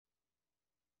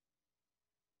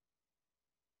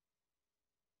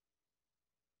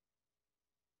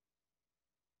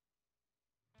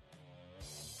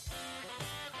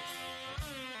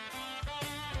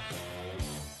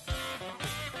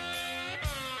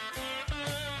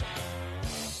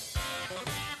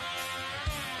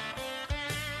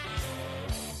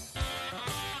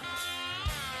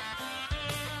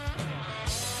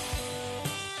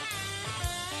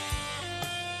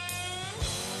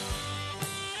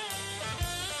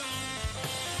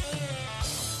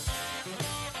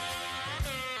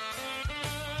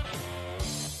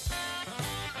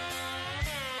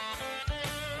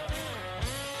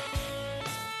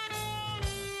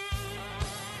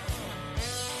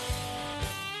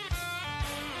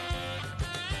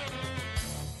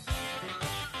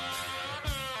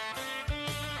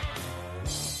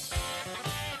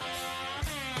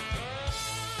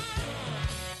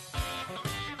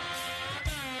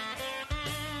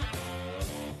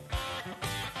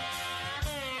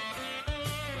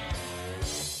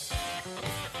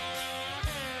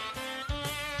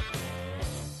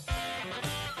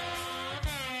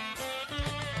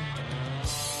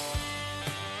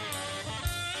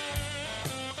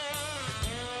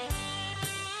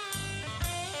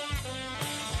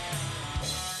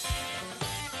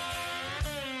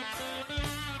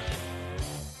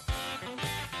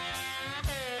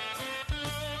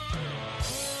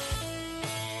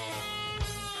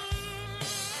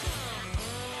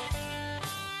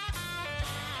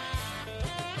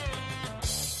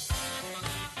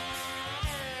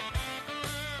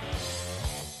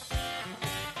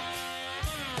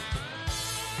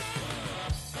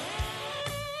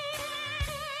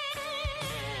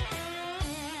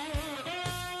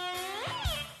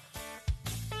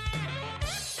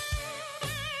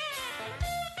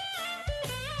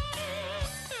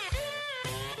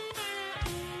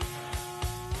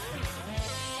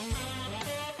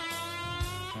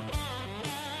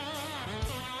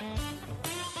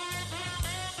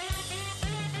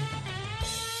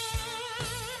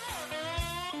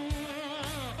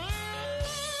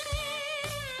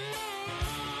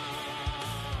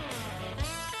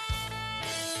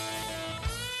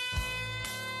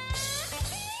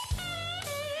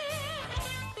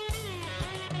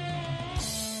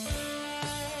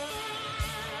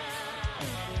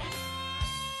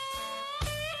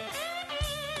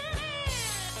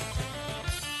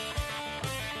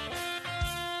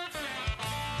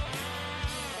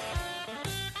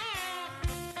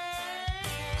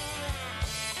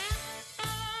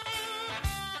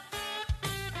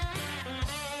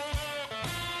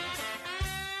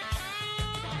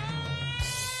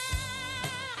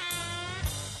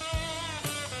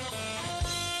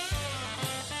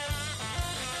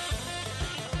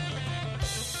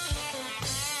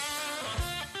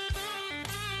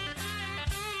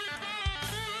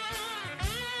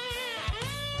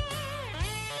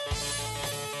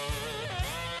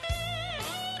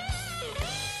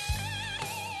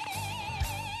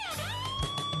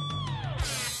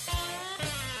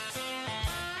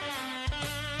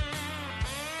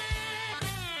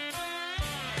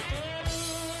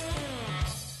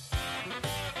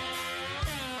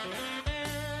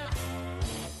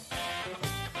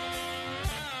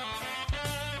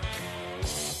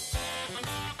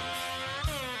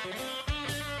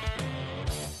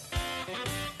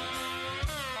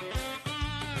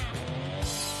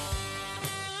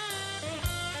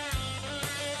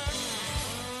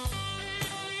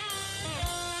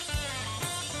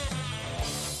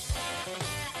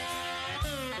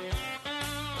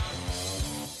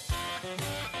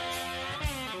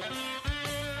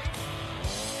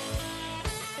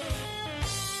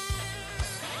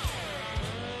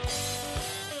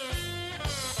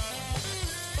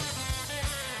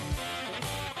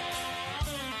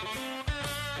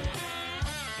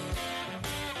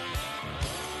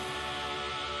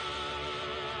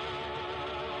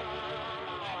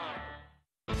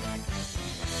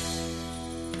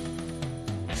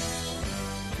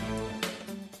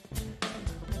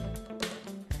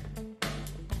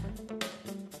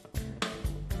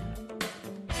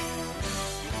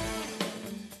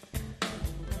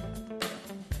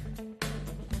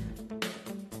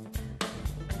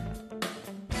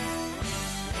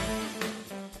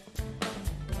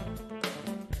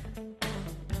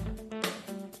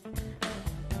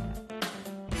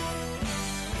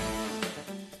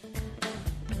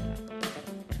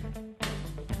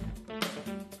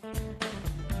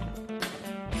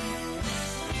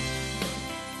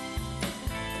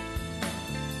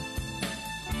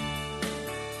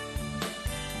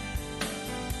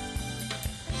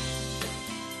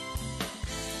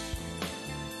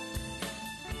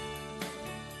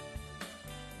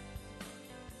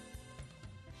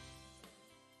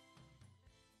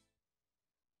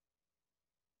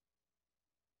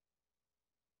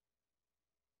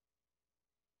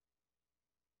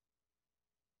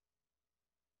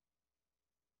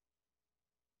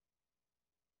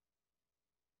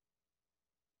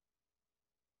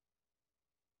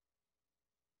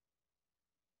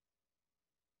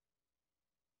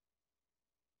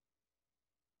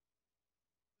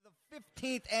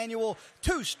15th annual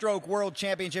two-stroke world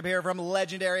championship here from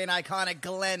legendary and iconic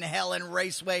Glen Helen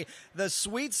Raceway. The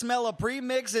sweet smell of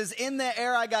premix is in the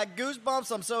air. I got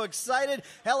goosebumps. I'm so excited.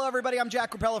 Hello, everybody. I'm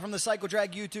Jack Capella from the Cycle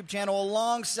Drag YouTube channel.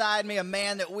 Alongside me, a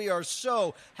man that we are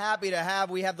so happy to have.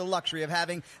 We have the luxury of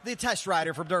having the test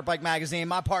rider from Dirtbike magazine,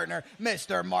 my partner,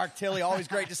 Mr. Mark Tilley. Always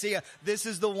great to see you. This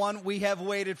is the one we have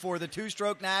waited for. The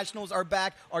two-stroke nationals are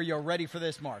back. Are you ready for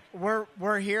this, Mark?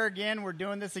 We're here again. We're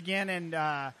doing this again,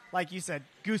 and like you said,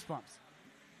 goosebumps.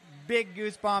 Big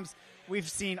goosebumps. We've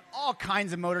seen all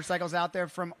kinds of motorcycles out there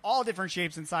from all different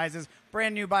shapes and sizes.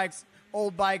 Brand new bikes,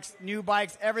 old bikes, new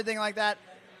bikes, everything like that.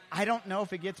 I don't know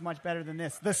if it gets much better than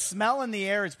this. The smell in the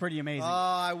air is pretty amazing. Oh,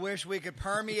 I wish we could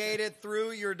permeate it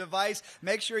through your device.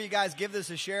 Make sure you guys give this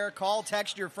a share. Call,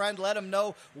 text your friend. Let them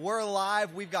know we're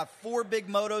live. We've got 4 big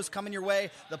motos coming your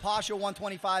way. The Pasha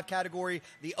 125 category,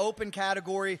 the open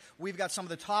category. We've got some of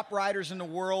the top riders in the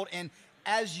world. And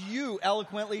as you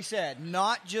eloquently said,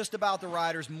 not just about the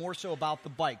riders, more so about the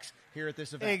bikes here at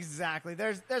this event. Exactly.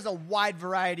 There's a wide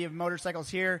variety of motorcycles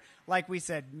here. Like we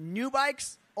said, new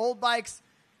bikes, old bikes,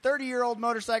 30-year-old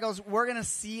motorcycles. We're going to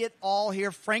see it all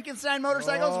here. Frankenstein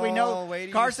motorcycles. We know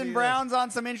Carson Brown's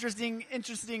on some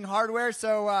interesting hardware.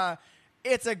 So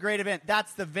it's a great event.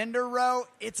 That's the vendor row.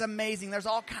 It's amazing. There's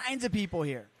all kinds of people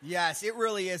here. Yes, it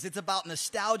really is. It's about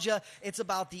nostalgia. It's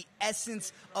about the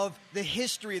essence of the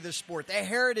history of the sport, the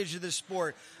heritage of the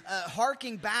sport,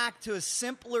 harking back to a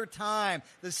simpler time,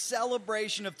 the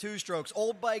celebration of two-strokes.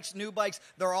 Old bikes, new bikes,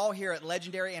 they're all here at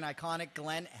legendary and iconic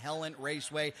Glen Helen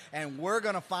Raceway, and we're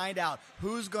going to find out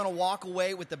who's going to walk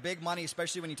away with the big money,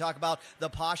 especially when you talk about the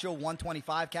Pasha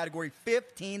 125 category,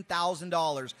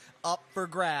 $15,000 up for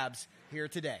grabs here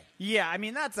today. Yeah, I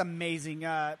mean, that's amazing.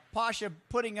 Pasha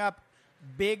putting up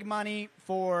big money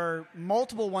for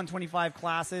multiple 125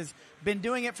 classes. Been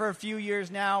doing it for a few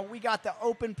years now. We got the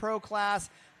Open Pro class.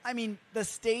 I mean, the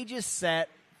stage is set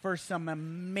for some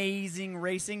amazing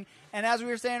racing. And as we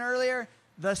were saying earlier,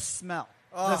 the smell.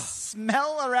 Oh. The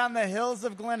smell around the hills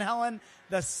of Glen Helen,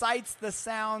 the sights, the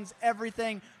sounds,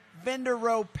 everything. Vendor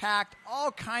row packed,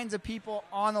 all kinds of people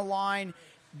on the line.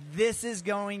 This is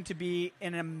going to be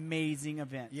an amazing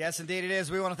event. Yes, indeed it is.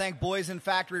 We want to thank Boysen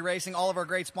Factory Racing, all of our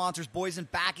great sponsors. Boysen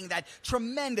backing that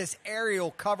tremendous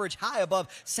aerial coverage high above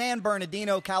San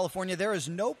Bernardino, California. There is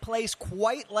no place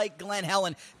quite like Glen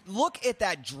Helen. Look at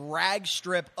that drag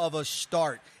strip of a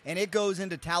start, and it goes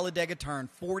into Talladega Turn,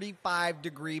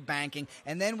 45-degree banking,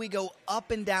 and then we go up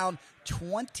and down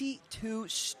 22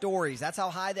 stories. That's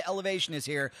how high the elevation is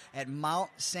here at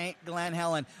Mount St. Glen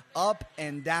Helen. Up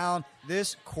and down.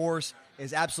 This course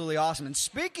is absolutely awesome. And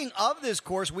speaking of this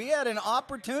course, we had an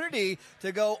opportunity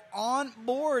to go on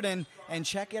board and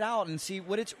check it out and see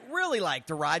what it's really like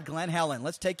to ride Glen Helen.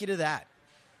 Let's take you to that.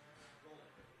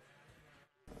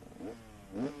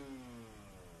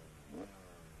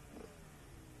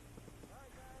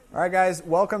 All right, guys,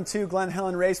 welcome to Glen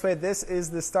Helen Raceway. This is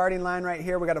the starting line right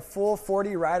here. We got a full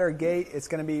 40-rider gate. It's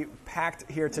going to be packed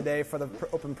here today for the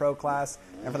Open Pro class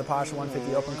and for the Pasha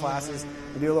 150 Open classes.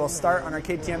 We do a little start on our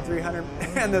KTM 300,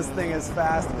 and this thing is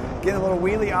fast. Getting a little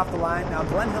wheelie off the line. Now,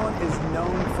 Glen Helen is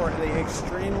known for the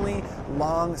extremely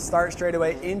long start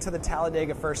straightaway into the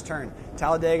Talladega first turn.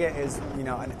 Talladega is, you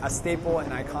know, a staple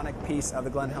and iconic piece of the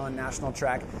Glen Helen National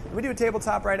Track. We do a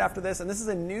tabletop right after this, and this is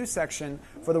a new section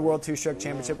for the World Two-Stroke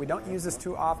Championship. We don't use this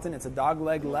too often. It's a dog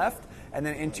leg left and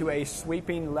then into a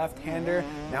sweeping left-hander.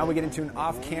 Now we get into an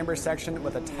off-camber section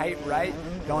with a tight right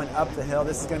going up the hill.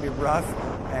 This is going to be rough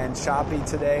and choppy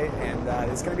today, and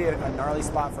it's going to be a gnarly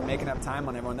spot for making up time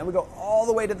on everyone. Then we go all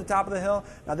the way to the top of the hill.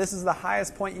 Now this is the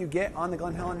highest point you get on the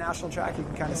Glen Helen National Track. You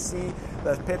can kind of see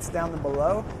the pits down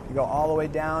below. You go all the way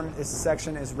down. This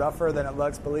section is rougher than it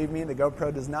looks. Believe me, the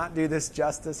GoPro does not do this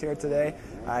justice here today.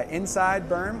 Inside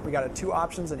berm, we got 2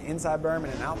 options, an inside berm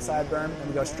and an outside berm, and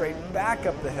we go straight back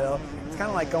up the hill. It's kind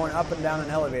of like going up and down an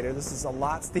elevator. This is a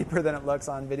lot steeper than it looks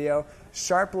on video.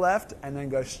 Sharp left and then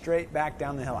go straight back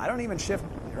down the hill. I don't even shift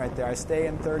right there. I stay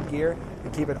in 3rd gear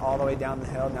and keep it all the way down the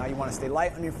hill. Now you want to stay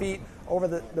light on your feet over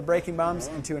the braking bumps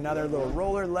into another little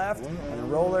roller left and a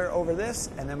roller over this,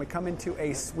 and then we come into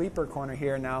a sweeper corner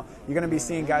here. Now you're going to be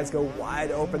seeing guys go wide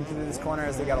open through this corner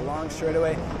as they got a long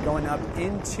straightaway going up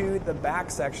into the back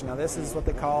section. Now this is what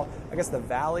they call, I guess, the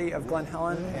Valley of Glen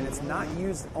Helen, and it's not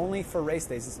used only for race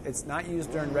days. It's not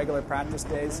used during regular practice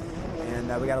days,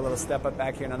 and we got a little step up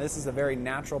back here. Now this is a very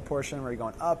natural portion where you're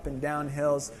going up and down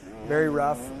hills, very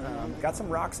rough. Got some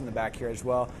rocks in the back here as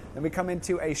well. Then we come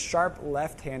into a sharp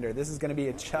left-hander. This is going to be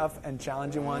a tough and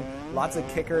challenging one. Lots of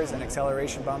kickers and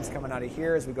acceleration bumps coming out of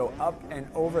here as we go up and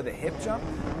over the hip jump.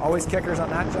 Always kickers on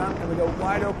that jump, and we go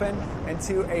wide open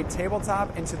into a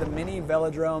tabletop into the mini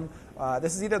velodrome.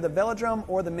 This is either the velodrome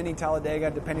or the mini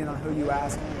Talladega, depending on who you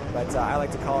ask, but I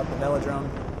like to call it the velodrome.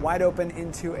 Wide open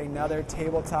into another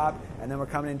tabletop, and then we're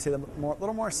coming into the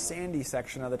little more sandy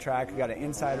section of the track. We got an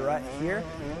inside rut here,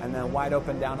 and then wide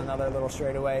open down another little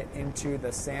straightaway into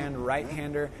the sand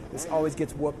right-hander. This always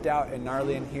gets whooped out and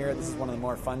gnarly in here. This is one of the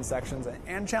more fun sections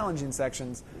and challenging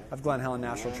sections of Glen Helen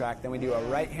National Track. Then we do a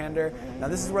right-hander. Now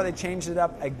this is where they changed it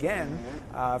up again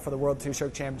for the World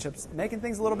Two-Stroke Championships, making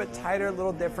things a little bit tighter, a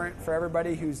little different for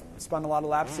everybody who's spun a lot of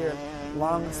laps here.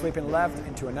 Long sweeping left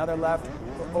into another left,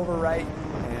 over right,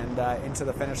 and into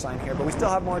the finish line here. But we still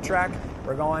have more track.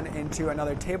 We're going into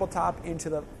another tabletop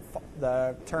into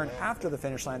the turn after the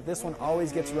finish line. This one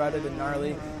always gets rutted and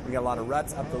gnarly. We got a lot of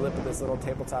ruts up the lip of this little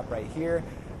tabletop right here.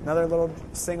 Another little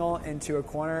single into a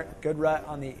corner. Good rut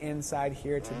on the inside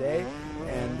here today.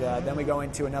 And then we go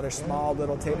into another small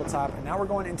little tabletop. And now we're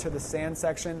going into the sand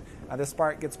section. This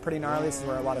part gets pretty gnarly. This is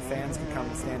where a lot of fans can come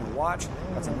and stand and watch.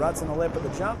 Got some ruts on the lip of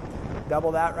the jump.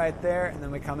 Double that right there, and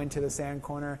then we come into the sand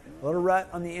corner. A little rut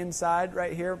on the inside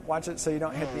right here. Watch it so you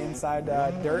don't hit the inside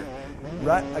dirt.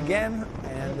 Rut again,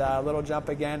 and a little jump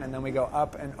again, and then we go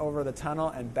up and over the tunnel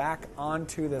and back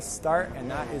onto the start,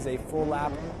 and that is a full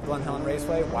lap Glen Helen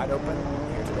Raceway, wide open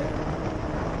here today.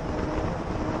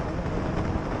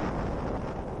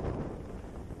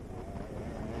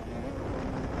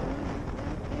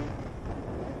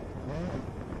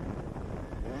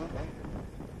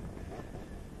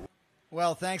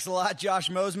 Well, thanks a lot, Josh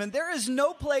Mosman. There is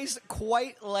no place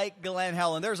quite like Glen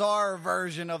Helen. There's our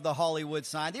version of the Hollywood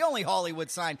sign. The only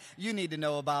Hollywood sign you need to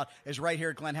know about is right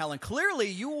here at Glen Helen. Clearly,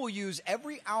 you will use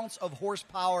every ounce of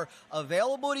horsepower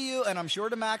available to you, and I'm sure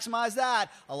to maximize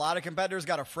that, a lot of competitors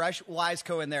got a fresh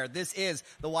Wiseco in there. This is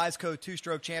the Wiseco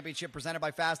Two-Stroke Championship presented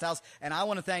by Fast House, and I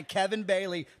want to thank Kevin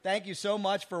Bailey. Thank you so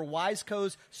much for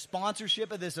Wiseco's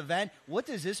sponsorship of this event. What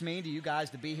does this mean to you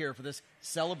guys to be here for this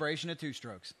celebration of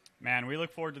two-strokes? Man, we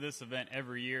look forward to this event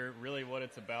every year. Really what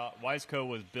it's about. Wiseco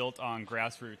was built on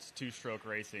grassroots two-stroke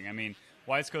racing. I mean,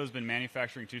 Wiseco has been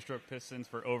manufacturing two-stroke pistons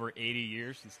for over 80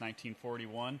 years, since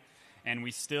 1941, and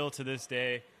we still, to this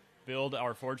day, build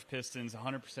our forged pistons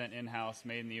 100% in-house,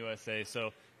 made in the USA.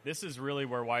 So this is really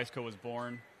where Wiseco was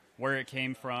born, where it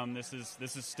came from. This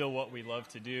is still what we love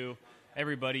to do.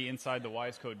 Everybody inside the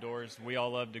Wiseco doors, we all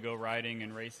love to go riding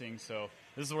and racing, so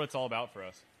this is what it's all about for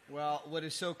us. Well, what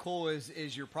is so cool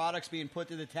is your product's being put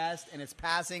to the test, and it's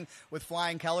passing with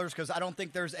flying colors, because I don't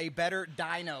think there's a better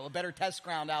dyno, a better test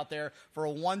ground out there for a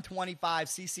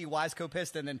 125cc Wiseco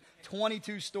piston than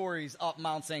 22 stories up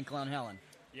Mount St. Glen Helen.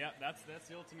 Yeah, that's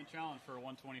the ultimate challenge for a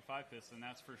 125 piston,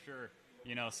 that's for sure.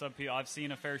 You know, some people, I've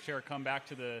seen a fair share come back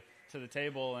to the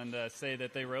table and say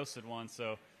that they roasted one,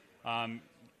 so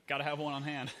got to have one on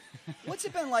hand. What's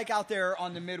it been like out there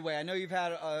on the Midway? I know you've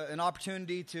had an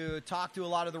opportunity to talk to a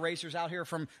lot of the racers out here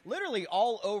from literally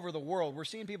all over the world. We're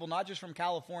seeing people not just from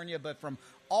California, but from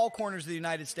all corners of the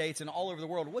United States and all over the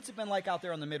world. What's it been like out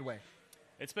there on the Midway?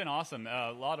 It's been awesome.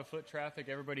 A lot of foot traffic,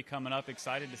 everybody coming up,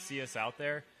 excited to see us out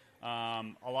there. A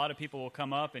lot of people will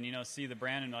come up and, see the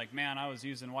brand and like, man, I was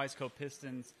using Wiseco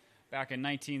pistons back in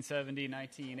 1970,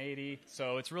 1980.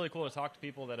 So it's really cool to talk to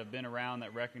people that have been around,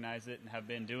 that recognize it, and have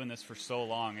been doing this for so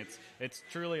long. It's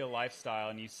truly a lifestyle,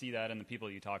 and you see that in the people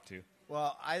you talk to.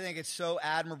 Well, I think it's so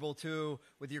admirable, too,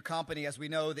 with your company. As we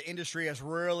know, the industry has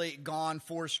really gone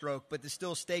four-stroke, but to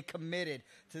still stay committed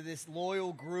to this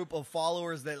loyal group of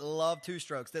followers that love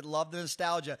two-strokes, that love the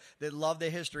nostalgia, that love the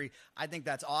history. I think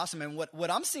that's awesome. And what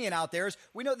I'm seeing out there is,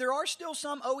 we know there are still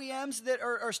some OEMs that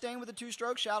are staying with the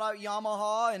two-stroke. Shout out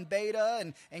Yamaha and Beta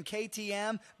and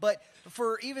KTM. But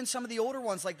for even some of the older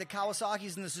ones, like the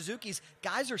Kawasaki's and the Suzuki's,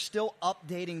 guys are still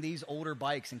updating these older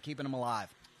bikes and keeping them alive.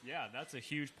 Yeah, that's a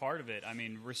huge part of it. I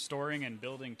mean, restoring and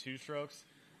building two-strokes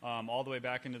all the way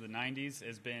back into the 90s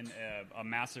has been a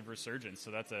massive resurgence. So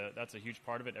that's a huge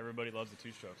part of it. Everybody loves the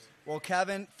two-strokes. Well,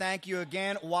 Kevin, thank you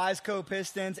again. Wiseco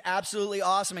Pistons, absolutely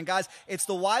awesome. And, guys, it's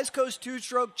the Wiseco's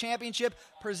Two-Stroke Championship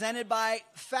presented by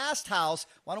Fast House.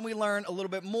 Why don't we learn a little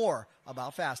bit more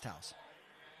about Fast House?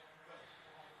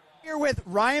 Here with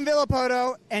Ryan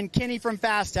Villapoto and Kenny from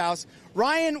Fast House.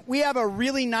 Ryan, we have a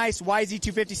really nice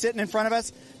YZ250 sitting in front of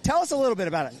us. Tell us a little bit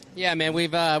about it. Yeah, man,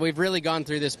 we've really gone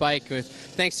through this bike with,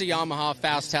 thanks to Yamaha,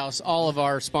 Fast House, all of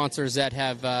our sponsors that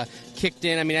have kicked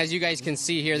in. I mean, as you guys can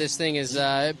see here, this thing is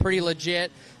pretty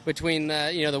legit. Between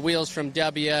the wheels from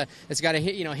W, it's got a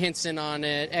Hinson on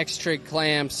it, X-Trig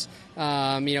clamps.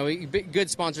 Good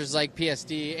sponsors like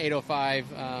PSD,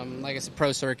 805, like I said,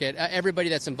 Pro Circuit. Everybody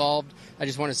that's involved, I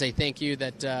just want to say thank you.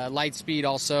 That Lightspeed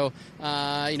also,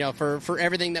 for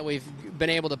everything that we've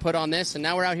been able to put on this. And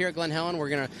now we're out here at Glen Helen. We're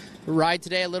gonna ride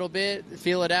today a little bit,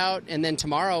 feel it out, and then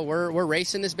tomorrow we're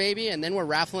racing this baby, and then we're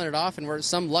raffling it off, and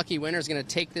some lucky winner is gonna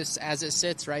take this as it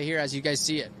sits right here, as you guys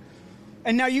see it.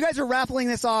 And now you guys are raffling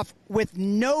this off with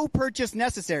no purchase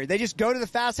necessary. They just go to the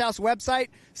Fast House website,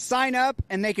 sign up,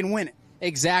 and they can win it.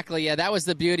 Exactly. Yeah, that was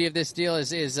the beauty of this deal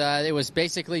is it was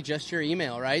basically just your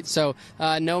email, right? So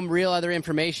no real other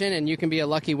information, and you can be a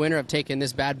lucky winner of taking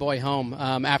this bad boy home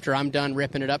after I'm done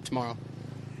ripping it up tomorrow.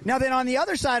 Now then on the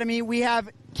other side of me, we have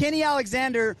Kenny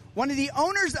Alexander, one of the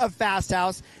owners of Fast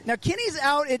House. Now Kenny's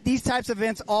out at these types of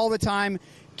events all the time.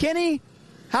 Kenny,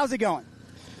 how's it going?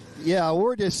 Yeah,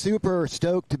 we're just super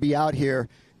stoked to be out here,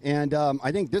 and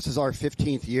I think this is our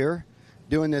 15th year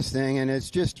doing this thing, and it's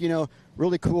just,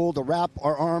 really cool to wrap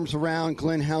our arms around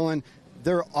Glen Helen.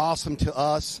 They're awesome to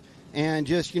us, and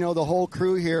just, the whole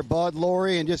crew here, Bud,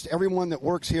 Lori, and just everyone that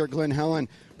works here at Glen Helen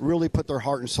really put their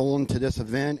heart and soul into this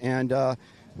event, and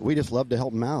we just love to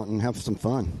help them out and have some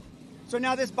fun. So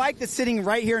now this bike that's sitting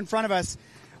right here in front of us,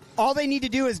 all they need to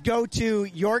do is go to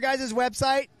your guys'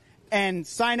 website and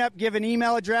sign up, give an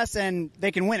email address, and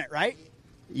they can win it, right?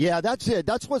 Yeah, that's it.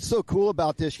 That's what's so cool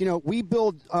about this. We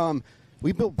build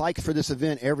bikes for this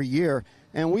event every year,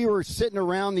 and we were sitting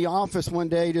around the office one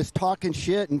day just talking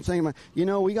shit and saying,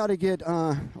 we got to get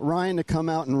Ryan to come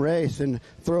out and race and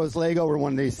throw his leg over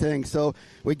one of these things. So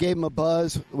we gave him a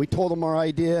buzz. We told him our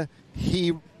idea.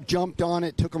 He jumped on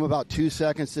it. Took him about 2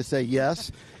 seconds to say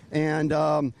yes. And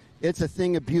it's a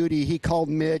thing of beauty. He called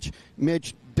Mitch.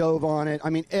 Mitch dove on it. I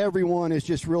mean, everyone has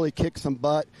just really kicked some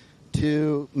butt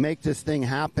to make this thing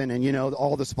happen. And,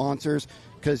 all the sponsors,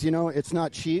 because, it's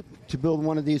not cheap to build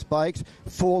one of these bikes.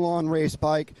 Full-on race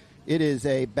bike. It is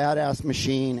a badass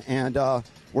machine, and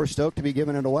we're stoked to be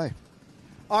giving it away.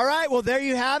 All right, well, there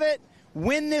you have it.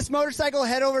 Win this motorcycle.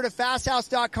 Head over to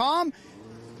fasthouse.com.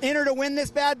 Enter to win this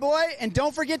bad boy, and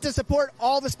don't forget to support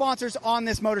all the sponsors on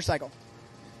this motorcycle.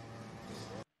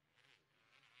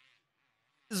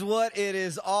 Is what it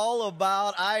is all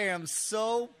about. I am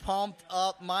so pumped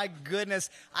up. My goodness.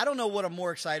 I don't know what I'm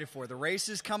more excited for. The race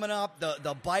is coming up,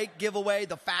 the bike giveaway,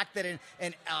 the fact that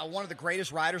one of the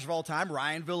greatest riders of all time,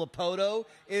 Ryan Villapoto,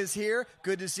 is here.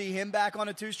 Good to see him back on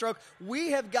a two-stroke.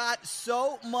 We have got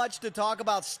so much to talk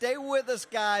about. Stay with us,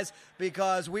 guys,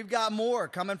 because we've got more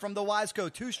coming from the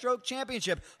Wiseco Two-Stroke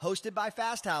Championship hosted by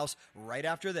Fast House right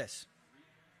after this.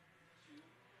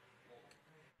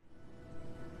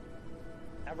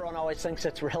 Everyone always thinks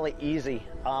it's really easy.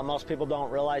 Most people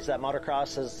don't realize that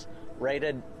motocross is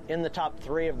rated in the top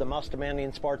 3 of the most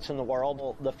demanding sports in the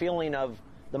world. The feeling of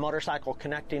the motorcycle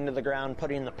connecting to the ground,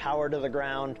 putting the power to the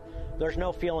ground, there's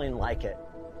no feeling like it.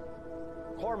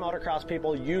 Core motocross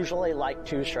people usually like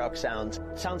two-stroke sounds.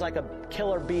 It sounds like a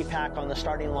killer B-pack on the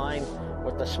starting line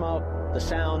with the smoke, the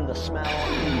sound, the smell.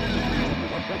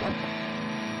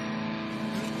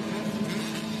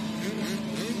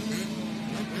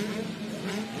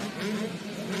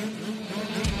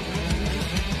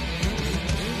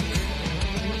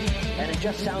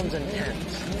 Just sounds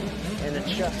intense, and it's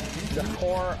just the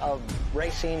core of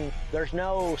racing. There's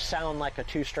no sound like a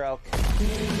two-stroke.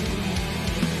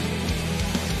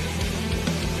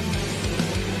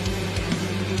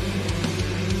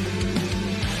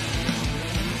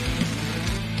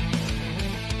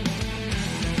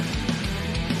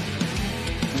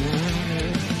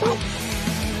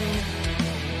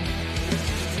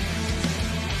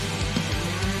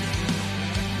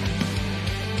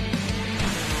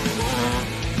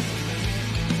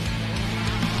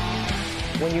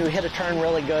 When you hit a turn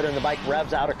really good and the bike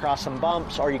revs out across some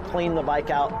bumps, or you clean the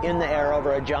bike out in the air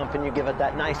over a jump and you give it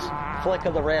that nice flick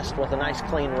of the wrist with a nice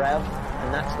clean rev,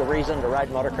 and that's the reason to ride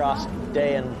motocross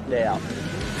day in, day out.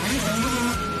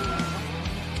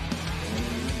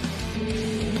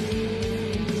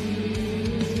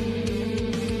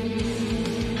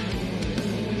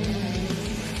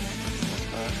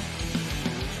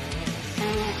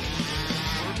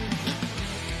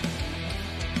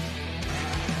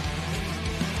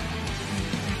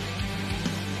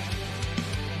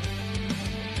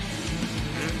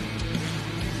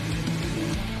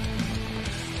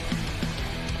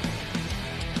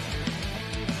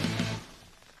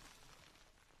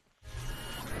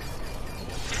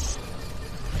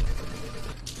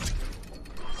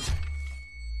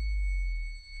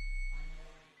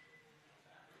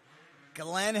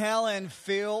 Glen Helen,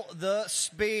 feel the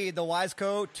speed. The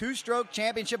Wiseco two-stroke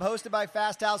championship hosted by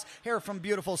Fast House here from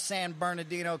beautiful San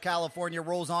Bernardino, California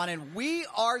rolls on, and we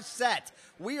are set.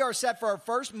 We are set for our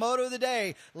first moto of the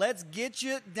day. Let's get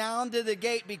you down to the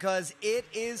gate because it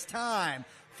is time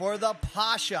for the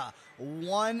Pasha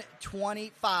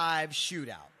 125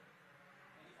 shootout.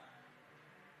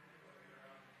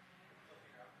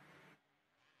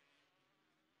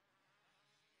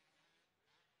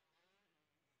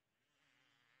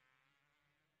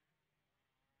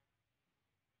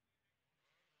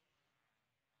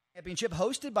 Championship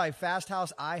hosted by Fast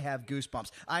House. I have goosebumps.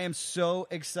 I am so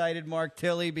excited, Mark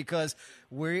Tilley, because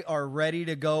we are ready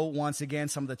to go once again.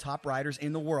 Some of the top riders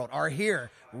in the world are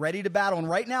here, ready to battle. And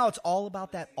right now, it's all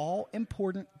about that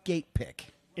all-important gate pick.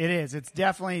 It is. It's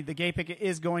definitely, the gate pick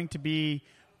is going to be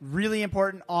really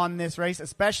important on this race,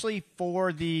 especially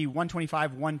for the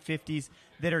 125, 150s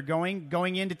that are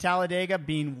going into Talladega,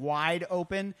 being wide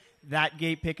open. That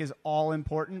gate pick is all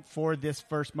important for this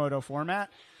first moto format.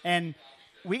 And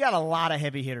we got a lot of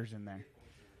heavy hitters in there.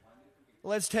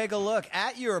 Let's take a look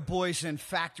at your Boyson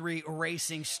Factory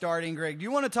Racing starting grid. You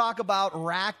want to talk about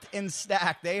racked and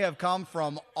stacked. They have come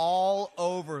from all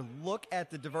over. Look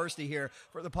at the diversity here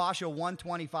for the Pasha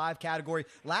 125 category.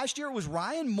 Last year it was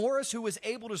Ryan Morris who was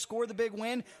able to score the big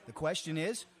win. The question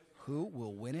is, who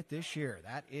will win it this year?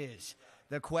 That is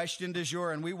the question du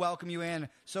jour, and we welcome you in.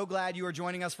 So glad you are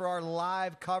joining us for our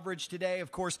live coverage today. Of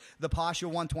course, the Pasha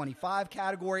 125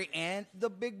 category and the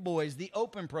big boys, the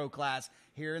Open Pro class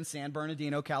here in San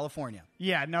Bernardino, California.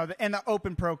 Yeah, no, and the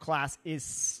Open Pro class is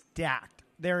stacked.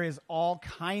 There is all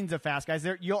kinds of fast guys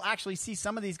there. You'll actually see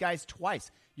some of these guys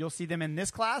twice. You'll see them in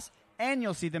this class, and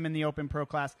you'll see them in the Open Pro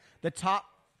class. The top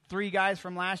three guys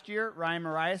from last year, Ryan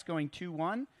Marias going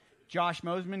 2-1, Josh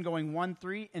Mosman going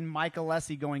 1-3, and Mike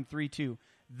Alessi going 3-2.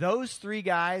 Those three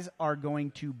guys are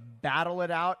going to battle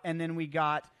it out, and then we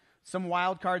got some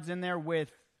wild cards in there with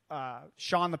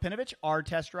Sean Lapinovich, our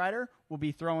test rider, will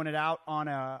be throwing it out on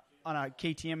a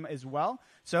KTM as well.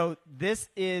 So this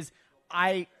is,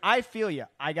 I feel you.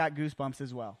 I got goosebumps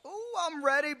as well. I'm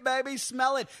ready, baby.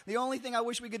 Smell it. The only thing I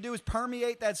wish we could do is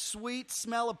permeate that sweet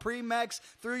smell of Pre-Mex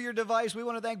through your device. We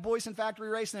want to thank Boyson Factory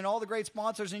Racing and all the great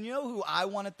sponsors. And you know who I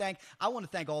want to thank? I want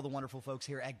to thank all the wonderful folks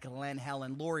here at Glen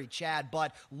Helen, Lori, Chad,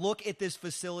 Bud. Look at this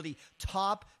facility.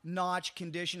 Top-notch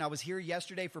condition. I was here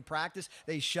yesterday for practice.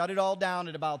 They shut it all down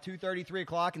at about 2:30, 3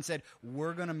 o'clock and said,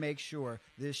 we're going to make sure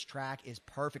this track is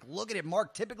perfect. Look at it,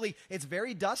 Mark. Typically, it's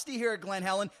very dusty here at Glen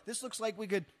Helen. This looks like we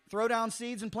could throw down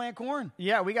seeds and plant corn.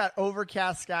 Yeah, we got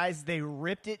overcast skies. They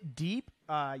ripped it deep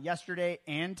yesterday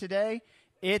and today.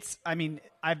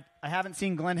 I haven't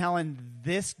seen Glen Helen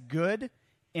this good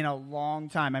in a long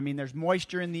time. I mean, there's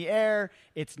moisture in the air.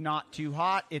 It's not too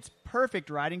hot. It's perfect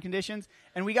riding conditions.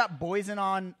 And we got Boyson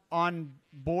on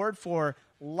board for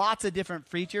lots of different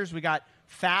features. We got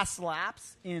fast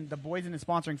laps. The Boyson is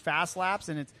sponsoring fast laps,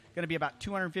 and it's going to be about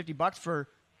 $250 for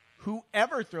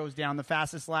whoever throws down the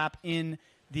fastest lap in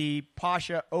the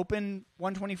Pasha Open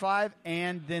 125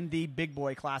 and then the big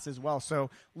boy class as well. So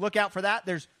look out for that.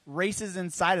 There's races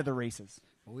inside of the races.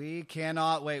 We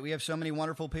cannot wait. We have so many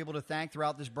wonderful people to thank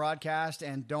throughout this broadcast,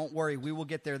 and don't worry, we will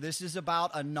get there. This is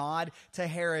about a nod to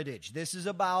heritage. This is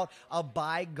about a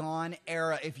bygone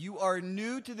era. If you are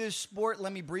new to this sport,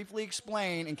 let me briefly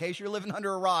explain, in case you're living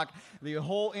under a rock, the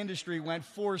whole industry went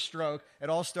four-stroke. It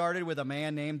all started with a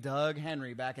man named Doug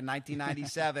Henry back in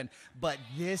 1997, but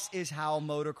this is how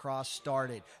motocross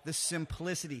started. The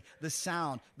simplicity, the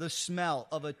sound, the smell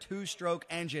of a two-stroke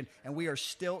engine, and we are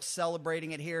still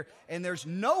celebrating it here, and there's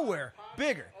nowhere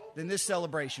bigger than this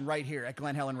celebration right here at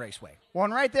Glen Helen Raceway. Well,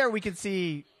 and right there we can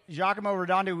see Giacomo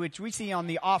Redondo, which we see on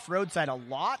the off-road side a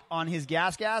lot on his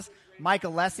gas. Mike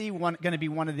Alessi, going to be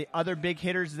one of the other big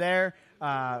hitters there.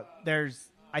 I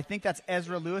think that's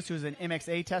Ezra Lewis, who's an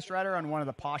MXA test rider on one of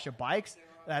the Pasha bikes.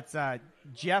 That's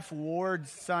Jeff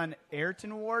Ward's son,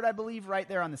 Ayrton Ward, I believe, right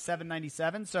there on the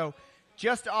 797. So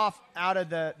just off out of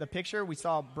the picture, we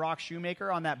saw Brock Shoemaker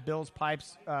on that Bill's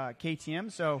Pipes KTM.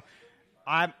 So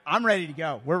I'm ready to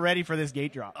go. We're ready for this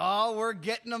gate drop. Oh, we're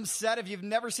getting them set. If you've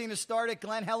never seen a start at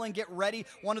Glen Helen, get ready.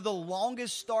 One of the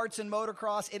longest starts in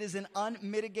motocross. It is an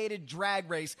unmitigated drag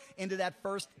race into that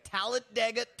first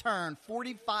Talladega turn,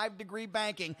 45-degree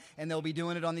banking, and they'll be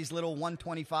doing it on these little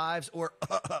 125s or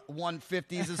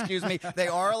 150s, excuse me. They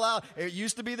are allowed. It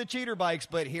used to be the cheater bikes,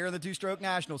 but here in the Two-Stroke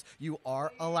Nationals, you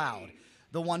are allowed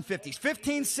the 150s.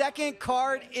 15-second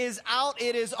card is out.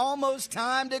 It is almost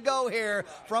time to go here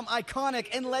from iconic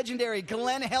and legendary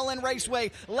Glen Helen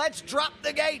Raceway. Let's drop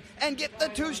the gate and get the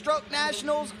Two-Stroke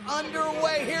Nationals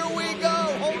underway. Here we go.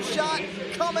 Whole shot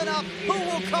coming up. Who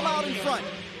will come out in front?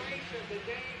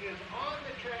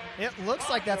 It looks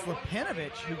like that's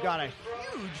Lipinovich who got a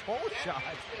huge hole shot.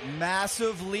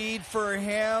 Massive lead for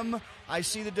him. I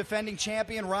see the defending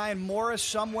champion, Ryan Morris,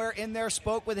 somewhere in there.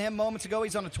 Spoke with him moments ago.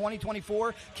 He's on a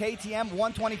 2024 KTM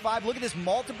 125. Look at this,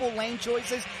 multiple lane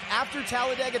choices. After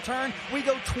Talladega turn, we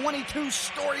go 22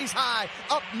 stories high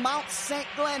up Mount St.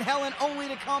 Glen Helen, only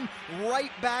to come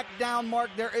right back down, Mark.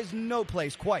 There is no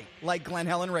place quite like Glen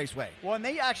Helen Raceway. Well, and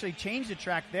they actually changed the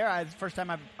track there. It's the first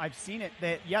time I've seen it.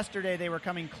 Yesterday they were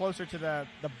coming closer to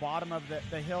the bottom of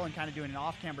the hill and kind of doing an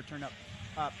off-camber turn up.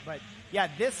 But, yeah,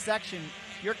 this section,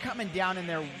 you're coming down in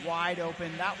there wide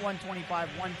open. That 125,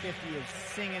 150 is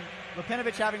singing.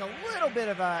 Lipinovich having a little bit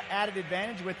of an added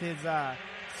advantage with his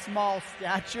small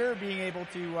stature, being able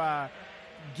to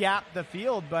gap the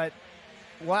field. But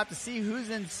we'll have to see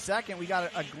who's in second. We got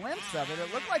a glimpse of it.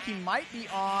 It looked like he might be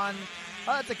on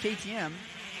it's a KTM.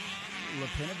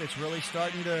 Lipinovich really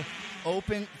starting to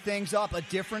open things up, a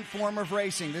different form of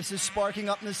racing. This is sparking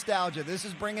up nostalgia. This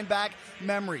is bringing back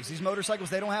memories. These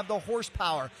motorcycles, they don't have the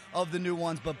horsepower of the new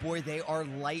ones, but boy, they are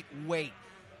lightweight.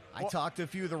 I talked to a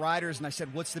few of the riders and I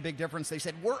said, what's the big difference? They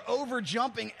said, we're over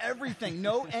jumping everything.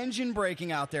 No engine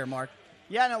braking out there, Mark.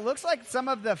 Yeah, and it looks like some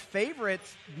of the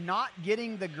favorites not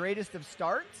getting the greatest of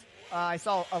starts. I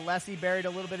saw Alessi buried a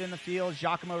little bit in the field,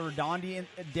 Giacomo Redondi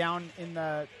down in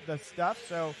the stuff.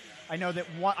 So I know that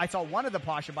I saw one of the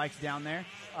Pasha bikes down there.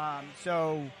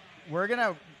 So we're going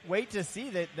to wait to see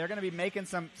that they're going to be making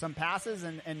some passes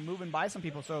and moving by some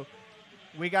people. So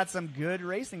we got some good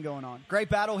racing going on. Great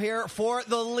battle here for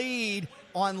the lead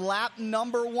on lap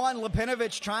number 1.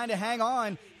 Lipinovich trying to hang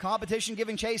on. Competition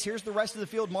giving chase. Here's the rest of the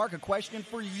field. Mark, a question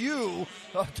for you.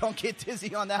 Oh, don't get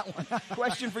dizzy on that one.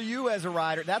 Question for you as a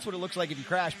rider. That's what it looks like if you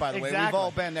crash, by the way. We've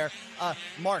all been there.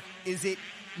 Mark, is it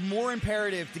more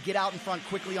imperative to get out in front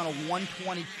quickly on a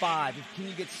 125? Can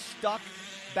you get stuck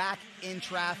back in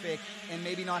traffic and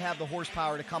maybe not have the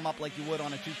horsepower to come up like you would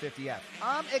on a 250F?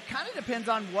 It kind of depends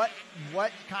on what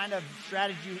kind of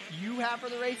strategy you have for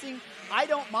the racing. I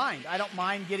don't mind. I don't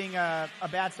mind getting a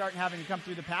bad start and having to come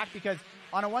through the pack, because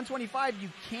on a 125 you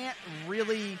can't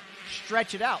really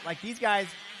stretch it out. Like these guys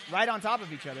right on top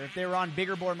of each other. If they were on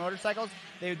bigger bore motorcycles,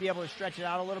 they would be able to stretch it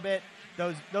out a little bit.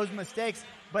 Those mistakes,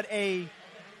 but on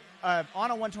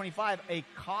a 125, a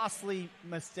costly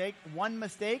mistake, one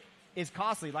mistake is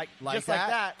costly. Like just like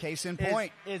that. Case in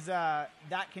point. Is that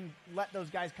can let those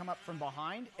guys come up from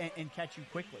behind and catch you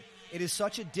quickly. It is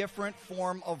such a different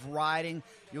form of riding.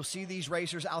 You'll see these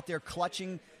racers out there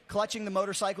clutching the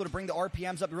motorcycle to bring the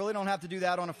RPMs up. You really don't have to do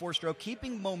that on a 4-stroke.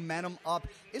 Keeping momentum up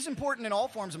is important in all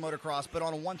forms of motocross, but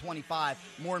on a 125,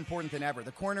 more important than ever.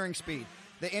 The cornering speed,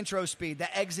 the intro speed,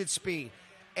 the exit speed.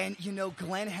 And,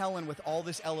 Glen Helen, with all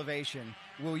this elevation,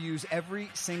 will use every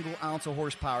single ounce of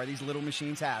horsepower these little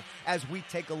machines have. As we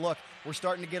take a look, we're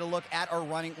starting to get a look at our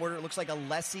running order. It looks like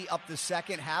Alessi up the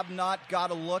second. Have not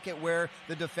got a look at where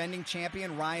the defending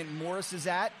champion, Ryan Morris, is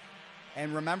at.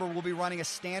 And remember, we'll be running a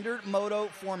standard moto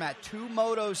format. 2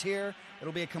 motos here.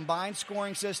 It'll be a combined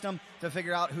scoring system to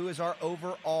figure out who is our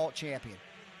overall champion.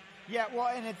 Yeah, well,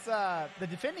 and it's the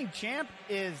defending champ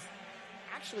is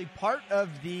actually part of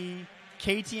the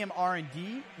KTM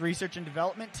R&D, research and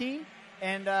development team.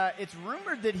 And it's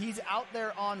rumored that he's out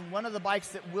there on one of the bikes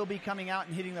that will be coming out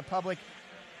and hitting the public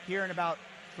here in about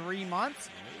 3 months.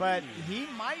 But he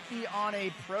might be on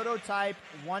a prototype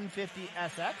 150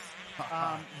 SX.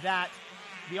 That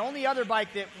the only other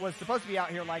bike that was supposed to be out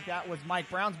here like that was Mike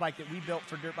Brown's bike that we built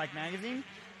for Dirtbike Magazine.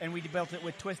 And we built it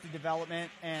with Twisted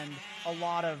Development and a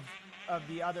lot of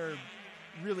the other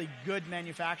really good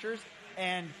manufacturers.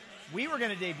 And we were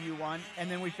going to debut one, and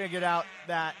then we figured out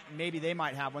that maybe they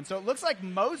might have one. So it looks like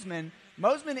Mosman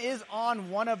is on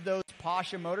one of those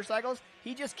Pasha motorcycles.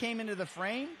 He just came into the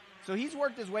frame, so he's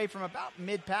worked his way from about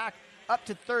mid-pack up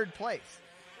to 3rd place.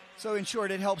 So in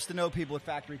short, it helps to know people at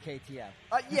Factory KTM.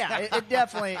 Yeah, it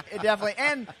definitely.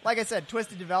 And like I said,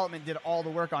 Twisted Development did all the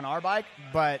work on our bike,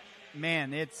 but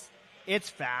man, it's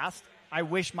fast. I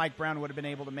wish Mike Brown would have been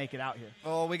able to make it out here.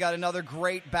 Oh, we got another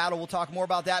great battle. We'll talk more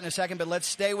about that in a second, but let's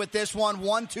stay with this one.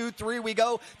 1, 2, 3, we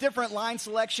go. Different line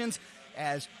selections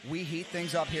as we heat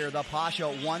things up here. The Pasha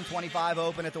 125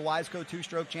 Open at the Wiseco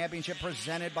 2-Stroke Championship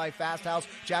presented by Fast House.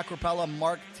 Jack Rapella,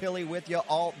 Mark Tilley with you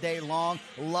all day long.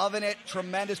 Loving it.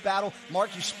 Tremendous battle.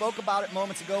 Mark, you spoke about it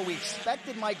moments ago. We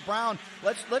expected Mike Brown.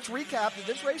 Let's recap that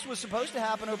this race was supposed to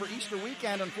happen over Easter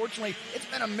weekend. Unfortunately, it's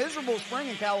been a miserable spring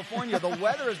in California. The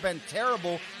weather has been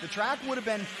terrible. The track would have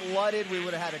been flooded. We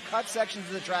would have had to cut sections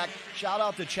of the track. Shout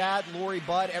out to Chad, Lori,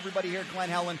 Bud, everybody here at Glen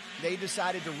Helen. They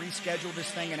decided to reschedule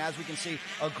this thing, and as we can obviously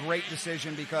a great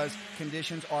decision because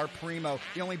conditions are primo.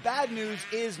 The only bad news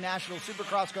is National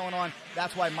Supercross going on.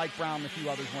 That's why Mike Brown and a few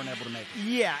others weren't able to make it.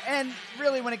 Yeah, and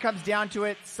really when it comes down to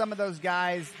it, some of those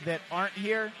guys that aren't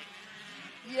here,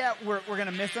 yeah, we're going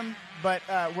to miss them, but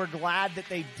we're glad that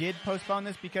they did postpone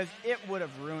this because it would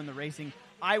have ruined the racing.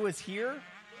 I was here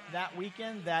that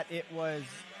weekend that it was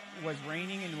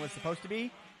raining and was supposed to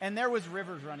be, and there was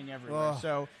rivers running everywhere. Oh.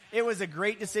 So it was a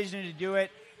great decision to do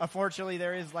it. Unfortunately,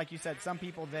 there is, like you said, some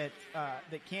people that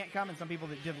can't come and some people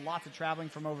that did lots of traveling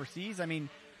from overseas. I mean,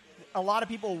 a lot of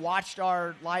people watched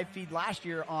our live feed last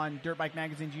year on Dirtbike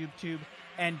Magazine's YouTube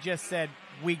and just said,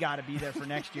 we got to be there for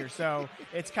next year. So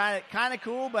it's kind of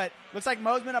cool, but looks like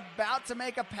Mosman about to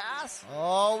make a pass.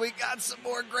 Oh, we got some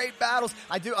more great battles.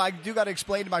 I do got to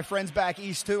explain to my friends back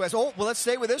east too. Let's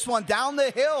stay with this one. Down the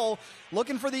hill,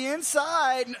 looking for the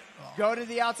inside. Go to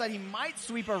the outside. He might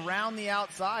sweep around the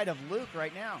outside of Luke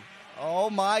right now. Oh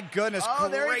my goodness! Oh,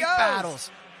 great there he goes.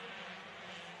 battles.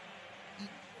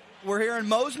 We're hearing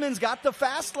Mosman's got the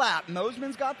fast lap.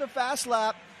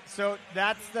 So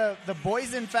that's the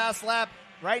boys in fast lap.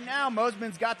 Right now,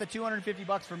 Mosman's got the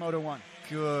 $250 for Moto 1.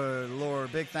 Good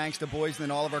Lord. Big thanks to Boysen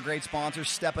and all of our great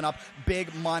sponsors stepping up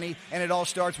big money. And it all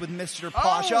starts with Mr.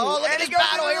 Pasha. Oh, look at this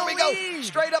battle. Here we go.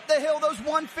 Straight up the hill. Those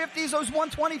 150s, those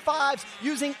 125s,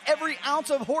 using every ounce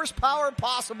of horsepower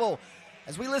possible.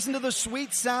 As we listen to the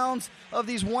sweet sounds of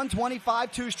these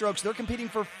 125 two-strokes, they're competing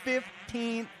for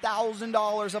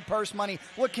 $15,000 of purse money.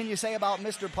 What can you say about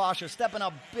Mr. Pasha stepping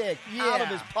up big out of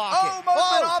his pocket? Oh,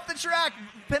 Mosman off the track.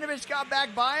 Pinovich got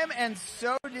back by him, and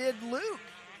so did Luke.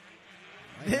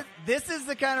 This is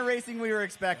the kind of racing we were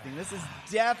expecting. This is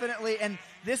definitely, and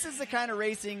this is the kind of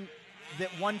racing that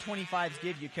 125s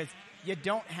give you because you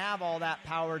don't have all that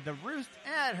power. The roost,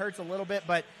 it hurts a little bit,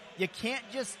 but you can't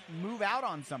just move out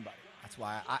on somebody. That's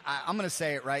why I'm going to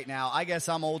say it right now. I guess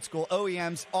I'm old school.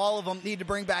 OEMs, all of them need to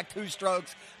bring back two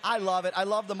strokes. I love it. I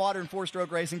love the modern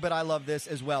four-stroke racing, but I love this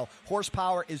as well.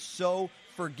 Horsepower is so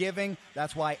forgiving.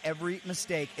 That's why every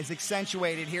mistake is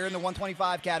accentuated here in the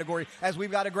 125 category as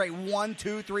we've got a great 1,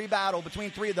 2, 3 battle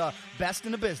between three of the best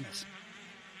in the business.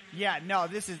 Yeah, no,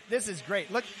 this is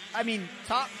great. Look, I mean,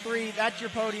 top three, that's your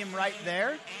podium right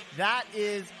there. That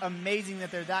is amazing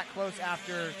that they're that close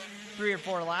after 3 or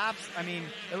 4 laps. I mean,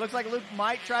 it looks like Luke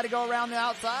might try to go around the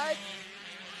outside.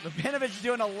 Lipinovich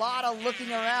doing a lot of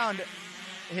looking around.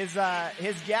 His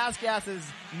gas is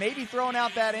maybe throwing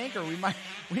out that anchor.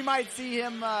 We might see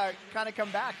him kind of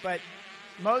come back, but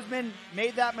Mosman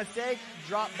made that mistake,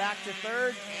 dropped back to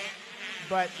third,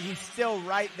 but he's still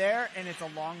right there, and it's a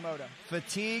long moto.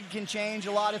 Fatigue can change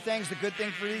a lot of things. The good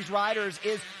thing for these riders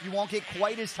is you won't get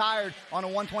quite as tired on a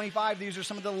 125. These are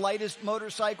some of the lightest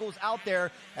motorcycles out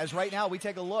there. As right now we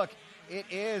take a look, it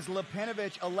is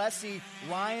Lipinovich, Alessi,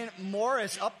 Ryan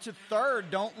Morris up to third.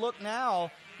 Don't look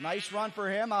now. Nice run for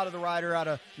him out of the rider out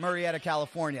of Murrieta,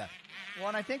 California. Well,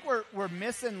 and I think we're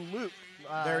missing Luke.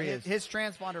 There he is. His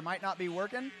transponder might not be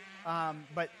working,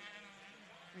 but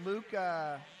Luke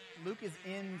is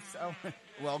in. So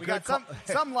well, we got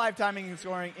some live timing and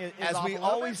scoring. Is as we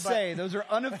always say, those are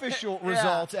unofficial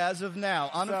results as of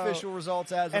now. Unofficial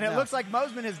results as of now. And it looks like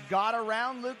Mosman has got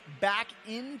around Luke back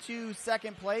into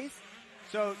second place.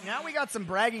 So now we got some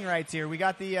bragging rights here. We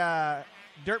got the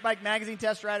Dirtbike Magazine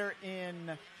test rider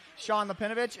in Sean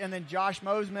Lipinovich, and then Josh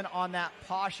Mosman on that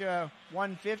Pasha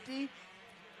 150.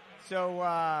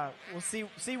 So we'll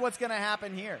see what's going to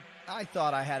happen here. I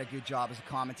thought I had a good job as a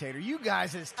commentator. You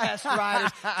guys as test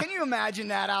riders, can you imagine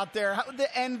that out there?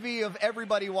 The envy of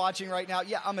everybody watching right now.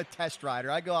 Yeah, I'm a test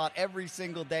rider. I go out every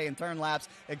single day and turn laps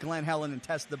at Glen Helen and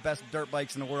test the best dirt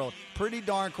bikes in the world. Pretty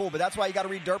darn cool, but that's why you got to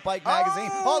read Dirtbike Magazine.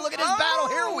 Oh, look at this battle.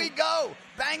 Here we go.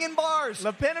 Banging bars.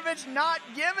 Lipinovich not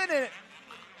giving it.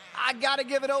 I got to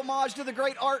give it homage to the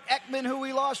great Art Ekman, who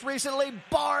we lost recently.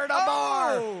 Bar to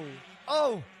bar.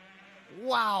 Oh,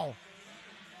 wow.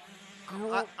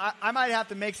 I might have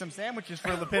to make some sandwiches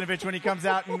for Lipinovich when he comes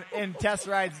out and test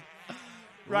rides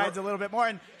a little bit more.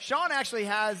 And Sean actually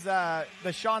has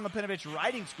the Sean Lipinovich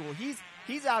riding school.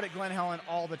 He's out at Glen Helen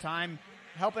all the time,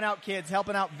 helping out kids,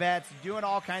 helping out vets, doing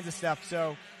all kinds of stuff.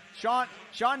 So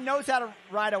Sean knows how to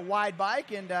ride a wide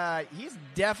bike, and he's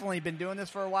definitely been doing this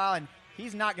for a while, and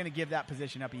he's not going to give that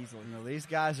position up easily. No, these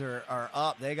guys are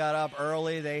up. They got up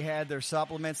early. They had their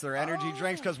supplements, their energy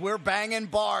drinks, because we're banging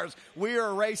bars. We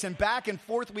are racing. Back and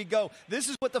forth we go. This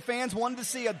is what the fans wanted to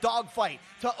see, a dogfight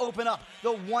to open up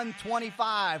the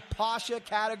 125 Pasha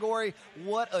category.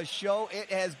 What a show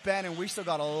it has been, and we still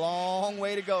got a long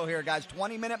way to go here, guys.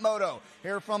 20-minute moto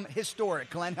here from historic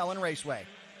Glen Helen Raceway.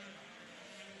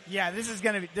 Yeah, this is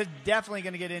definitely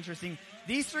going to get interesting.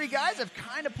 these three guys have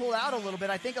kind of pulled out a little bit.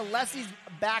 I think Alessi's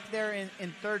back there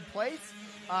in third place,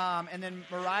 and then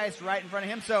Marias right in front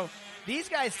of him. So these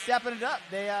guys stepping it up.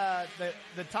 They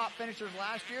the top finishers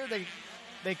last year,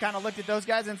 they kind of looked at those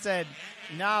guys and said,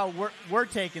 no, we're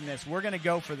taking this. We're going to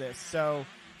go for this. So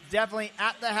definitely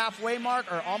at the halfway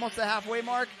mark or almost the halfway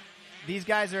mark, these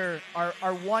guys are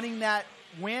wanting that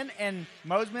win. And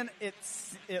Mosman,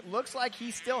 it looks like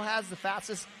he still has the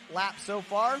fastest lap so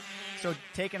far. So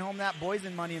taking home that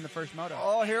Boysen money in the first moto.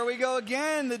 Oh, here we go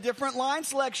again. The different line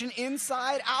selection,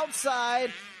 inside,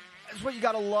 outside. That's what you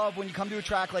got to love when you come to a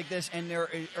track like this and there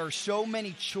are so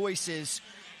many choices.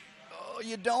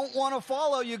 You don't want to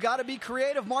follow. You got to be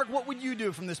creative. Mark, what would you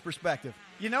do from this perspective?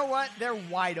 You know what? They're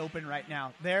wide open right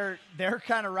now. They're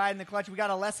kind of riding the clutch. We got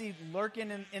Alessi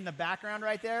lurking in the background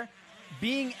right there.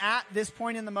 Being at this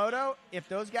point in the moto, if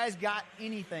those guys got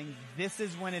anything, this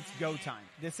is when it's go time.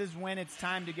 This is when it's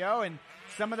time to go. And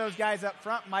some of those guys up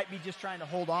front might be just trying to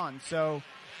hold on. So,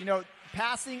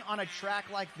 passing on a track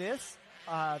like this,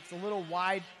 it's a little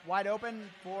wide open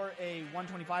for a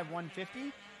 125,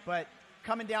 150, but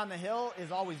coming down the hill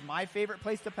is always my favorite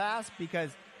place to pass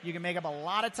because you can make up a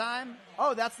lot of time.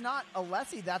 Oh, that's not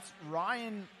Alessi. That's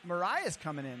Ryan Marias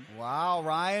coming in. Wow,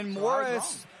 Ryan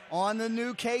Morris on the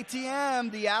new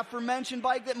KTM, the aforementioned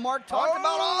bike that Mark talked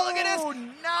about. Oh, look at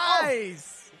this.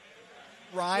 Nice.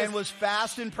 Ryan was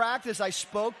fast in practice. I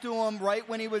spoke to him right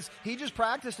when he just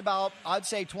practiced about, I'd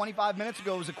say 25 minutes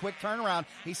ago. It was a quick turnaround.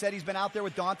 He said he's been out there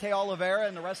with Dante Oliveira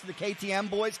and the rest of the KTM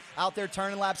boys out there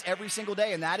turning laps every single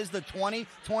day, and that is the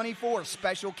 2024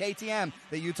 special KTM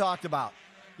that you talked about.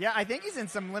 Yeah, I think he's in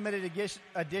some limited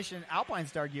edition Alpine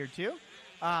Star gear too.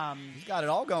 He's got it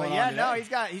all going on. Yeah, today.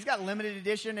 no, he's got limited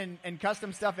edition and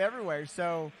custom stuff everywhere.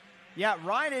 So, yeah,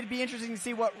 Ryan, it'd be interesting to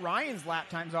see what Ryan's lap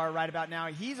times are right about now.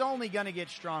 He's only going to get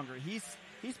stronger. He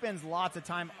spends lots of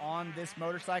time on this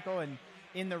motorcycle and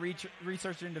in the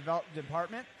research and development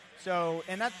department. So,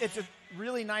 and it's a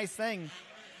really nice thing.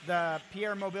 The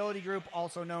Pierre Mobility Group,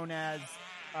 also known as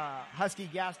Husky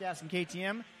Gas and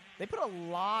KTM, they put a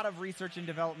lot of research and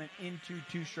development into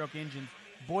two-stroke engines.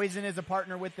 Boysen is a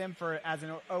partner with them as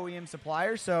an OEM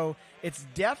supplier, so it's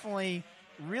definitely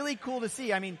really cool to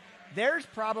see. I mean, there's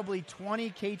probably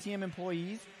 20 KTM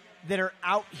employees that are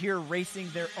out here racing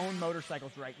their own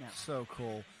motorcycles right now. So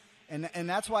cool. And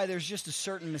that's why there's just a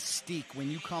certain mystique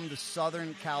when you come to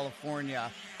Southern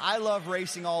California. I love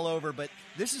racing all over, but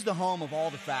this is the home of all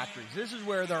the factories. This is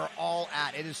where they're all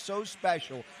at. It is so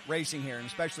special racing here, and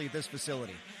especially at this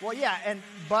facility. Well, yeah, and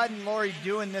Bud and Lori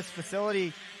doing this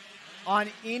facility on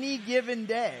any given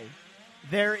day,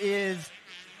 there is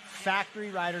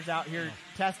factory riders out here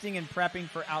testing and prepping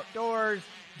for outdoors,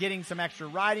 getting some extra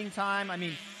riding time. I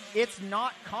mean, it's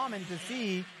not common to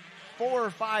see 4 or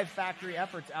 5 factory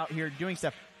efforts out here doing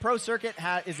stuff. Pro Circuit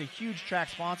is a huge track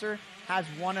sponsor, has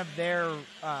one of their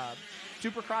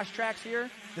supercross tracks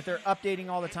here that they're updating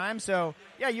all the time. So,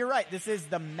 yeah, you're right. This is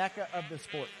the mecca of the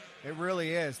sport. It really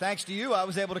is. Thanks to you, I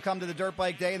was able to come to the Dirt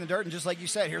Bike Day in the dirt, and just like you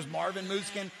said, here's Marvin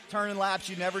Muskin turning laps.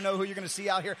 You never know who you're going to see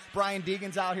out here. Brian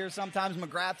Deegan's out here sometimes.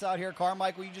 McGrath's out here.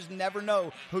 Carmichael, you just never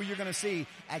know who you're going to see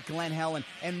at Glen Helen.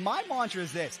 And my mantra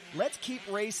is this: let's keep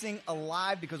racing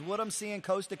alive, because what I'm seeing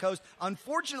coast to coast,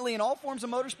 unfortunately, in all forms of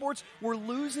motorsports, we're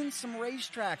losing some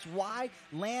racetracks. Why?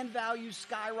 Land values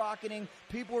skyrocketing.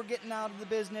 People are getting out of the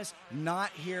business.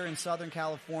 Not here in Southern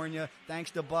California.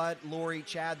 Thanks to Bud, Lori,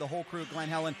 Chad, the whole crew at Glen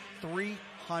Helen.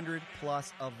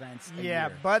 300-plus events a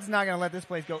year. Bud's not going to let this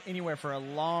place go anywhere for a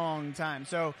long time.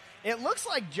 So it looks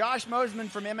like Josh Mosman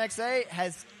from MXA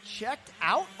has checked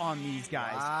out on these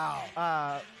guys.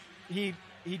 Wow. He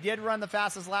did run the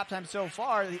fastest lap time so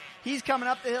far. He's coming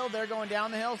up the hill. They're going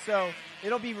down the hill. So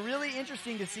it'll be really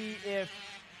interesting to see if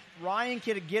Ryan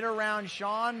can get around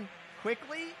Sean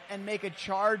quickly and make a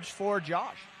charge for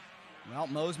Josh. Well,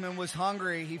 Mosman was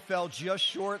hungry. He fell just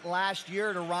short last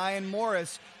year to Ryan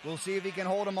Morris. We'll see if he can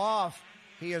hold him off.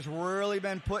 He has really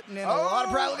been putting in a lot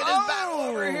of practice. Look at this battle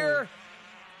over here.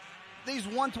 These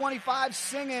 125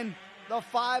 singing the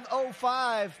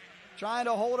 505, trying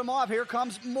to hold him off. Here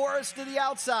comes Morris to the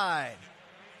outside.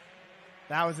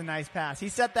 That was a nice pass. He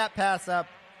set that pass up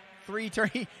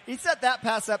he set that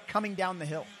pass up coming down the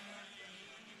hill.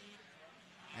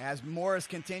 As Morris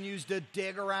continues to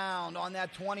dig around on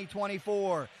that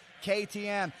 2024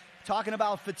 KTM. Talking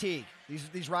about fatigue.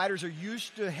 These riders are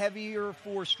used to heavier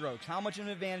 4-strokes. How much of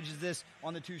an advantage is this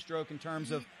on the 2-stroke in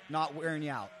terms of not wearing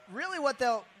you out? Really what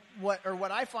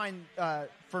I find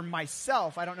for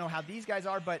myself, I don't know how these guys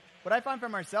are, but what I find for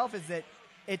myself is that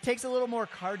it takes a little more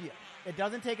cardio. It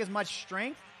doesn't take as much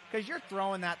strength because you're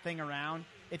throwing that thing around.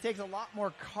 It takes a lot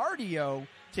more cardio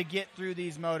to get through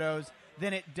these motos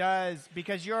than it does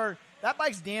because that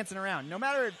bike's dancing around. No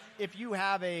matter if you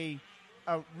have a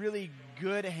really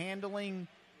good handling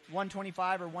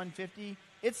 125 or 150,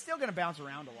 it's still going to bounce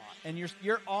around a lot. And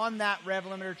you're on that rev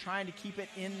limiter trying to keep it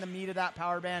in the meat of that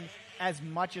power band as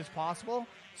much as possible.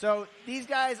 So these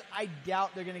guys, I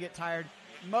doubt they're going to get tired.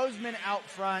 Mosman out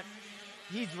front,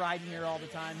 he's riding here all the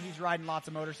time. He's riding lots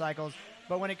of motorcycles.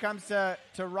 But when it comes to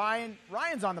Ryan,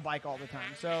 Ryan's on the bike all the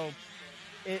time. So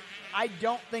I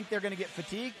don't think they're going to get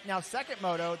fatigued. Now, second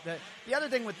moto, the other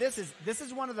thing with this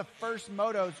is one of the first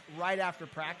motos right after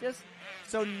practice.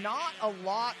 So not a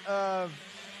lot of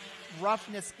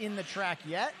roughness in the track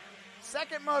yet.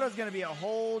 Second moto is going to be a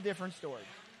whole different story.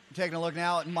 Taking a look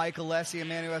now at Mike Alessi, a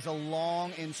man who has a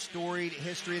long and storied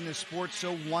history in the sport.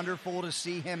 So wonderful to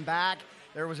see him back.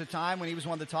 There was a time when he was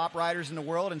one of the top riders in the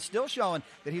world and still showing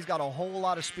that he's got a whole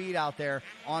lot of speed out there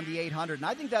on the 800. And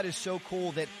I think that is so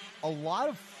cool that a lot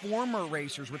of former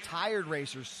racers, retired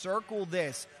racers, circle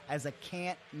this as a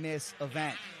can't-miss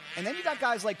event. And then you got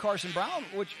guys like Carson Brown,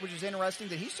 which is interesting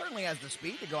that he certainly has the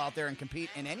speed to go out there and compete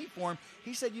in any form.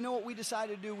 He said, you know what we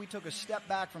decided to do? We took a step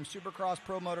back from Supercross,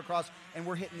 Pro Motocross, and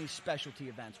we're hitting these specialty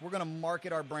events. We're going to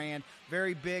market our brand,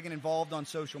 very big and involved on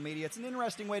social media. It's an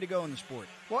interesting way to go in the sport.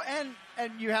 Well,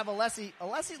 and you have Alessi.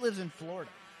 Alessi lives in Florida.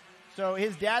 So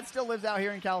his dad still lives out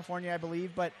here in California, I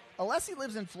believe, but Alessi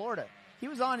lives in Florida. He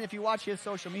was on, if you watch his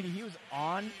social media, he was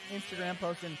on Instagram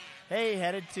posting, hey,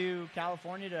 headed to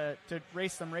California to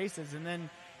race some races. And then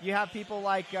you have people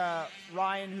like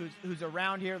Ryan, who's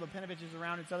around here. Lepinovich is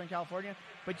around in Southern California.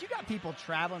 But you got people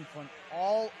traveling from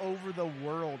all over the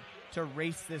world to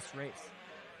race this race.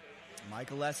 Mike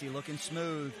Alessi looking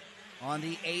smooth on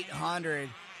the 800.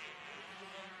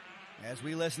 As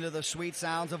we listen to the sweet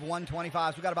sounds of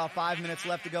 125s, we've got about 5 minutes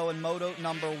left to go in Moto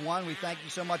number 1. We thank you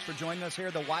so much for joining us here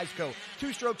at the Wiseco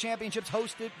Two-Stroke Championships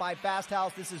hosted by Fast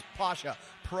House. This is Pasha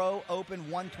Pro Open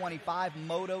 125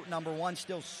 Moto number 1.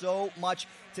 Still so much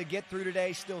to get through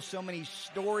today. Still so many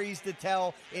stories to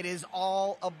tell. It is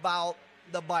all about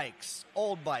the bikes,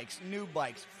 old bikes, new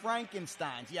bikes,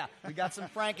 Frankensteins. Yeah, we got some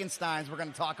Frankensteins we're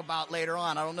going to talk about later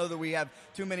on. I don't know that we have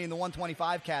too many in the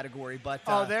 125 category, but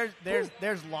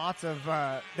there's lots of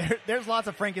there's lots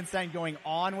of Frankenstein going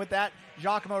on with that.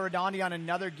 Giacomo Redondi on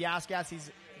another gas.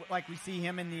 He's like we see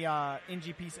him in the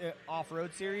NGP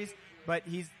off-road series, but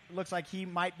looks like he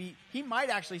might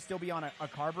actually still be on a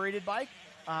carbureted bike.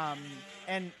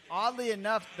 And oddly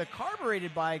enough, the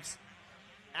carbureted bikes,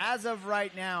 as of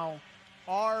right now,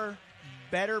 are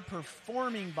better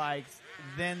performing bikes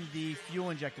than the fuel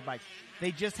injected bikes.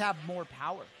 They just have more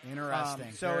power.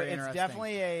 Interesting. So Very it's interesting.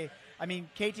 definitely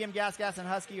KTM Gas and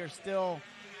Husky are still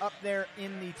up there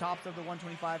in the tops of the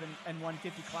 125 and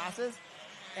 150 classes.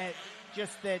 And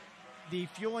just that the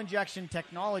fuel injection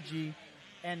technology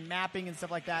and mapping and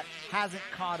stuff like that hasn't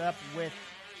caught up with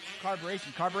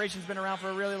carburation. Carburation's been around for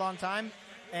a really long time,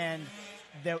 and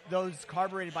those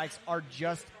carbureted bikes are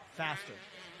just faster.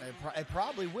 It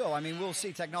probably will. I mean, we'll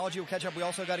see. Technology will catch up. We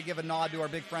also got to give a nod to our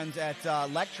big friends at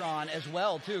Lectron as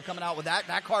well, too, coming out with that.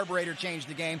 That carburetor changed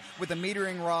the game with the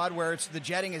metering rod where the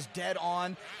jetting is dead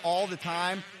on all the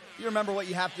time. You remember what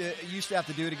you used to have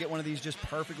to do to get one of these just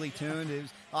perfectly tuned? It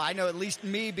was, I know at least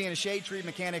me being a shade tree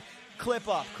mechanic, clip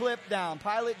up, clip down,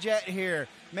 pilot jet here,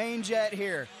 main jet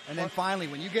here. And then finally,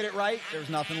 when you get it right, there's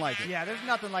nothing like it. Yeah, there's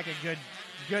nothing like a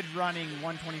good running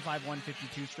 125,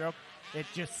 152 stroke. It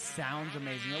just sounds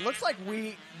amazing. It looks like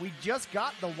we just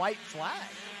got the white flag.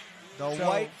 The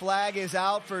white flag is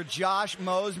out for Josh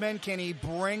Mosman. Can he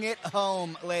bring it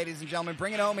home, ladies and gentlemen?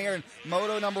 Bring it home here in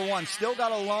Moto number 1. Still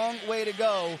got a long way to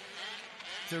go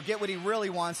to get what he really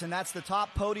wants, and that's the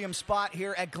top podium spot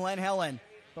here at Glen Helen.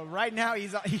 But right now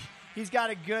he's got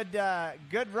a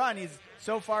good run.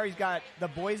 So far he's got the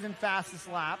Boysen fastest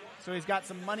lap, so he's got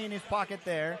some money in his pocket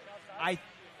there. I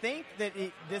think that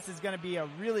this is going to be a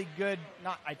really good.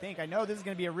 I know this is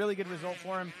going to be a really good result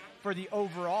for him for the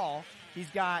overall. He's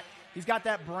got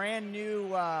that brand new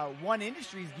One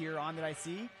Industries gear on that I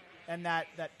see, and that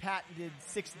patented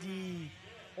 6D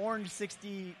orange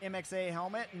 6D MXA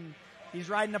helmet, and he's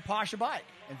riding a Pasha bike.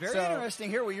 And very interesting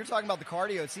here when you're talking about the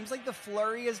cardio. It seems like the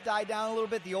flurry has died down a little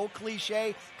bit. The old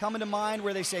cliche coming to mind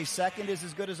where they say second is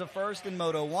as good as a first in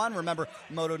Moto 1. Remember,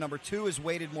 Moto number 2 is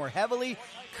weighted more heavily.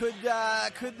 Could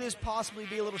this possibly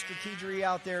be a little strategery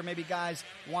out there? Maybe guys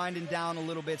winding down a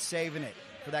little bit, saving it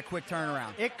for that quick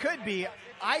turnaround. It could be.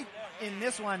 In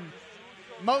this one,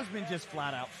 Mosman just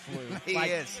flat out flew.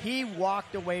 He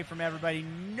walked away from everybody.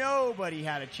 Nobody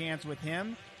had a chance with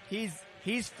him.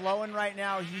 He's flowing right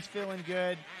now. He's feeling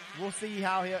good. We'll see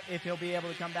if he'll be able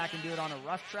to come back and do it on a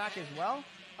rough track as well.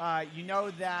 You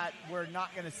know that we're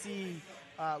not going to see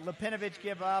Lipinovic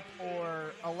give up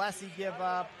or Alessi give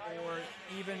up or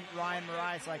even Ryan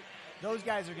Morais. Like, those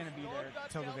guys are going to be there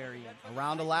till the very end.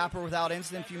 Around a lapper without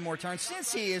incident, a few more turns.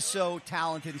 Since he is so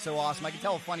talented and so awesome, I can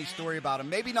tell a funny story about him.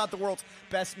 Maybe not the world's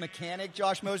best mechanic,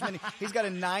 Josh Mosman. He's got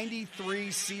a 93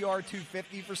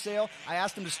 CR250 for sale. I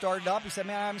asked him to start it up. He said,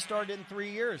 man, I haven't started it in 3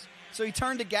 years. So he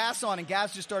turned the gas on, and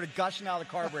gas just started gushing out of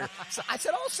the carburetor. So I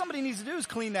said, all somebody needs to do is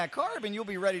clean that carb, and you'll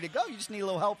be ready to go. You just need a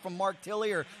little help from Mark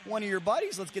Tilley or one of your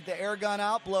buddies. Let's get the air gun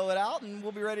out, blow it out, and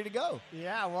we'll be ready to go.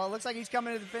 Yeah, well, it looks like he's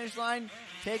coming to the finish line,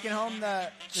 taking home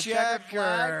the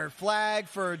checker flag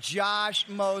for Josh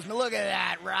Mosman. Look at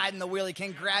that, riding the wheelie.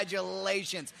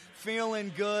 Congratulations.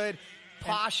 Feeling good.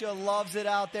 Pasha loves it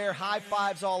out there. High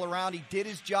fives all around. He did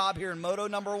his job here in Moto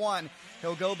number 1.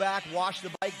 He'll go back, wash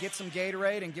the bike, get some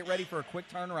Gatorade, and get ready for a quick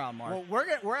turnaround, Mark. Well,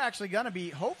 we're actually going to be,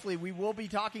 hopefully, we will be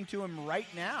talking to him right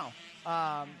now.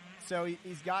 So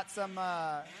he's got some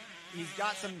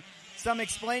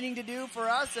explaining to do for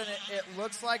us, and it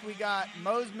looks like we got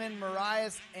Mosman,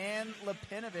 Morais, and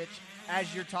Lipinovic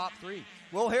as your top 3.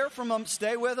 We'll hear from them.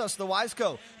 Stay with us. The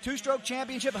Wiseco Two-Stroke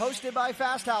Championship hosted by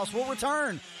Fast House will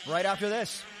return right after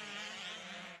this.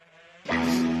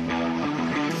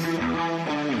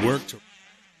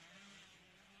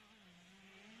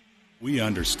 We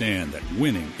understand that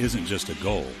winning isn't just a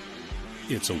goal,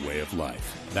 it's a way of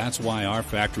life. That's why our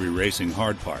factory racing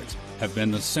hard parts have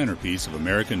been the centerpiece of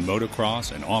American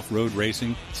motocross and off-road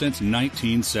racing since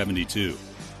 1972.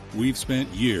 We've spent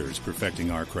years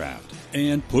perfecting our craft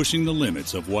and pushing the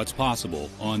limits of what's possible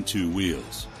on 2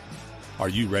 wheels. Are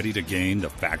you ready to gain the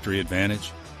factory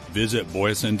advantage? Visit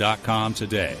Boyesen.com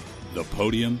today. The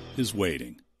podium is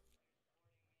waiting.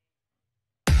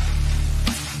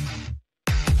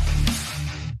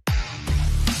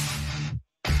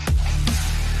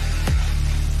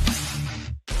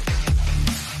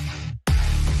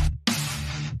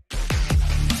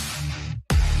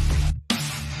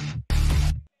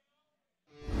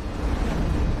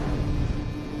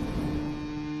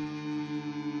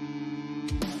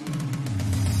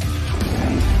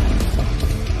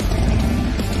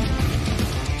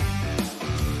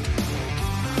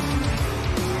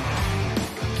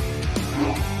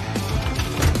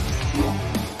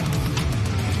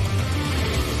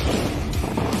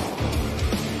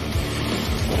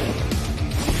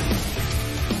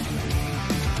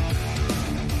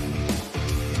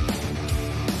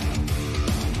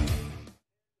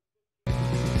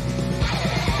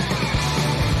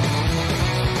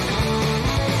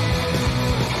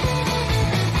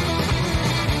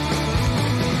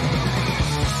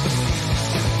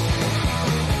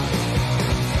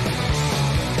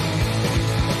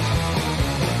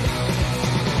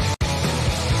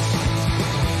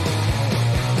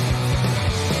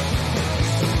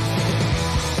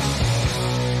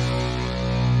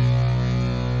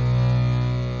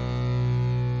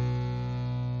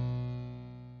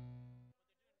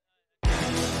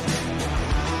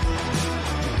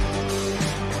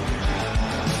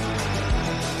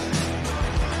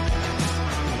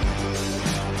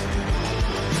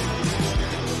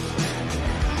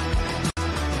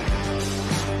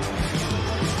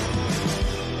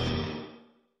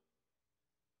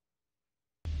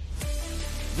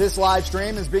 This live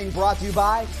stream is being brought to you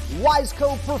by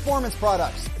Wiseco Performance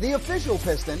Products, the official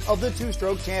piston of the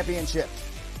Two-Stroke Championship.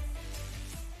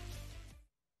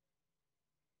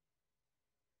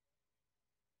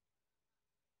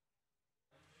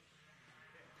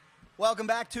 Welcome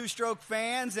back, Two-Stroke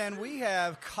fans, and we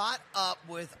have caught up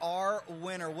with our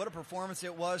winner. What a performance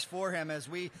it was for him as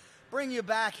we bring you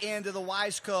back into the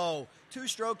Wiseco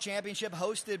Two-Stroke Championship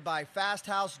hosted by Fast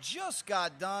House. Just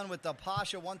got done with the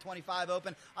Pasha 125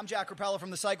 Open. I'm Jack Rapella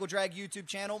from the Cycle Drag YouTube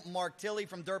channel. Mark Tilley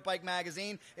from Dirtbike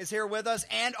Magazine is here with us,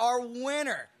 and our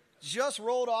winner just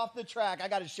rolled off the track. I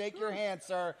got to shake your hand,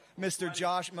 sir, Mr.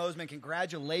 Josh Mosman.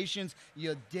 Congratulations.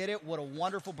 You did it. What a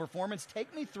wonderful performance.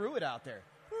 Take me through it out there.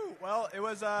 Well, it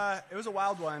was a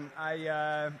wild one.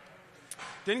 I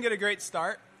didn't get a great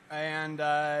start, and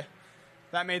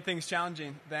that made things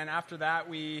challenging. Then after that,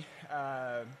 we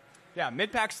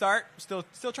mid-pack start. Still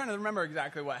trying to remember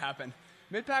exactly what happened.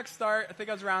 Mid-pack start, I think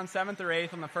I was around 7th or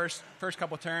 8th on the first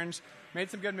couple turns.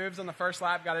 Made some good moves on the first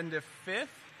lap, got into 5th,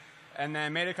 and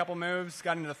then made a couple moves,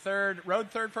 got into 3rd,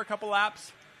 rode 3rd for a couple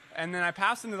laps, and then I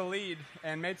passed into the lead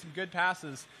and made some good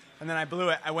passes. And then I blew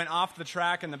it. I went off the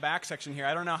track in the back section here.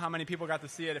 I don't know how many people got to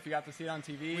see it, if you got to see it on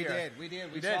TV. We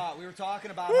did. We saw it. We were talking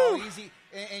about Woo! how easy,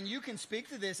 and you can speak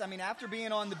to this. I mean, after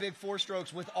being on the big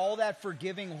 4-strokes with all that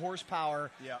forgiving horsepower,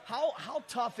 how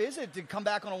tough is it to come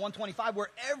back on a 125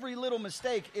 where every little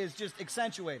mistake is just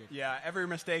accentuated? Yeah, every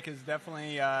mistake is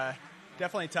definitely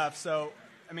tough. So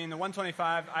I mean, the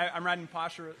 125, I'm riding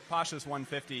Pasha's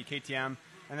 150 KTM,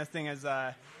 and this thing is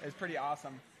pretty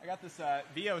awesome. I got this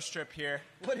VO strip here.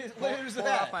 What is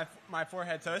that? Off my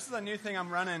forehead. So this is a new thing I'm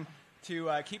running to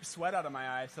keep sweat out of my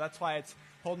eyes. So that's why it's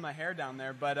holding my hair down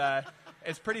there. But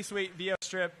it's pretty sweet VO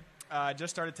strip.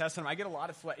 Just started testing them. I get a lot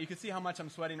of sweat. You can see how much I'm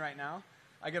sweating right now.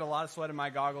 I get a lot of sweat in my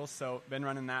goggles, so been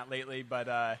running that lately.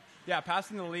 But,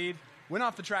 passing the lead. Went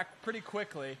off the track pretty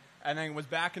quickly, and then was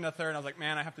back into third. And I was like,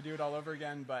 man, I have to do it all over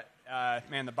again. But,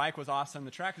 man, the bike was awesome.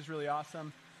 The track is really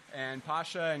awesome. And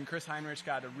Pasha and Chris Heinrich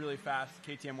got a really fast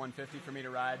KTM 150 for me to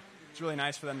ride. It's really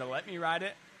nice for them to let me ride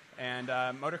it. And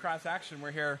Motocross Action,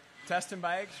 we're here testing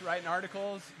bikes, writing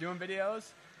articles, doing videos,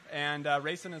 and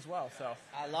racing as well. So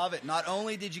I love it. Not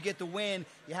only did you get the win,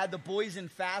 you had the boys in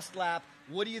fast lap.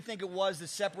 What do you think it was that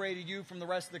separated you from the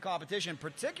rest of the competition,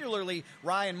 particularly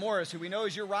Ryan Morris, who we know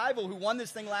is your rival, who won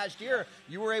this thing last year?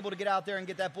 You were able to get out there and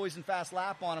get that boys in fast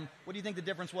lap on him. What do you think the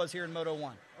difference was here in Moto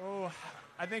 1? Oh,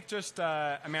 I think just,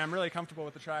 I'm really comfortable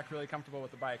with the track, really comfortable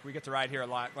with the bike. We get to ride here a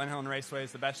lot. Glen Helen Raceway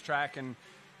is the best track in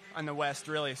the West,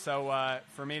 really. So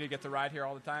for me to get to ride here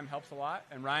all the time helps a lot.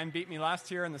 And Ryan beat me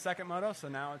last year in the second moto, so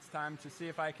now it's time to see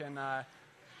if I can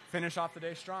finish off the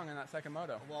day strong in that second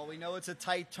moto. Well, we know it's a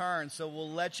tight turn, so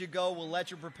we'll let you go. We'll let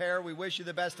you prepare. We wish you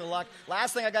the best of luck.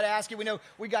 Last thing I got to ask you, we know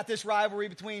we got this rivalry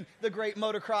between the great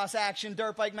Motocross Action,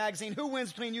 Dirtbike Magazine. Who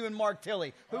wins between you and Mark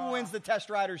Tilley? Who wins the Test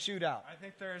Rider Shootout? I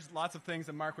think there's lots of things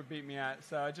that Mark would beat me at,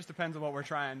 so it just depends on what we're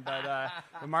trying. But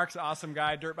Mark's an awesome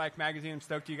guy. Dirtbike Magazine, I'm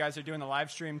stoked you guys are doing the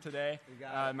live stream today.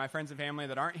 My friends and family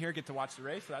that aren't here get to watch the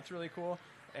race, so that's really cool.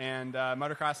 And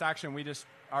Motocross Action, we just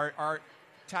our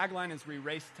tagline is we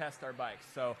race test our bikes.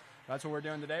 So that's what we're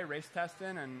doing today, race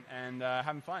testing and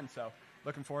having fun. So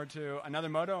looking forward to another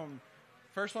moto.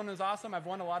 First one was awesome. I've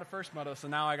won a lot of first motos, so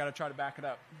now I got to try to back it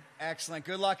up. Excellent.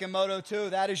 Good luck in Moto 2.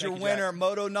 That is Thank your you, winner, Jack.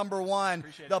 Moto number 1,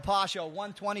 Appreciate the it. Pasha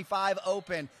 125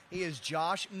 Open. He is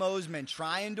Josh Mosman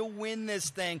trying to win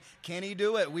this thing. Can he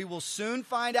do it? We will soon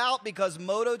find out because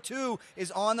Moto 2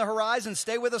 is on the horizon.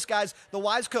 Stay with us, guys. The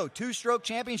Wiseco 2-Stroke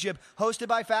Championship hosted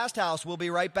by Fast House. We'll be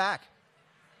right back.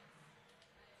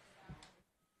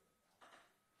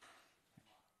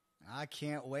 I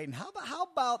can't wait. And how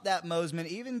about that, Mosman,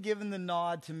 even giving the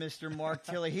nod to Mr. Mark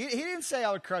Tilley? He didn't say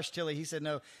I would crush Tilley. He said,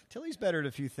 no, Tilley's better at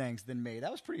a few things than me.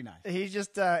 That was pretty nice. He's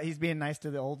just he's being nice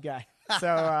to the old guy. So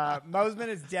Mosman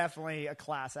is definitely a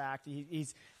class act.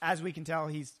 He's, as we can tell,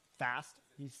 he's fast.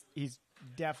 He's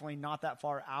definitely not that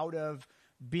far out of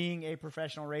being a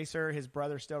professional racer. His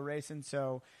brother's still racing,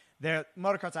 so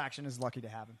Motocross Action is lucky to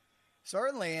have him.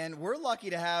 Certainly, and we're lucky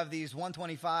to have these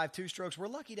 125 two-strokes. We're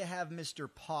lucky to have Mr.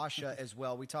 Pasha as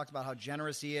well. We talked about how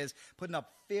generous he is, putting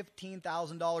up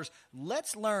 $15,000.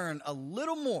 Let's learn a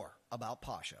little more about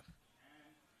Pasha.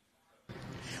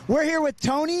 We're here with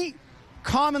Tony,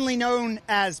 commonly known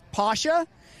as Pasha.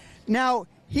 Now,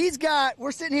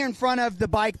 we're sitting here in front of the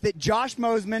bike that Josh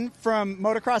Mosman from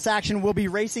Motocross Action will be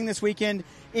racing this weekend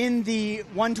in the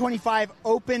 125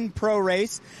 Open Pro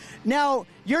race. Now,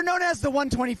 you're known as the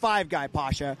 125 guy,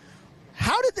 Pasha.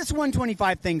 How did this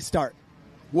 125 thing start?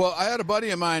 Well, I had a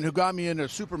buddy of mine who got me into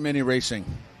super mini racing.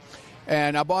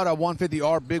 And I bought a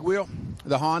 150R big wheel,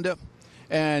 the Honda.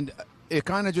 And it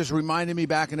kind of just reminded me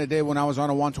back in the day when I was on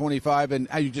a 125 and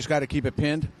how you just got to keep it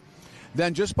pinned.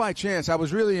 Then just by chance, I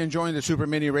was really enjoying the super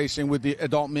mini racing with the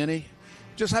adult mini.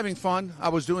 Just having fun. I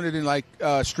was doing it in like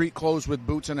street clothes with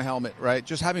boots and a helmet, right?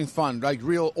 Just having fun, like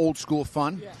real old school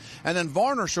fun. Yeah. And then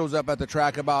Varner shows up at the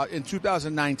track in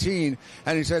 2019,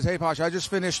 and he says, "Hey, Pasha, I just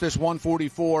finished this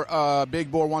 144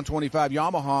 big bore 125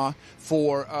 Yamaha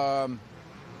for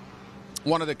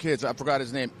one of the kids. I forgot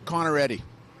his name, Connor Eddy."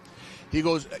 He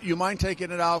goes, "You mind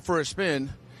taking it out for a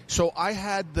spin?" So I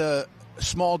had the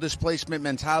small displacement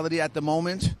mentality at the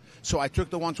moment. So I took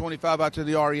the 125 out to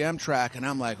the REM track, and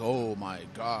I'm like, oh, my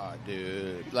God,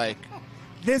 dude. Like,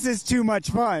 this is too much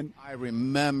fun. I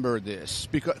remember this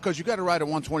because you got to ride a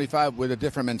 125 with a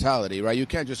different mentality, right? You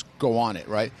can't just go on it,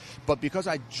 right? But because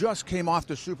I just came off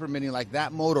the Super Mini like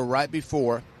that motor right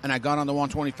before, and I got on the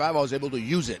 125, I was able to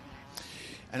use it.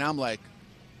 And I'm like,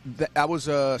 that was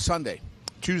Sunday.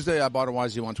 Tuesday, I bought a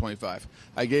YZ125.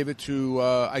 I gave it to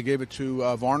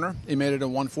Varner. He made it a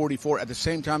 144 at the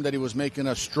same time that he was making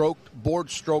a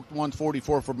board-stroked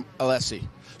 144 from Alessi.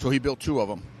 So he built two of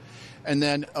them. And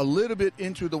then a little bit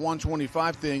into the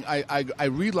 125 thing, I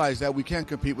realized that we can't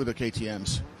compete with the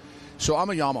KTMs. So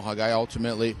I'm a Yamaha guy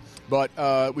ultimately, but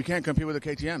we can't compete with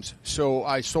the KTMs. So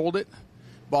I sold it,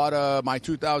 bought my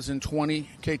 2020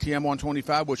 KTM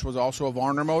 125, which was also a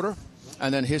Varner motor.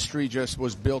 And then history just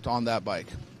was built on that bike.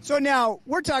 So now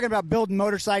we're talking about building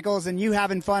motorcycles and you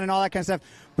having fun and all that kind of stuff,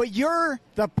 but you're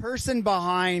the person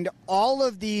behind all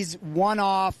of these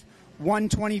one-off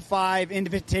 125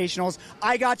 invitationals.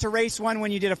 I got to race one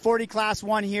when you did a 40 class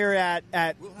one here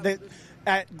at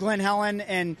Glen Helen,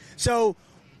 and so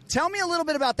tell me a little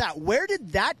bit about that. Where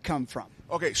did that come from?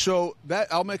 Okay, so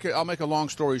that I'll make a long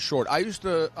story short. I used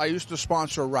to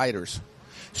sponsor riders,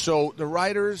 so the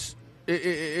riders,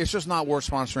 it's just not worth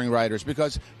sponsoring riders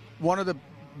because one of the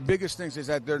biggest things is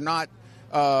that they're not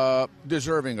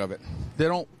deserving of it. They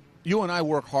don't. You and I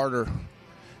work harder.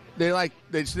 They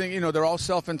think, you know, they're all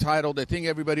self-entitled. They think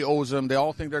everybody owes them. They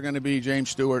all think they're going to be James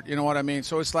Stewart. You know what I mean?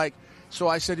 So it's like, so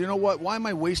I said, you know what? Why am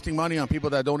I wasting money on people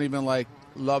that don't even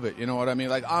love it? You know what I mean?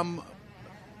 Like, I'm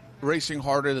racing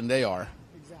harder than they are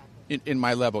in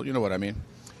my level. You know what I mean?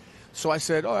 So I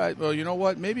said, all right, well, you know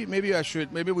what? Maybe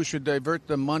we should divert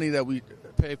the money that we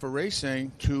pay for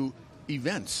racing to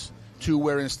events, to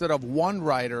where instead of one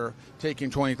rider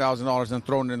taking $20,000 and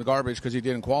throwing it in the garbage because he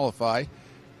didn't qualify,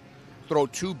 throw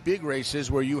two big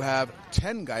races where you have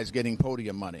 10 guys getting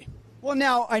podium money. Well,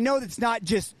 now, I know it's not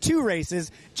just two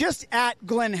races. Just at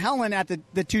Glen Helen at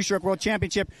the Two-Stroke World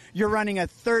Championship, you're running a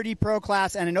 30 Pro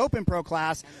class and an Open Pro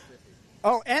class.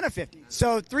 Oh, and a 50.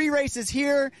 So 3 races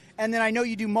here, and then I know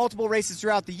you do multiple races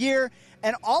throughout the year.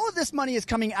 And all of this money is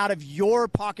coming out of your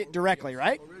pocket directly,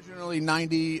 right? Originally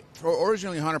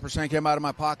 100% came out of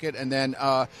my pocket, and then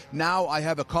now I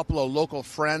have a couple of local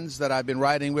friends that I've been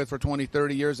riding with for 20,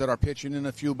 30 years that are pitching in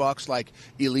a few bucks, like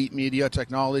Elite Media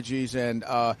Technologies and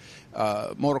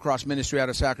Motocross Ministry out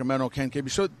of Sacramento, Ken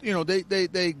Kibbe. So, you know,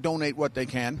 they donate what they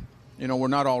can. You know, we're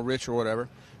not all rich or whatever.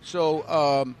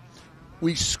 So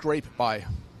we scrape by.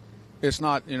 It's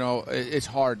not, you know, it's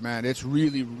hard, man. It's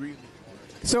really, really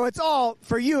hard. So it's all,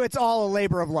 for you, it's all a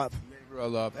labor of love. Labor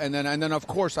of love. And then of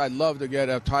course, I'd love to get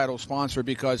a title sponsor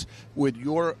because with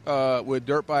with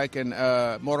Dirtbike and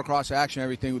Motocross Action,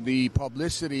 everything, the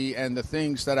publicity and the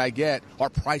things that I get are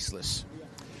priceless.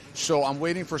 So I'm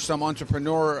waiting for some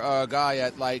entrepreneur guy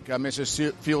at like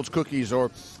Mrs. Fields Cookies or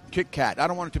Kit Kat. I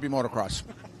don't want it to be motocross.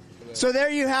 So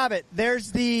there you have it.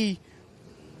 There's the...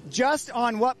 Just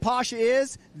on what Pasha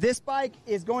is, this bike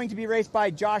is going to be raced by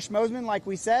Josh Mosman, like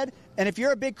we said. And if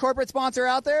you're a big corporate sponsor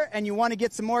out there and you want to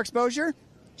get some more exposure,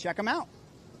 check them out.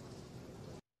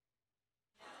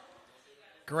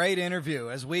 Great interview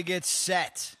as we get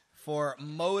set for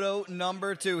Moto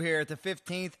number 2 here at the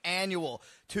 15th Annual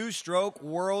Two-Stroke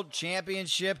World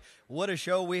Championship. What a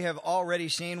show we have already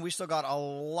seen. We still got a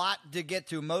lot to get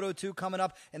to. Moto 2 coming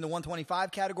up in the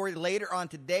 125 category. Later on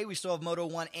today, we still have Moto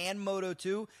 1 and Moto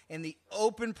 2 in the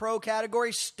Open Pro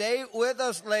category. Stay with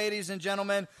us, ladies and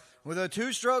gentlemen, with the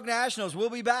Two-Stroke Nationals. We'll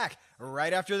be back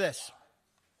right after this.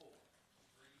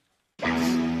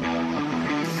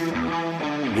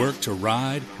 Work to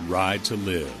ride, ride to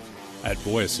live. At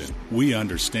Boyesen, we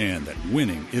understand that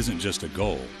winning isn't just a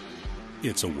goal,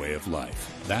 it's a way of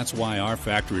life. That's why our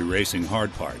factory racing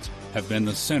hard parts have been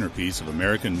the centerpiece of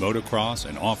American motocross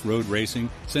and off-road racing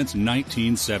since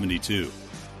 1972.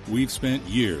 We've spent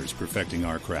years perfecting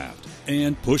our craft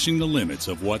and pushing the limits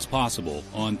of what's possible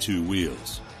on 2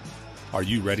 wheels. Are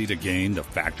you ready to gain the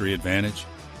factory advantage?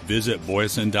 Visit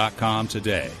Boyesen.com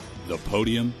today. The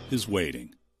podium is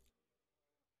waiting.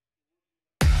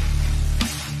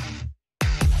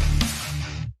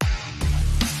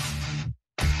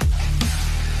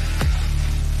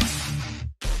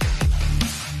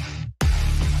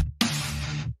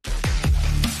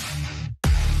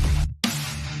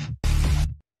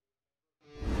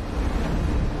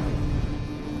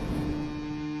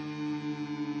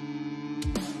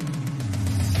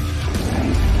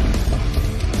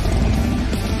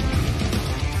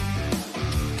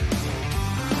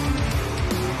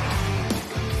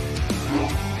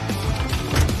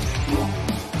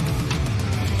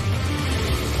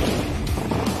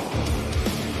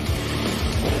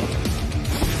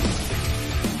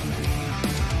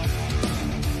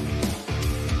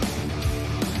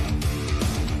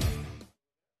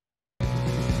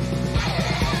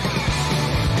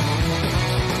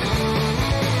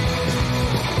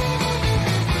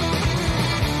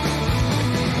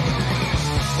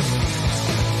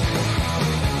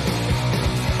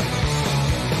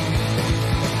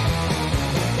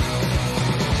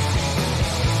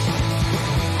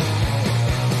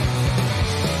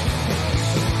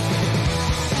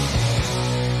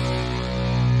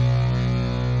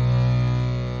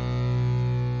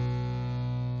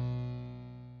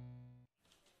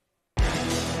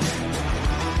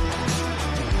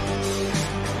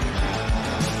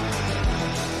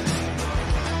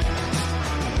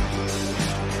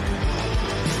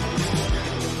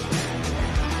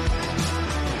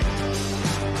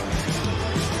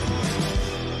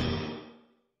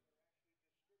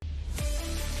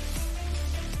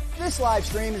 This live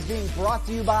stream is being brought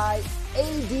to you by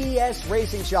ADS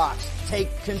Racing Shocks.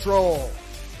 Take control.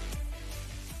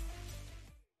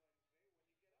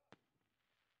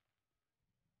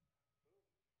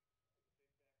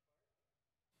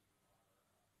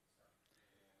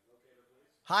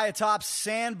 High atop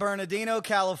San Bernardino,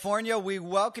 California, we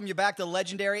welcome you back to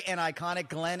legendary and iconic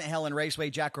Glen Helen Raceway.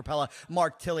 Jack Rapella,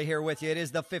 Mark Tilley here with you. It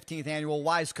is the 15th annual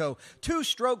Wiseco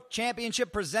Two-Stroke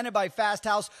Championship presented by Fast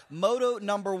House. Moto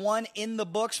number 1 in the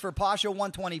books for Pasha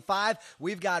 125.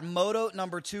 We've got Moto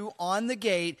number 2 on the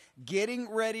gate,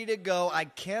 getting ready to go. I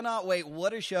cannot wait.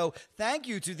 What a show. Thank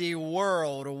you to the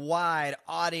worldwide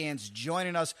audience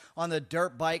joining us on the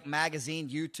Dirtbike Magazine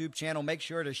YouTube channel. Make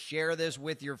sure to share this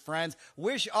with your friends.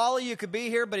 Wish all of you could be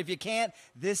here, but if you can't,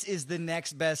 this is the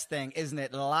next best thing, isn't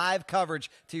it? Live coverage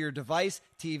to your device,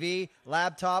 TV,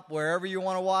 laptop, wherever you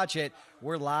want to watch it.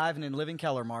 We're live and in living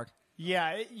color, Mark.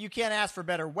 Yeah, you can't ask for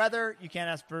better weather. You can't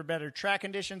ask for better track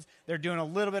conditions. They're doing a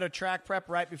little bit of track prep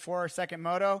right before our second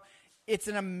moto. It's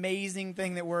an amazing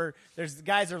thing that there's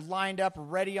guys are lined up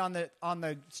ready on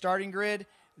the starting grid.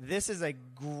 This is a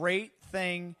great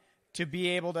thing to be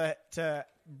able to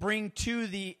bring to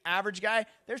the average guy.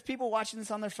 There's people watching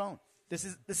this on their phone. This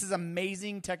is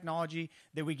amazing technology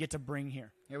that we get to bring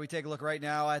here. Here we take a look right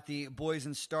now at the boys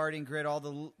in starting grid, all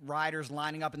the riders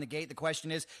lining up in the gate. The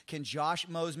question is, can Josh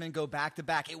Mosman go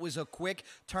back-to-back? It was a quick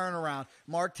turnaround.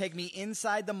 Mark, take me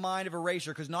inside the mind of a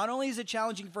racer, because not only is it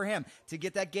challenging for him to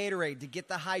get that Gatorade, to get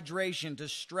the hydration, to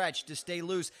stretch, to stay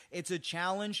loose, it's a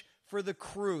challenge for the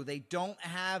crew. They don't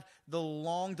have the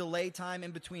long delay time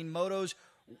in between motos.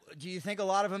 Do you think a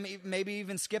lot of them maybe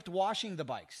even skipped washing the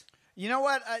bikes? You know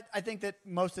what? I think that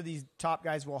most of these top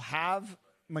guys will have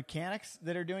mechanics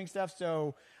that are doing stuff,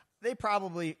 so they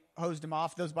probably hosed them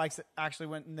off. Those bikes that actually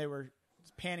went and they were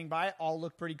panning by all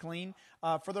look pretty clean.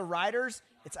 For the riders,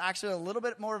 it's actually a little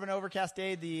bit more of an overcast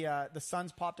day. The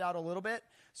sun's popped out a little bit,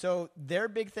 so their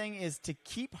big thing is to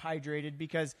keep hydrated,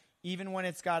 because even when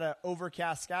it's got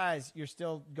overcast skies, you're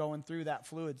still going through that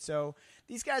fluid. So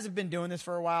these guys have been doing this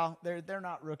for a while. They're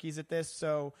not rookies at this.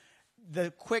 So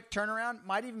the quick turnaround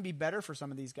might even be better for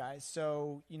some of these guys.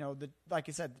 So, like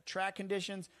I said, the track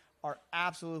conditions are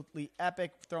absolutely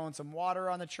epic. Throwing some water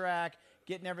on the track,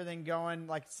 getting everything going.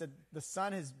 Like I said, the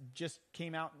sun has just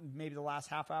came out in maybe the last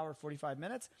half hour, 45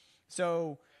 minutes.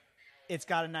 So it's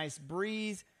got a nice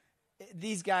breeze.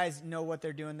 These guys know what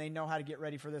they're doing. They know how to get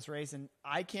ready for this race, and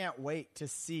I can't wait to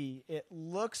see. It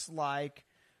looks like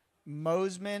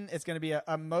Mosman, it's going to be a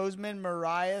Mosman,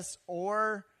 Marias,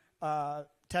 or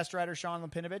test rider Sean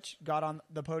Lapinovich got on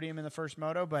the podium in the first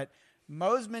moto, but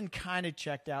Mosman kind of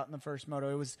checked out in the first moto.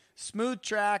 It was smooth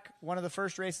track, one of the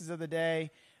first races of the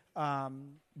day,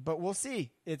 but we'll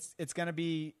see. It's going to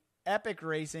be epic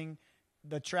racing.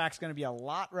 The track's going to be a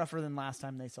lot rougher than last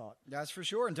time they saw it. That's for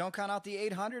sure. And don't count out the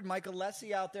 800. Michael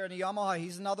Lessie out there in the Yamaha.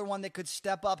 He's another one that could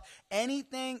step up.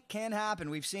 Anything can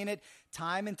happen. We've seen it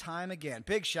time and time again.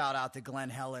 Big shout out to Glen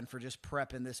Helen for just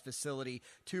prepping this facility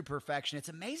to perfection. It's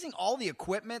amazing all the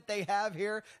equipment they have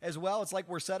here as well. It's like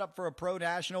we're set up for a pro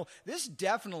national. This is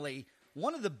definitely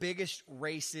one of the biggest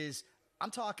races I'm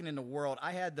talking in the world.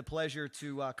 I had the pleasure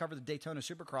to cover the Daytona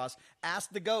Supercross.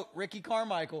 Asked the GOAT, Ricky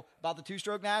Carmichael, about the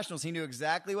two-stroke nationals. He knew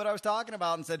exactly what I was talking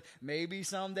about and said, maybe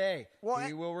someday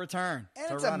he will return.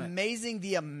 And it's amazing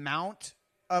the amount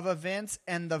of events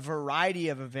and the variety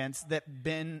of events that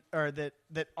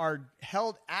are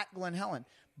held at Glen Helen.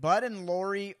 Bud and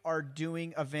Lori are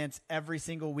doing events every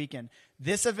single weekend.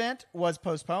 This event was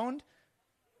postponed.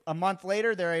 A month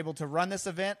later, they're able to run this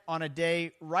event on a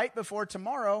day right before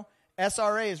tomorrow.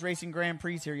 SRA is racing Grand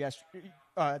Prix here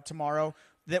tomorrow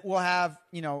that will have,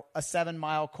 a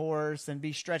 7-mile course and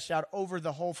be stretched out over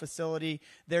the whole facility.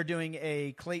 They're doing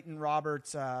a Clayton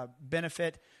Roberts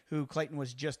benefit, who Clayton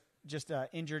was just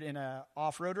injured in a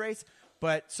off-road race.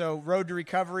 But so Road to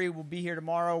Recovery will be here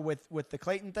tomorrow with the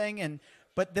Clayton thing.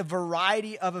 But the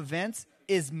variety of events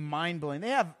is mind-blowing. They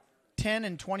have 10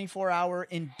 and 24-hour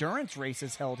endurance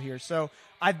races held here. So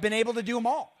I've been able to do them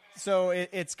all. So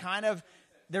it's kind of,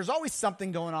 there's always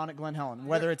something going on at Glen Helen,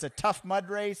 whether it's a tough mud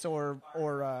race or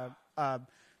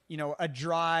a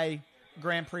dry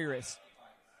Grand Prix race.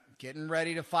 Getting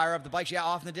ready to fire up the bikes. Yeah,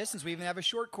 off in the distance, we even have a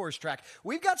short course track.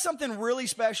 We've got something really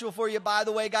special for you, by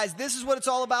the way, guys. This is what it's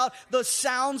all about. The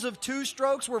sounds of two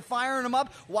strokes. We're firing them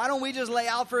up. Why don't we just lay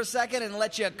out for a second and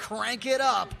let you crank it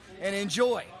up and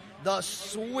enjoy the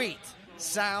sweet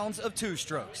sounds of two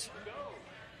strokes.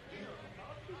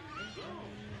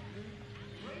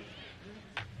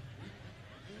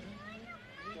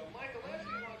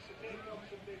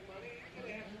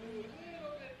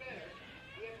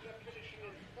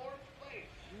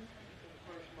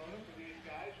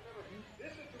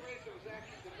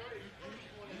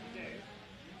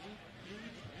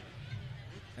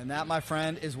 And that, my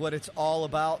friend, is what it's all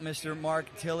about, Mr. Mark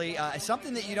Tilley.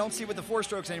 Something that you don't see with the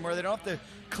four-strokes anymore. They don't have to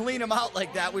clean them out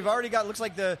like that. We've already got, looks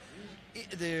like the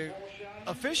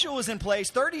official is in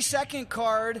place. 30-second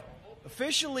card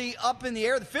officially up in the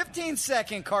air. The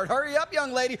 15-second card. Hurry up,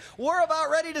 young lady. We're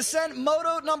about ready to send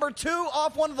Moto number 2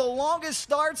 off one of the longest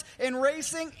starts in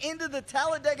racing into the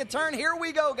Talladega turn. Here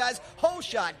we go, guys. Hole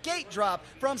shot, gate drop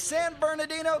from San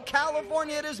Bernardino,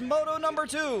 California. It is Moto number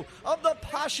 2 of the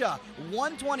Pasha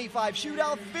 125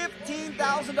 shootout.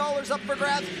 $15,000 up for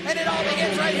grabs, and it all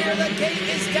begins right here. The gate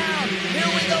is down. Here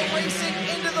we go, racing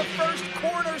into the first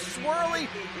corner. Swirly,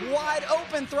 wide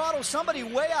open throttle. Somebody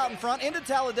way out in front into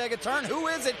Talladega turn. Who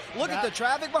is it? Look at the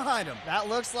traffic behind him. That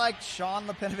looks like Sean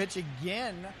Lepinovich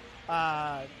again.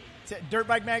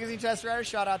 Dirtbike Magazine test rider.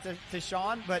 Shout out to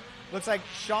Sean. But looks like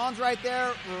Sean's right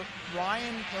there.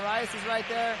 Ryan Marias is right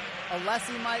there.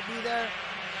 Alessi might be there.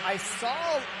 I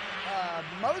saw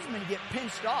Mosman get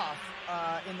pinched off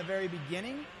in the very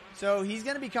beginning. So he's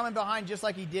going to be coming behind just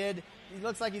like he did. He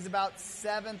looks like he's about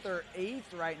 7th or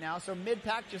 8th right now. So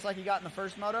mid-pack just like he got in the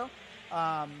first moto.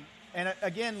 And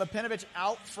again, Lepinovich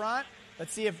out front.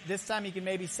 Let's see if this time he can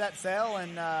maybe set sail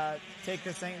and take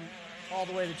this thing all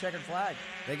the way to the checkered flag.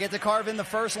 They get to carve in the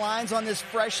first lines on this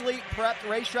freshly prepped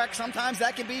racetrack. Sometimes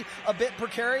that can be a bit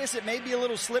precarious. It may be a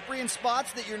little slippery in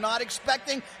spots that you're not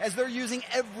expecting, as they're using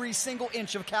every single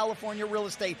inch of California real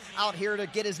estate out here to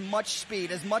get as much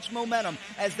speed, as much momentum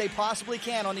as they possibly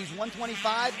can on these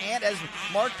 125 and, as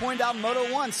Mark pointed out,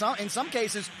 Moto 1, in some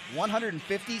cases,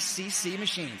 150cc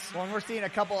machines. Well, and we're seeing a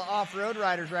couple of off-road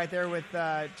riders right there with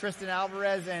Tristan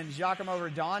Alvarez and Giacomo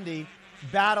Redondi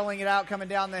battling it out coming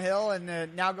down the hill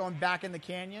and now going back in the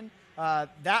canyon.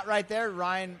 That right there,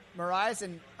 Ryan Marias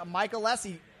and Michael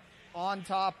Alessi on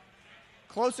top,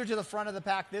 closer to the front of the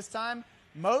pack this time.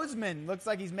 Mosman looks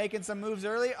like he's making some moves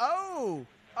early.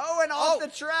 And off the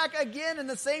track again in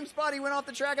the same spot he went off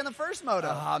the track in the first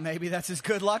moto. Maybe that's his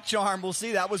good luck charm. We'll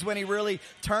see. That was when he really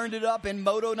turned it up in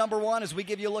Moto number 1, as we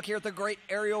give you a look here at the great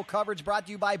aerial coverage brought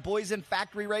to you by Boysen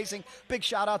Factory Racing. Big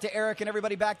shout out to Eric and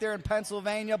everybody back there in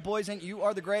Pennsylvania. Boysen, you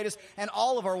are the greatest. And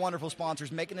all of our wonderful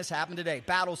sponsors making this happen today.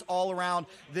 Battles all around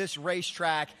this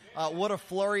racetrack. What a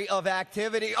flurry of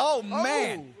activity. Oh,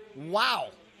 man. Wow.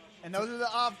 And those are the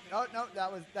off. Oh, no,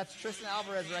 that's Tristan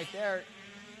Alvarez right there.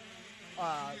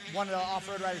 One of the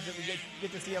off-road riders that we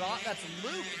get to see a lot. That's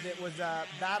Luke that was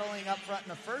battling up front in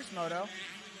the first moto.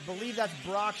 I believe that's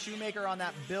Brock Shoemaker on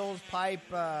that Bills Pipe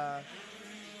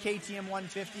KTM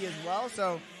 150 as well.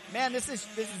 So, man, this is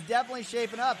definitely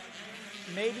shaping up.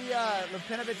 Maybe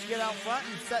Lepinovich get out front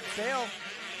and set sail.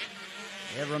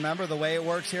 Yeah, remember the way it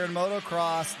works here in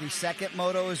motocross. The second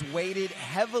moto is weighted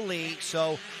heavily,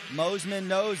 so Mosman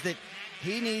knows that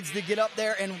he needs to get up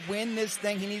there and win this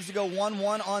thing. He needs to go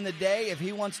 1-1 on the day if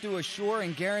he wants to assure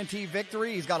and guarantee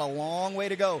victory. He's got a long way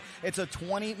to go. It's a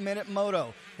 20-minute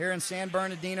moto here in San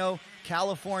Bernardino,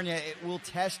 California. It will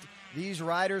test these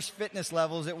riders' fitness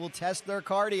levels. It will test their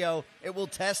cardio. It will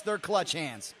test their clutch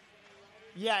hands.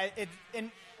 Yeah,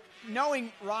 and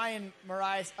knowing Ryan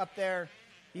Marias up there,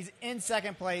 he's in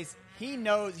second place. He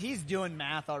knows he's doing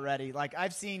math already. Like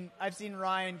I've seen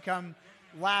Ryan come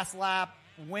last lap,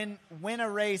 win a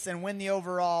race and win the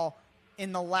overall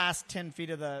in the last 10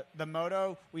 feet of the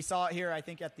moto. We saw it here, I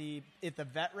think, at the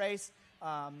vet race.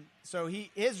 So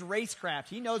his racecraft,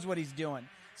 he knows what he's doing.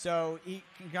 So he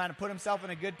can kind of put himself in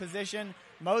a good position.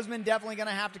 Mosman definitely going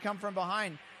to have to come from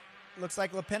behind. Looks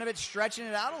like Lepinovich stretching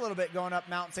it out a little bit going up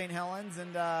Mount St. Helens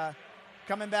and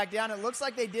coming back down. It looks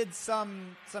like they did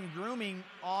some grooming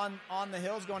on the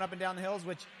hills, going up and down the hills,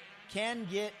 which can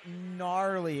get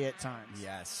gnarly at times.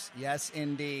 Yes,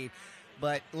 indeed.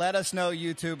 But let us know,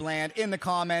 YouTube land, in the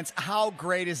comments, how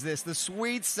great is this? The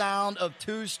sweet sound of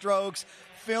two strokes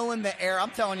filling the air.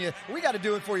 I'm telling you, we got to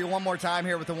do it for you one more time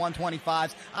here with the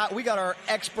 125s. We got our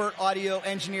expert audio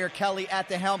engineer, Kelly, at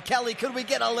the helm. Kelly, could we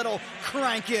get a little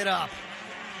crank it up?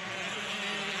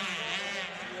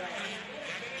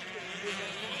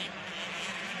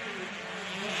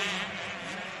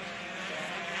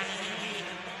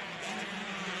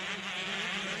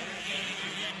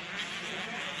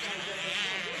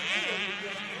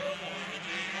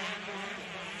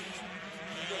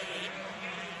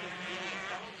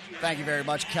 Thank you very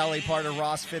much, Kelly, part of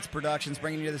Ross Fitz Productions,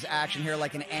 bringing you this action here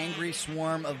like an angry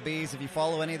swarm of bees. If you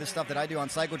follow any of the stuff that I do on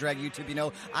Cycle Drag YouTube, you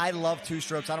know I love two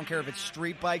strokes. I don't care if it's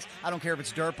street bikes. I don't care if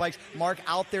it's dirt bikes. Mark,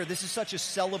 out there, this is such a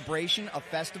celebration, a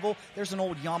festival. There's an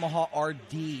old Yamaha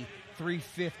RD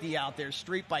 350 out there,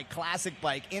 street bike, classic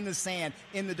bike, in the sand,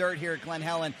 in the dirt here at Glen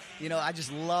Helen. You know, I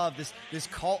just love this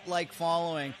cult-like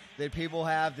following that people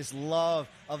have this love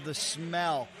of the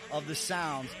smell, of the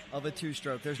sounds of a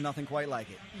two-stroke. There's nothing quite like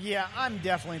it. Yeah, I'm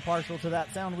definitely partial to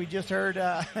that sound we just heard.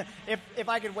 If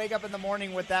I could wake up in the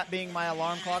morning with that being my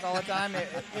alarm clock all the time,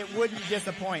 it wouldn't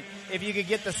disappoint. If you could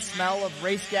get the smell of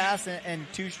race gas and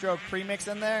two-stroke premix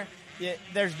in there,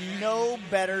 there's no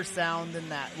better sound than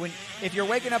that. If you're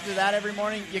waking up to that every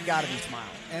morning, you got to be smiling.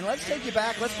 And let's take you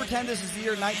back. Let's pretend this is the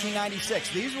year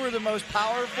 1996. These were the most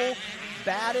powerful,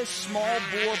 baddest small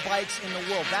bore bikes in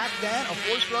the world. Back then, a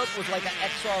four-stroke was like an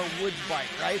XR Woods bike,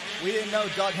 right? We didn't know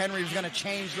Doug Henry was going to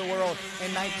change the world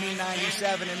in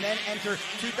 1997, and then enter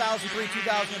 2003,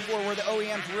 2004, where the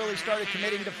OEMs really started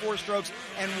committing to four-strokes.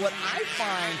 And what I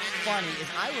find funny is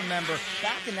I remember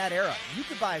back in that era, you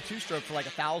could buy a two-stroke for like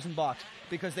 $1,000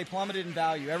 because they plummeted in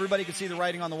value. Everybody could see the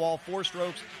writing on the wall. Four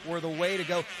strokes were the way to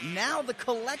go. Now the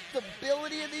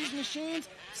collectability of these machines,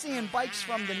 seeing bikes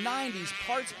from the 90s,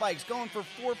 parts bikes going for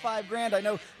 $4 or $5 I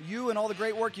know you and all the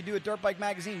great work you do at Dirtbike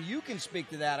Magazine, you can speak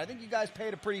to that. I think you guys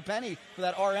paid a pretty penny for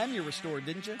that RM you restored,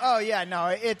 didn't you? Oh, yeah, no,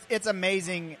 it's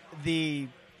amazing the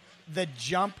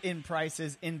jump in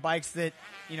prices in bikes that,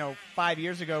 5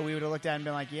 years ago we would have looked at and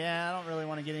been like, yeah, I don't really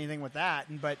want to get anything with that.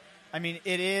 But I mean,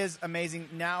 it is amazing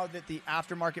now that the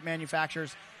aftermarket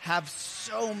manufacturers have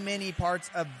so many parts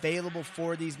available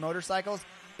for these motorcycles.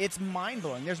 It's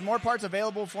mind-blowing. There's more parts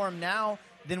available for them now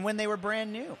than when they were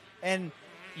brand new. And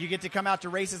you get to come out to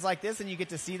races like this and you get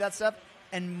to see that stuff,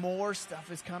 and more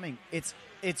stuff is coming. It's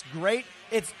great.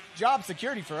 It's job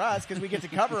security for us because we get to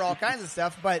cover all kinds of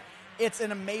stuff, but it's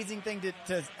an amazing thing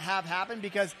to have happen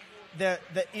because the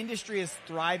industry is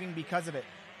thriving because of it.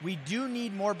 We do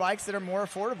need more bikes that are more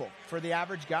affordable for the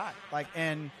average guy.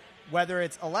 And whether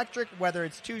it's electric, whether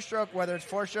it's two-stroke, whether it's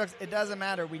four-strokes, it doesn't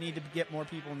matter. We need to get more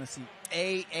people in the seat.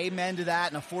 Amen to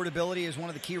that, and affordability is one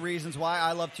of the key reasons why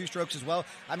I love two-strokes as well.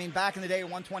 I mean, back in the day,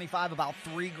 125, about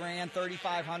 $3,000,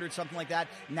 $3,500, something like that.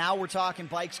 Now we're talking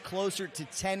bikes closer to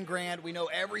 $10,000. We know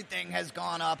everything has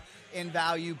gone up in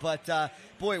value, but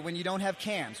boy, when you don't have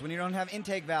cams, when you don't have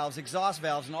intake valves, exhaust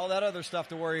valves, and all that other stuff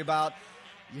to worry about,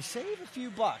 you save a few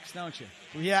bucks, don't you?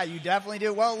 Yeah, you definitely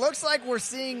do. Well, it looks like we're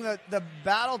seeing the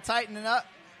battle tightening up.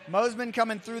 Mosman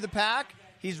coming through the pack.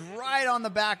 He's right on the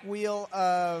back wheel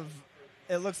of,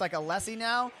 it looks like, Alessi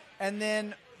now. And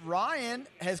then Ryan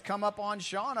has come up on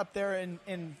Sean up there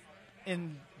in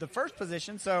the first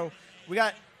position. So we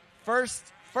got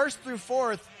first through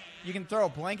fourth. You can throw a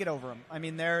blanket over them. I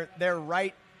mean, they're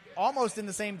right almost in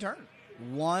the same turn.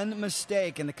 One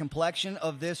mistake and the complexion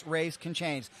of this race can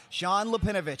change. Sean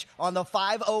Lipinovich on the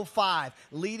 505,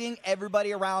 leading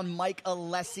everybody around. Mike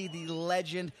Alessi, the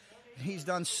legend. He's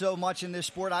done so much in this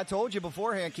sport. I told you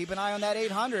beforehand, keep an eye on that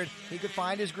 800. He could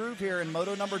find his groove here in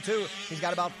Moto number 2. He's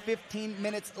got about 15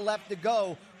 minutes left to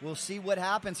go. We'll see what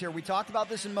happens here. We talked about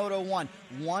this in Moto 1.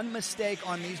 One mistake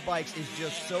on these bikes is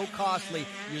just so costly.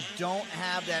 You don't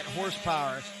have that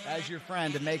horsepower as your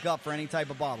friend to make up for any type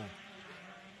of bobble.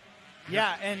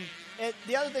 Yeah, and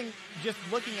the other thing, just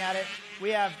looking at it, we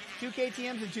have 2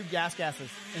 KTMs and 2 gas gases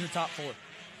in the top 4.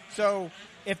 So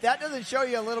if that doesn't show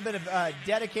you a little bit of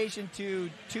dedication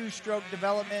to two-stroke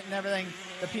development and everything,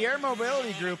 the Pierre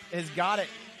Mobility Group has got it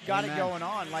going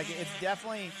on. Like, it's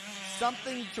definitely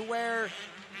something to where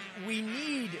we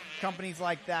need companies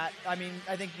like that. I mean,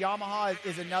 I think Yamaha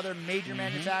is another major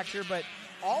manufacturer, but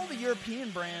all the European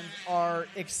brands are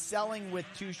excelling with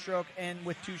two-stroke and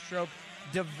with two-stroke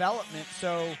development.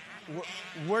 So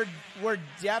we're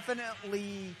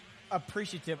definitely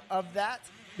appreciative of that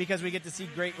because we get to see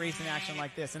great racing action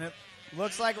like this. And it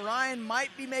looks like Ryan might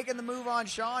be making the move on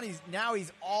Sean.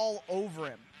 He's all over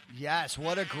him. Yes,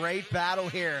 what a great battle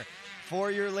here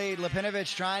for your lead.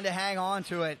 Lipinovich trying to hang on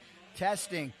to it,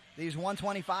 testing these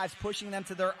 125s, pushing them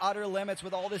to their utter limits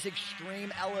with all this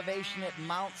extreme elevation at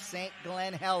Mount St.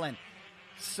 Glen Helen.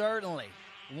 Certainly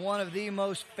one of the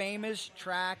most famous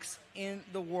tracks in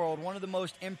the world, one of the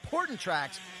most important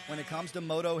tracks when it comes to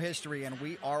moto history, and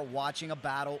we are watching a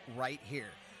battle right here.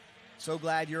 So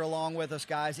glad you're along with us,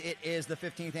 guys. It is the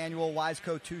 15th annual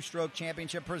Wiseco Two-Stroke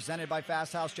Championship presented by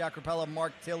Fast House. Jack Rapella,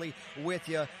 Mark Tilley with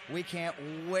you. We can't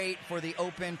wait for the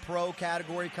Open Pro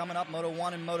category coming up, Moto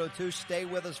 1 and Moto 2. Stay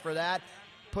with us for that.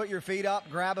 Put your feet up,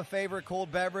 grab a favorite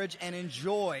cold beverage, and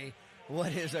enjoy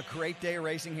what is a great day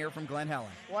racing here from Glen Helen.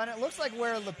 Well, and it looks like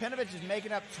where Lipinovich is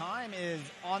making up time is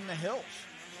on the hills.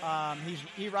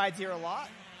 He rides here a lot.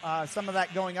 Some of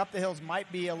that going up the hills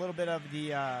might be a little bit of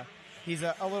the he's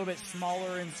a little bit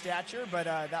smaller in stature, but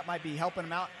that might be helping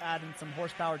him out, adding some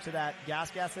horsepower to that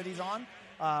gas that he's on.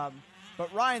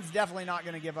 But Ryan's definitely not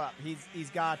going to give up. He's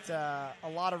got a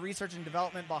lot of research and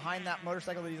development behind that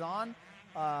motorcycle that he's on,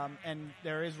 and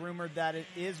there is rumored that it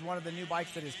is one of the new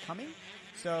bikes that is coming.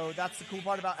 So that's the cool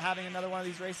part about having another one of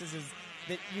these races, is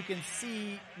that you can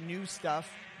see new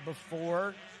stuff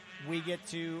before we get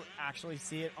to actually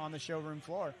see it on the showroom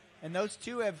floor. And those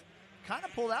two have kind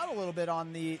of pulled out a little bit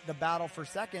on the battle for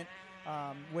second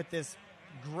with this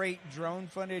great drone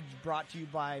footage brought to you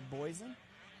by Boysen.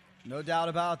 No doubt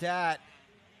about that.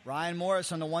 Ryan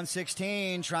Morris on the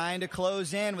 116 trying to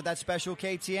close in with that special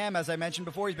KTM. As I mentioned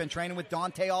before, he's been training with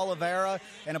Dante Oliveira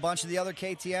and a bunch of the other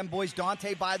KTM boys.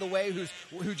 Dante, by the way,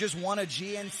 who just won a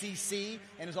GNCC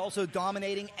and is also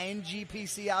dominating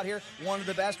NGPC out here. One of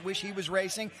the best. Wish he was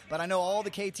racing. But I know all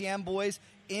the KTM boys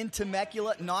in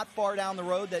Temecula, not far down the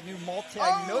road, that new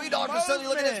multi-million-dollar facility.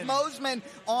 Look at this, Mosman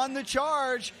on the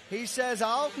charge. He says,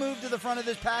 I'll move to the front of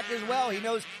this pack as well. He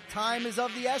knows time is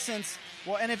of the essence.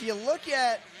 Well, and if you look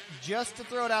at, just to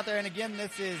throw it out there, and again,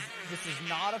 this is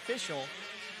not official,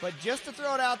 but just to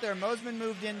throw it out there, Mosman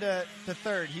moved into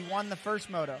third. He won the first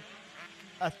moto.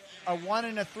 A 1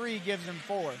 and a 3 gives him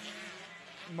 4.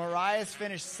 Marias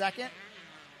finished second.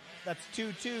 That's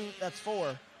 2-2. That's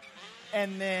 4.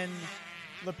 And then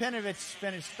Lipinovic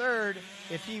finished third.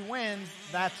 If he wins,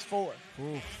 that's 4.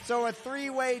 Oof. So a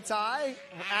 3-way tie,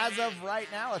 as of right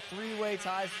now, a 3-way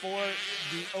tie for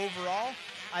the overall.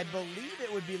 I believe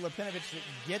it would be Lipinovic that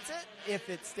gets it if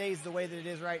it stays the way that it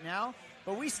is right now.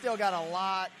 But we still got a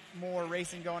lot more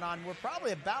racing going on. We're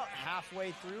probably about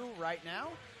halfway through right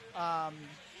now.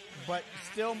 But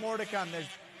still more to come. There's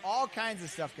all kinds of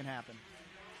stuff can happen.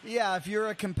 Yeah, if you're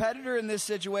a competitor in this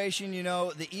situation, you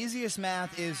know, the easiest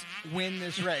math is win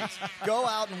this race. Go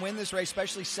out and win this race,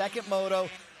 especially second moto,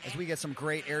 as we get some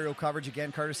great aerial coverage,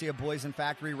 again, courtesy of Boysen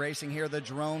Factory Racing here. The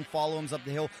drone follows up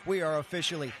the hill. We are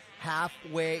officially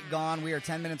halfway gone. We are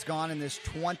 10 minutes gone in this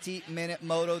 20-minute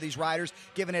moto. These riders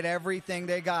giving it everything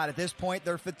they got. At this point,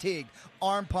 they're fatigued.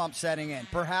 Arm pump setting in,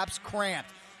 perhaps cramped.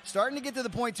 Starting to get to the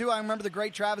point, too, I remember the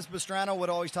great Travis Pastrana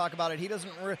would always talk about it. He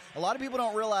doesn't. A lot of people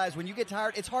don't realize when you get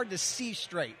tired, it's hard to see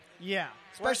straight. Yeah.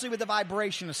 Especially with the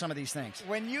vibration of some of these things.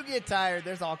 When you get tired,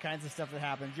 there's all kinds of stuff that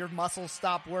happens. Your muscles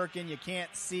stop working. You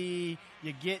can't see.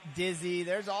 You get dizzy.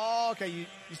 There's all you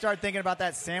start thinking about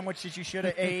that sandwich that you should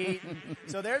have ate.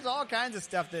 So there's all kinds of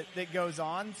stuff that goes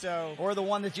on. So or the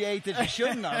one that you ate that you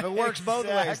shouldn't have. It works both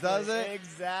ways, doesn't it?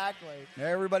 Exactly.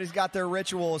 Everybody's got their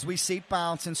rituals. We seat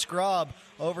bounce and scrub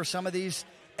over some of these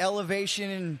elevation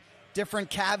and different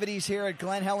cavities here at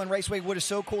Glen Helen Raceway. What is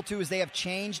so cool, too, is they have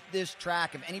changed this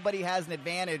track. If anybody has an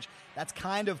advantage, that's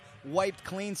kind of wiped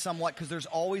clean somewhat because there's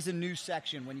always a new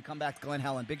section when you come back to Glen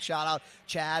Helen. Big shout-out,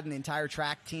 Chad and the entire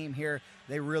track team here.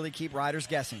 They really keep riders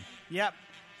guessing. Yep.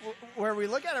 Where we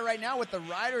look at it right now with the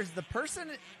riders, the person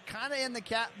kind of in the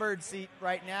catbird seat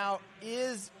right now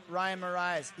is Ryan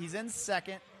Marias. He's in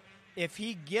second. If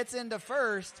he gets into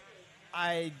first,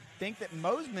 I think that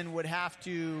Mosman would have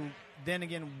to then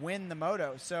again win the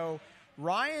moto. So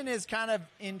Ryan is kind of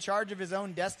in charge of his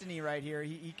own destiny right here.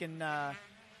 He can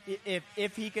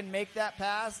if he can make that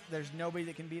pass, there's nobody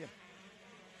that can beat him.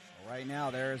 Right now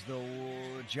there's the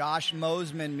Josh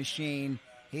Mosman machine.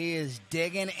 He is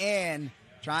digging in,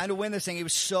 trying to win this thing. He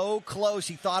was so close.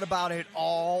 He thought about it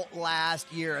all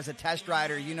last year as a test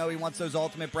rider. You know he wants those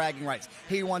ultimate bragging rights.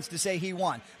 He wants to say he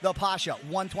won. The Pasha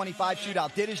 125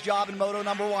 shootout did his job in Moto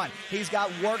number 1. He's got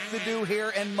work to do here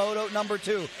in Moto number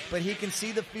 2, but he can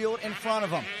see the field in front of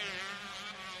him.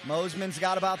 Mosman's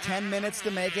got about 10 minutes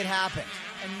to make it happen.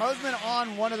 And Mosman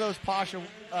on one of those Pasha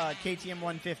KTM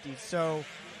 150s. So,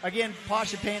 again,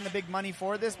 Pasha paying the big money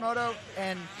for this moto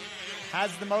and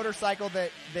has the motorcycle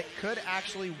that could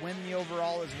actually win the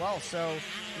overall as well. So,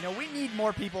 you know, we need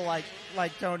more people like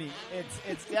Tony.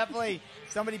 It's definitely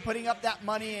somebody putting up that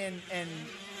money and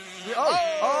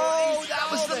that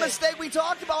was the mistake we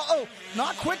talked about. Oh,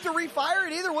 not quick to refire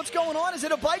it either. What's going on? Is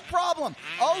it a bike problem?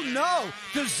 Oh, no.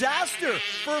 Disaster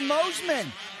for Mosman.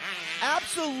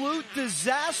 Absolute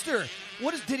disaster.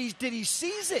 Did he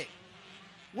seize it?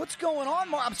 What's going on,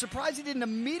 Mark? I'm surprised he didn't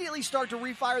immediately start to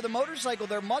refire the motorcycle.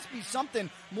 There must be something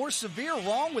more severe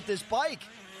wrong with this bike.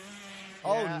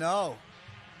 Yeah. Oh, no.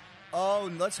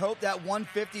 Oh, let's hope that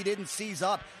 150 didn't seize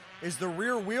up. Is the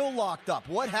rear wheel locked up?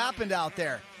 What happened out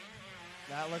there?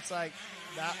 That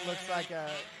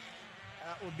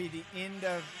would be the end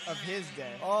of his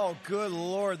day. Oh, good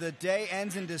Lord. The day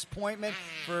ends in disappointment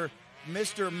for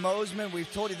Mr. Mosman.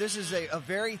 We've told you this is a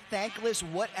very thankless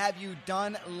what have you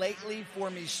done lately for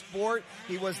me sport.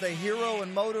 He was the hero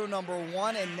in Moto number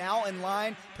 1 and now in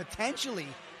line potentially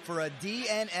for a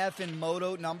DNF in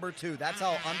Moto number 2. That's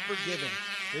how unforgiving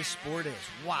this sport is.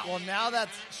 Wow. Well, now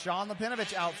that's Sean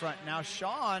Lipinovic out front. Now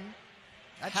Sean,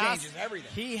 that changes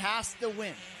everything. He has to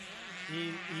win.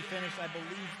 He finished, I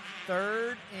believe,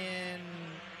 third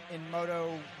in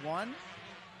Moto 1.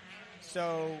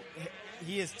 So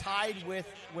he is tied with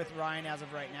Ryan as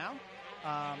of right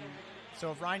now.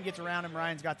 So if Ryan gets around him,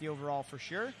 Ryan's got the overall for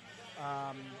sure.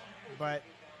 But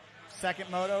second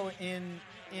moto in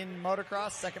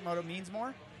motocross, second moto means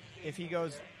more. If he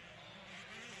goes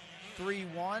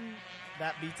 3-1,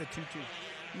 that beats a 2-2.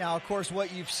 Now, of course,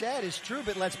 what you've said is true,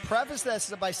 but let's preface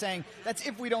this by saying that's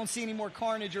if we don't see any more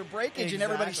carnage or breakage and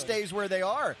everybody stays where they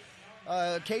are.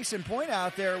 Case in point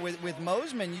out there with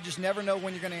Mosman, you just never know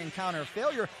when you're going to encounter a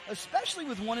failure, especially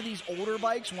with one of these older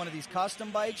bikes, one of these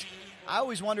custom bikes. I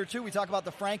always wonder, too, we talk about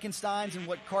the Frankensteins and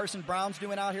what Carson Brown's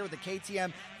doing out here with the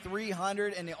KTM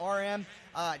 300 and the RM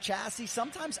chassis.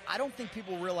 Sometimes I don't think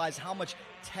people realize how much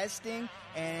testing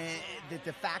that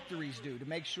the factories do to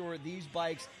make sure these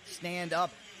bikes stand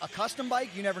up. A custom bike,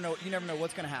 you never know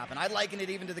what's going to happen. I liken it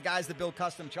even to the guys that build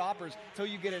custom choppers. Until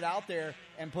you get it out there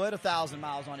and put 1,000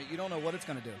 miles on it, you don't know what it's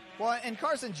going to do. Well, and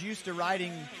Carson's used to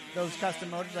riding those custom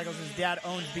motorcycles. His dad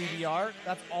owns BBR.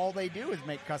 That's all they do is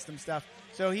make custom stuff.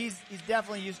 So he's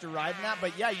definitely used to riding that.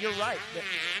 But yeah, you're right.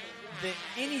 That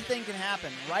anything can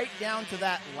happen right down to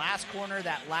that last corner,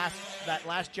 that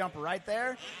last jump right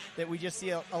there that we just see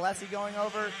Alessi going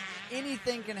over.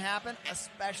 Anything can happen,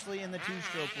 especially in the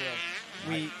two-stroke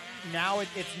world.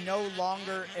 It's no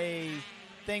longer a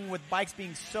thing with bikes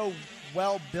being so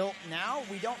well built now.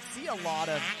 We don't see a lot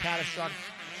of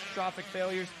catastrophic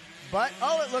failures. But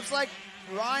it looks like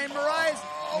Ryan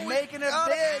Morais making a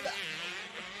bid.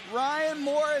 Ryan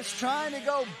Morris trying to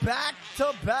go back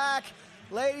to back.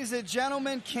 Ladies and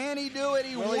gentlemen, can he do it?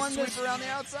 He won this around the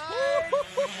outside.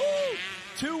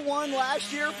 2-1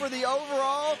 last year for the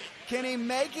overall. Can he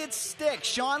make it stick?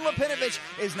 Sean Lipinovich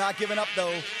is not giving up,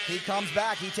 though. He comes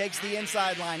back. He takes the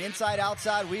inside line. Inside,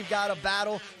 outside, we've got a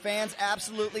battle. Fans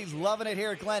absolutely loving it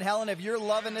here at Glen Helen. If you're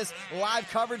loving this live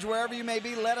coverage wherever you may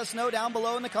be, let us know down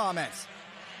below in the comments.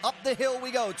 Up the hill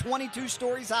we go, 22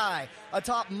 stories high,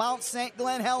 atop Mount St.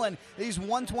 Glen Helen. These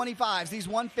 125s, these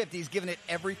 150s, giving it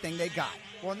everything they got.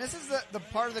 Well, and this is the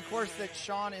part of the course that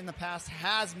Sean in the past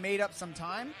has made up some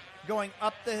time. Going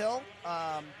up the hill,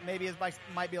 maybe his bike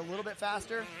might be a little bit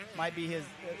faster. Might be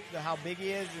how big he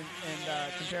is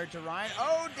and compared to Ryan.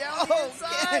 Down the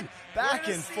inside. Back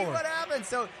and forth. See what happens.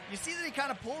 So you see that he kind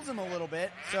of pulls him a little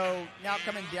bit. So now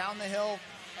coming down the hill,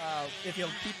 if he'll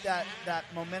keep that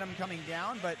momentum coming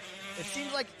down. But it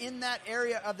seems like in that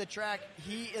area of the track,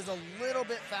 he is a little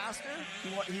bit faster.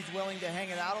 He's willing to hang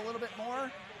it out a little bit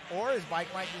more. Or his bike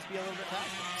might just be a little bit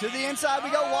faster. To the inside we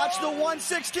go. Watch the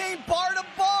 116, bar to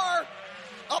bar.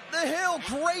 Up the hill.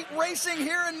 Great racing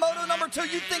here in Moto number 2.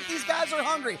 You think these guys are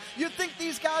hungry. You think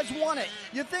these guys want it.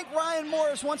 You think Ryan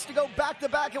Morris wants to go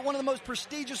back-to-back at one of the most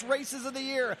prestigious races of the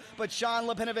year. But Sean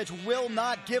Lipinovich will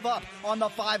not give up on the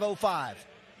 505.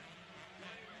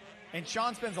 And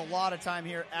Sean spends a lot of time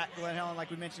here at Glen Helen, like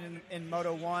we mentioned in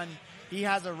Moto 1. He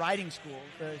has a riding school,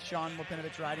 the Sean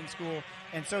Lipinovich Riding School.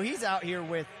 And so he's out here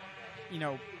with,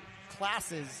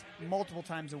 classes multiple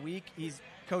times a week. He's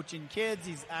coaching kids.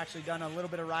 He's actually done a little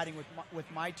bit of riding with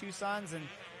my two sons. And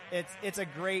it's a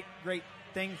great, great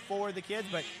thing for the kids.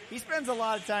 But he spends a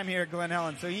lot of time here at Glen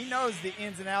Helen. So he knows the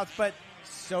ins and outs. But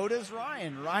so does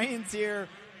Ryan. Ryan's here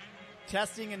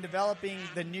testing and developing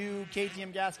the new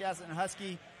KTM Gas and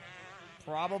Husky.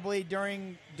 Probably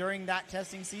during that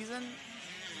testing season,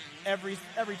 every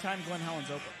time Glen Helen's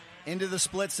open. Into the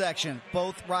split section.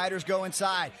 Both riders go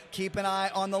inside. Keep an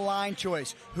eye on the line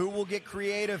choice. Who will get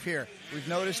creative here? We've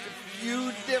noticed a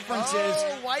few differences.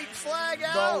 White flag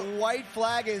out. The white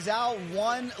flag is out.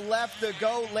 One left to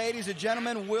go. Ladies and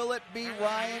gentlemen, will it be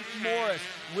Ryan Morris?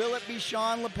 Will it be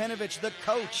Sean Lipinovich, the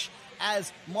coach?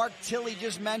 As Mark Tilley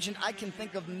just mentioned, I can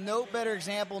think of no better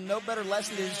example, no better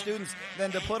lesson to his students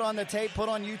than to put on the tape, put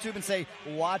on YouTube and say,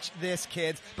 watch this,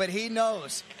 kids. But he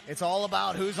knows it's all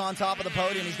about who's on top of the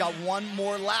podium. He's got one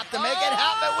more lap to make it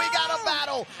happen. We got a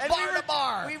battle, bar to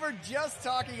bar. We were just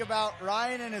talking about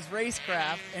Ryan and his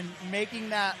racecraft and making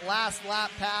that last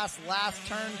lap pass, last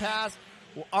turn pass.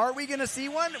 Are we going to see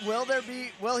one?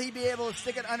 Will he be able to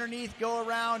stick it underneath, go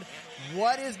around?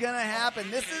 What is going to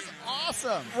happen? This is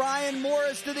awesome. Ryan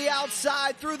Morris to the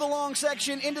outside through the long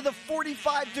section into the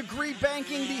 45-degree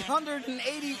banking, the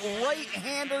 180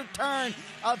 right-hander turn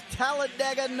of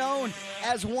Talladega, known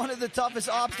as one of the toughest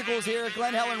obstacles here at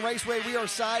Glen Helen Raceway. We are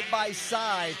side by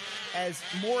side as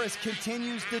Morris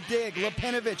continues to dig.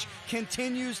 Lipinovich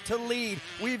continues to lead.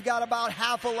 We've got about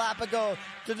half a lap ago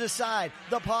to decide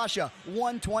the Pasha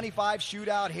 125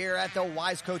 shootout here at the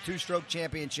Wiseco Two-Stroke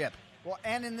Championship. Well,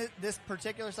 and in this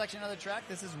particular section of the track,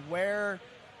 this is where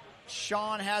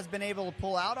Sean has been able to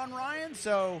pull out on Ryan.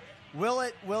 So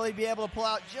Will he be able to pull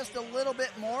out just a little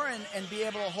bit more and be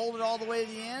able to hold it all the way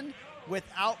to the end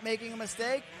without making a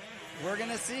mistake? We're going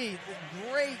to see.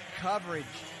 Great coverage.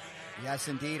 Yes,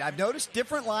 indeed. I've noticed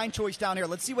different line choice down here.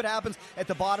 Let's see what happens at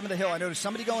the bottom of the hill. I noticed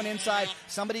somebody going inside,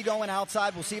 somebody going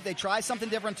outside. We'll see if they try something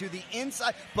different to the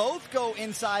inside. Both go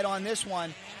inside on this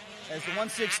one. As the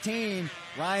 116,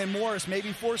 Ryan Morris may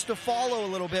be forced to follow a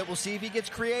little bit. We'll see if he gets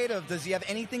creative. Does he have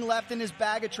anything left in his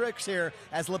bag of tricks here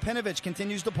as Lipinovich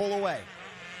continues to pull away?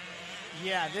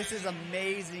 Yeah, this is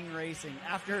amazing racing.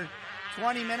 After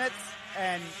 20 minutes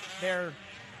and they're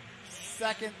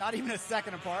not even a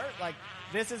second apart, like,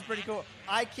 this is pretty cool.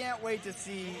 I can't wait to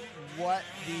see what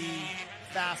the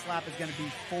fast lap is going to be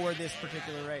for this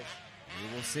particular race.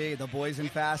 We will see. The boys in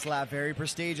fast lap, very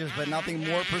prestigious, but nothing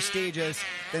more prestigious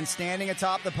than standing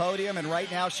atop the podium. And right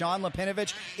now, Sean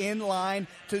Lipinovich in line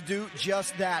to do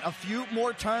just that. A few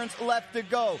more turns left to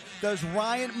go. Does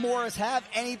Ryan Morris have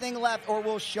anything left, or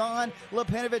will Sean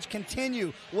Lipinovich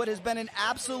continue what has been an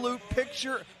absolute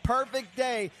picture-perfect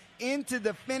day into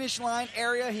the finish line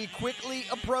area? He quickly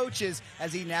approaches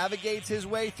as he navigates his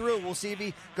way through. We'll see if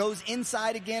he goes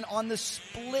inside again on the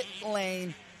split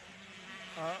lane.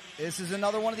 This is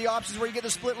another one of the options where you get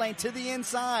the split lane to the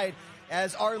inside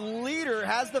as our leader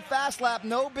has the fast lap.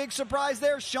 No big surprise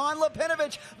there. Sean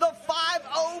Lipinovich, the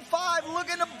 5:05,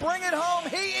 looking to bring it home.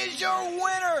 He is your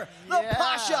winner. The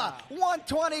Pasha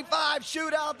 125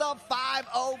 shootout, the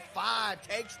 5:05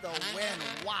 takes the win.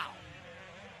 Wow.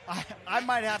 I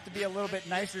might have to be a little bit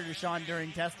nicer to Sean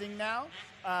during testing now.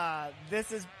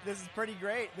 This is pretty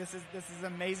great. This is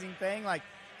an amazing thing. Like,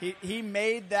 he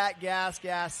made that gas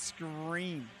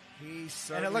scream. He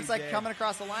certainly and it looks like did. Coming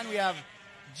across the line, we have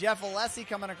Jeff Alessi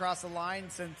coming across the line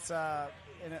since,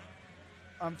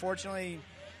 unfortunately,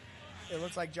 it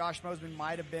looks like Josh Mosman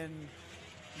might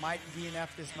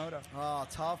DNF this moto. Oh,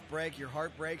 tough break. Your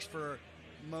heart breaks for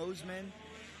Mosman.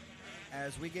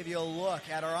 As we give you a look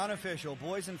at our unofficial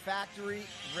Boys and Factory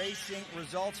Racing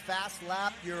results. Fast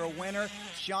lap, you're a winner.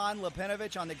 Sean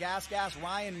Lipinovich on the gas.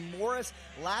 Ryan Morris,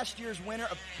 last year's winner,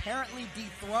 apparently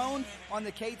dethroned on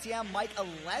the KTM. Mike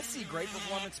Alessi, great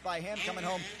performance by him, coming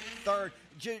home third.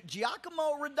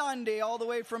 Giacomo Redondi, all the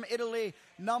way from Italy,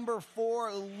 number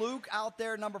 4. Luke out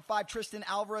there, number 5. Tristan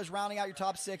Alvarez rounding out your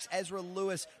top 6. Ezra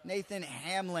Lewis, Nathan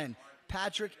Hamlin,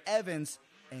 Patrick Evans,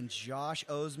 and Josh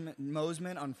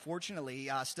Mosman, unfortunately,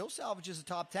 still salvages the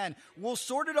top 10. We'll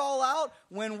sort it all out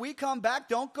when we come back.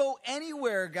 Don't go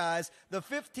anywhere, guys. The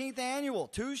 15th annual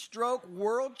two-stroke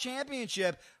world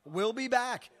championship will be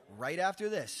back right after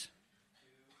this.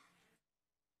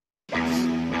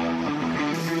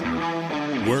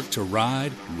 Work to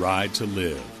ride, ride to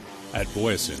live. At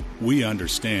Boyesen, we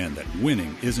understand that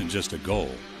winning isn't just a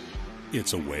goal.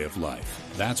 It's a way of life.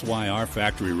 That's why our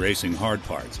factory racing hard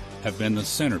parts have been the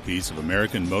centerpiece of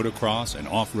American motocross and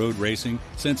off-road racing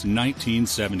since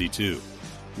 1972.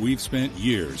 We've spent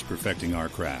years perfecting our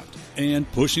craft and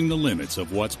pushing the limits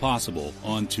of what's possible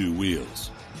on 2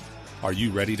 wheels. Are you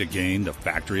ready to gain the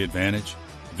factory advantage?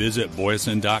 Visit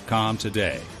Boyesen.com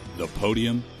today. The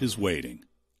podium is waiting.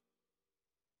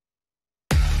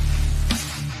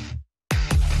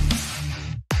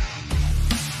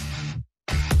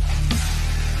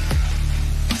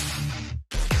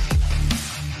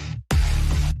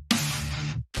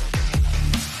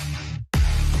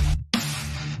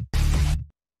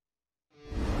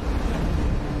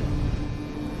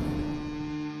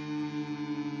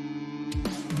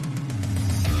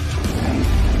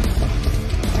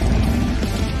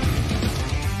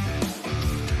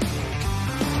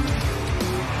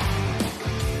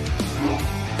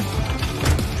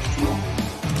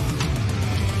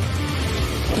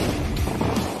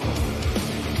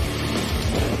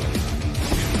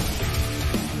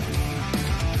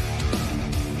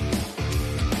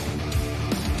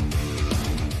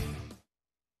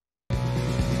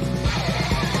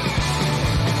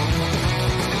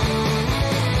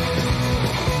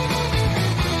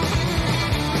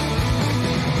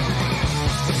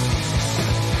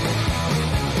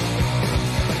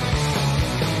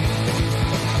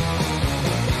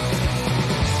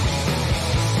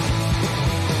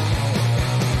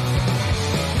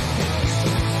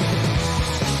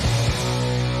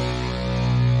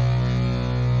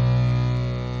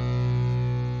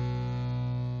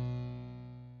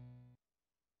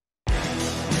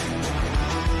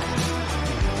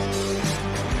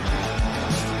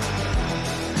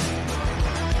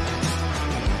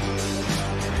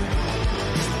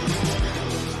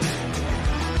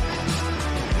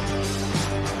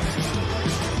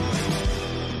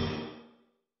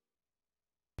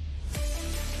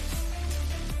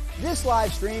 This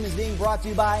live stream is being brought to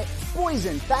you by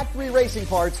Boysen Factory Racing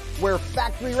Parts, where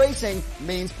factory racing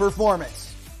means performance.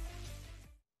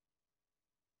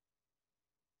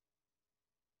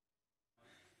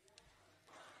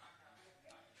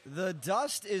 The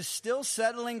dust is still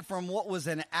settling from what was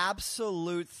an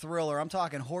absolute thriller. I'm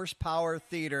talking horsepower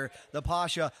theater, the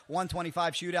Pasha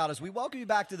 125 shootout, as we welcome you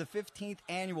back to the 15th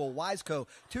annual Wiseco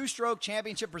Two-Stroke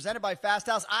Championship presented by Fast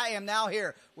House. I am now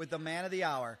here with the man of the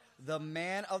hour, the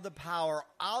man of the power,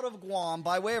 out of Guam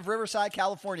by way of Riverside,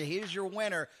 California. He is your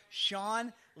winner,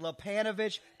 Sean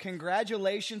Lepanovich.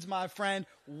 Congratulations, my friend.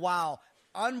 Wow.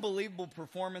 Unbelievable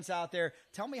performance out there.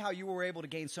 Tell me how you were able to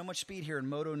gain so much speed here in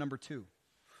Moto number 2.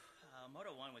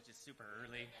 Moto 1 was just super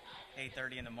early,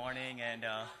 8:30 in the morning, and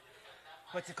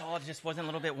just wasn't a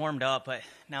little bit warmed up, but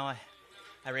now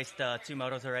I raced 2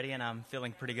 motos already, and I'm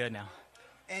feeling pretty good now.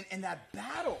 And that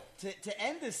battle to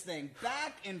end this thing,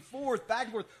 back and forth,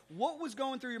 what was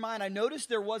going through your mind? I noticed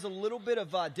there was a little bit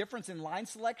of difference in line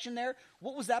selection there.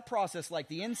 What was that process like,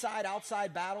 the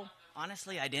inside-outside battle?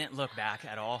 Honestly, I didn't look back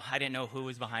at all. I didn't know who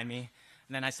was behind me,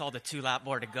 and then I saw the 2-lap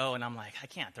board to go, and I'm like, I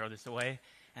can't throw this away.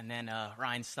 And then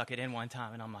Ryan stuck it in one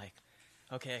time, and I'm like,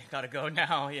 okay, got to go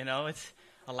now. You know, it's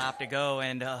a lap to go,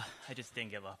 and I just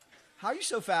didn't give up. How are you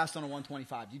so fast on a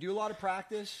 125? Do you do a lot of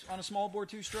practice on a small bore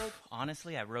 2-stroke?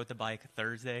 Honestly, I rode the bike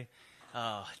Thursday.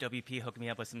 WP hooked me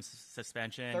up with some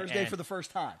suspension. Thursday for the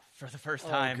first time? For the first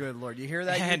time. Oh, good Lord. You hear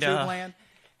that, YouTube land?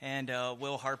 And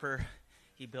Will Harper,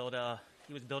 he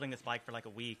was building this bike for like a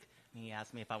week, and he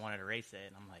asked me if I wanted to race it.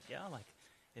 And I'm like, yeah, like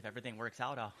if everything works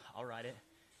out, I'll ride it.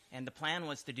 And the plan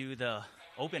was to do the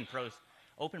Open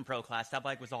Pro class. That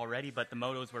bike was all ready, but the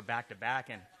motos were back to back,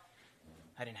 and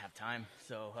I didn't have time,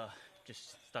 so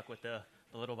just stuck with the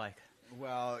little bike.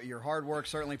 Well, your hard work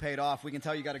certainly paid off. We can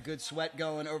tell you got a good sweat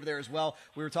going over there as well.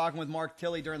 We were talking with Mark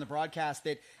Tilley during the broadcast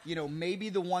that, you know, maybe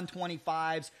the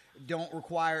 125s don't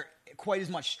require quite as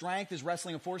much strength as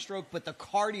wrestling a 4-stroke, but the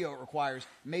cardio it requires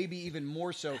maybe even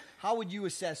more so. How would you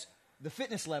assess the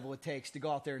fitness level it takes to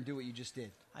go out there and do what you just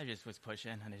did? I just was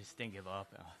pushing, and I just didn't give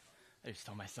up. I just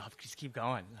told myself, just keep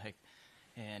going.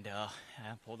 And I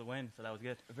pulled the win, so that was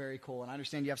good. Very cool. And I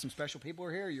understand you have some special people who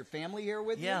are here. Your family here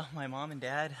with you? Yeah, my mom and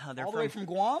dad. They're all the way from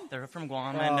Guam? They're from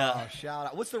Guam. Shout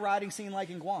out. What's the riding scene like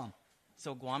in Guam?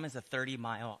 So Guam is a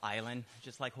 30-mile island,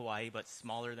 just like Hawaii, but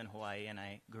smaller than Hawaii. And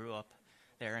I grew up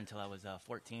there until I was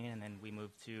 14, and then we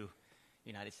moved to the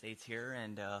United States here,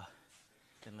 and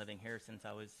been living here since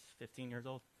I was 15 years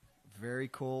old. Very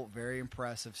cool, very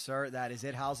impressive, sir. That is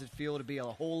it. How's it feel to be a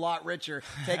whole lot richer,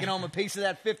 taking home a piece of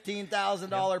that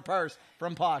 $15,000 purse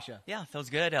from Pasha? Yeah, feels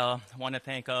good. I want to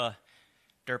thank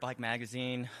Dirtbike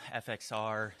Magazine,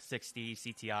 FXR, 60,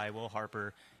 CTI, Will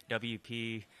Harper,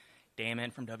 WP,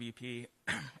 Damon from WP,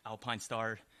 Alpine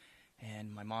Star,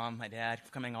 and my mom, my dad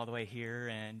for coming all the way here,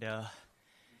 and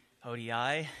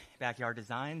ODI, Backyard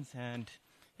Designs, and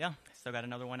yeah, still got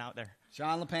another one out there.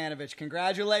 Sean Lepanovich,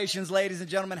 congratulations, ladies and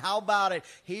gentlemen. How about it?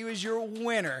 He was your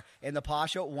winner in the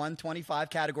Pasha 125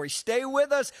 category. Stay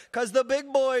with us because the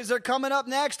big boys are coming up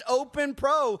next. Open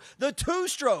Pro, the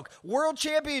 2-stroke World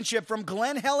Championship from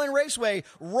Glen Helen Raceway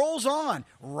rolls on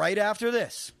right after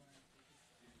this.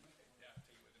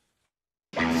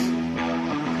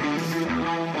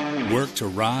 Work to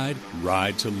ride,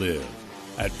 ride to live.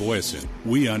 At Boysen,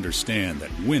 we understand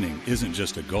that winning isn't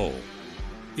just a goal.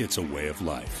 It's a way of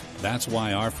life. That's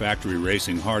why our factory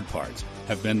racing hard parts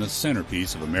have been the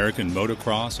centerpiece of American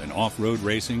motocross and off-road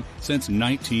racing since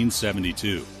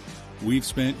 1972. We've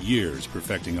spent years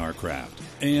perfecting our craft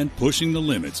and pushing the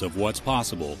limits of what's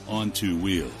possible on 2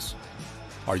 wheels.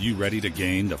 Are you ready to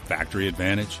gain the factory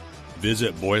advantage?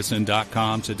 Visit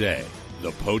Boysen.com today.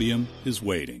 The podium is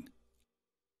waiting.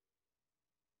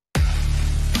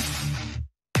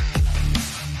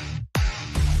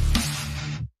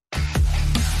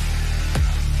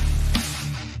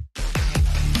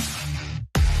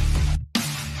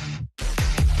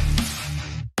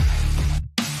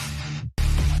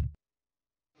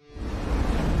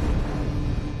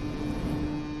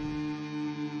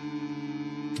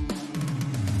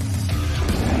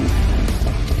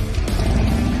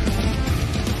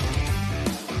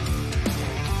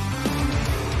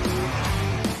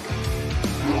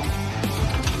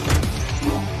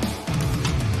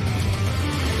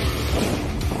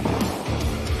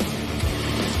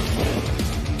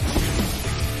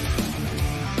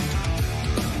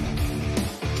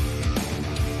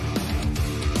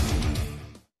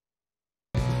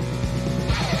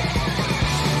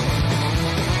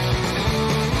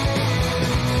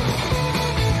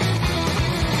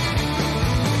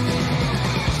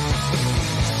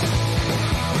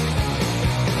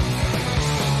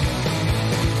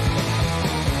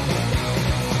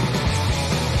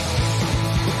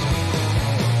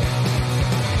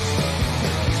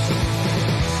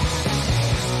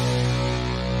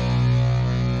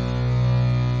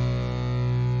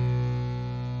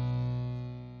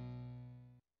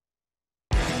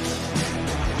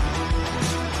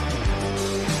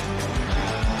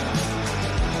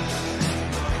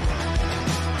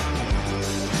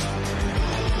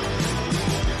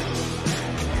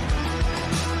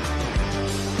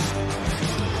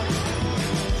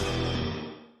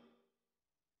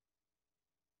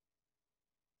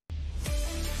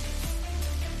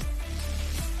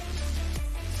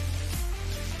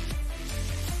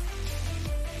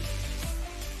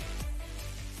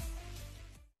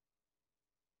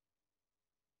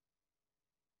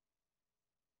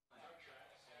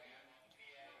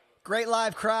 Great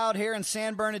live crowd here in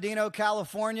San Bernardino,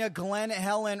 California, Glen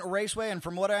Helen Raceway. And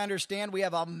from what I understand, we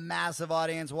have a massive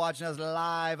audience watching us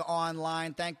live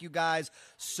online. Thank you guys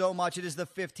so much. It is the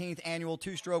 15th annual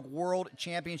two-stroke world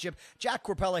championship. Jack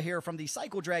Corpella here from the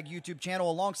Cycle Drag YouTube channel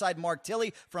alongside Mark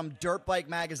Tilley from Dirtbike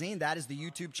Magazine. That is the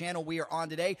YouTube channel we are on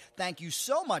today. Thank you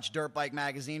so much, Dirtbike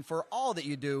Magazine, for all that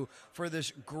you do for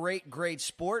this great, great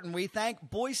sport. And we thank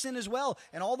Boyson as well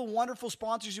and all the wonderful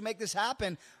sponsors who make this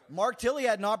happen. Mark Tilley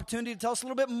had an opportunity to tell us a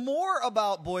little bit more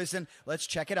about Boyson. Let's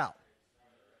check it out.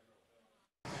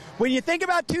 When you think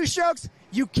about two strokes,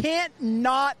 you can't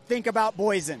not think about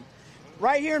Boyson.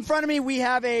 Right here in front of me, we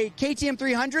have a KTM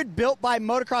 300 built by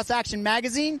Motocross Action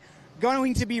Magazine,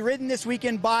 going to be ridden this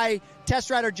weekend by test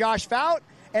rider Josh Fout.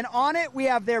 And on it, we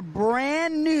have their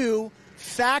brand new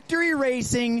factory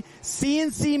racing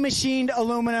CNC machined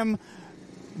aluminum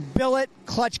billet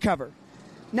clutch cover.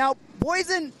 Now,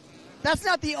 Boyson, that's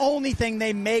not the only thing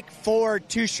they make for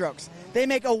two-strokes. They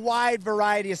make a wide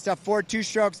variety of stuff for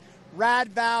two-strokes. Rad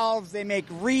valves, they make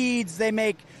reeds, they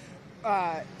make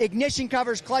ignition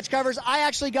covers, clutch covers. I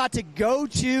actually got to go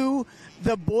to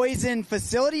the Boyson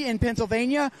facility in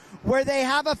Pennsylvania where they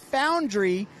have a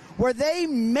foundry where they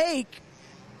make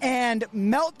and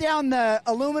melt down the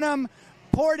aluminum,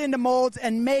 pour it into molds,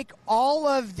 and make all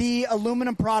of the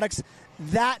aluminum products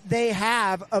that they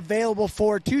have available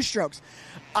for two-strokes.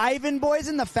 Ivan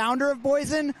Boyson, the founder of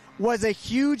Boyson, was a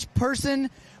huge person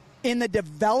in the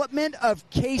development of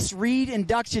Case Reed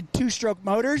induction two-stroke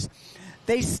motors.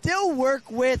 They still work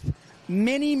with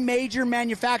many major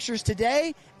manufacturers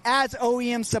today as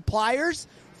OEM suppliers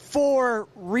for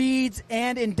reeds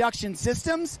and induction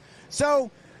systems.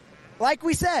 So, like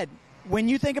we said, when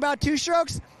you think about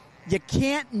two-strokes, you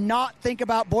can't not think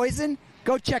about Boyson.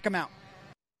 Go check them out.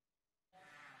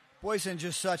 Boyson,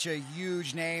 just such a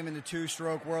huge name in the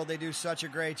two-stroke world. They do such a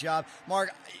great job. Mark,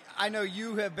 I know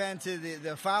you have been to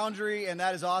the foundry, and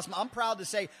that is awesome. I'm proud to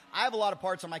say I have a lot of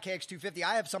parts on my KX250.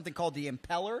 I have something called the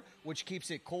impeller, which keeps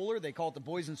it cooler. They call it the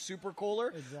Boyson Super Cooler.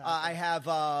 Exactly. I have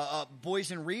a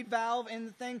Boyson reed valve in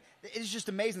the thing. It's just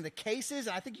amazing. The cases,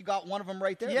 and I think you got one of them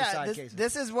right there. Yeah, the cases.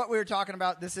 this is what we were talking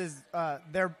about. This is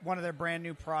one of their brand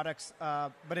new products,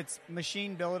 but it's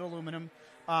machine billet aluminum.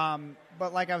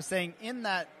 But like I was saying, in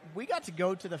that we got to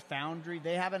go to the foundry.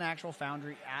 They have an actual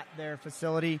foundry at their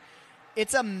facility.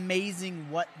 It's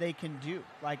amazing what they can do.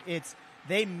 Like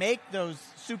they make those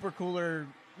super cooler,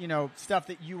 stuff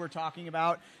that you were talking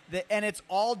about, and it's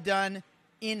all done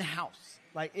in-house.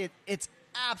 Like it's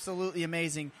absolutely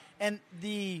amazing. And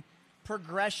the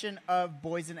progression of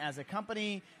Boyson as a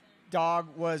company,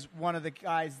 Dog was one of the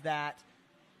guys that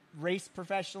raced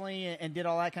professionally and did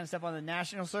all that kind of stuff on the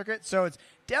national circuit. So it's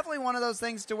definitely one of those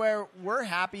things to where we're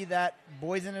happy that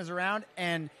Boyson is around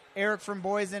and Eric from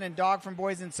Boyson and Dog from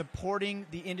Boyson supporting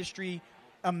the industry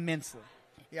immensely.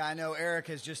 Yeah, I know Eric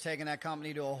has just taken that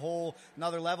company to a whole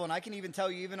another level, and I can even tell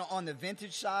you, even on the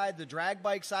vintage side, the drag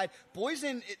bike side,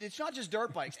 Boyson, it's not just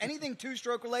dirt bikes. Anything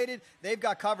two-stroke related, they've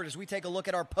got covered. As we take a look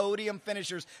at our podium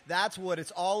finishers, that's what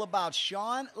it's all about.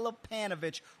 Sean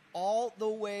Lepanovich, all the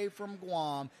way from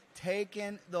Guam,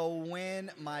 taking the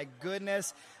win. My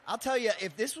goodness. I'll tell you,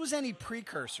 if this was any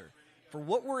precursor for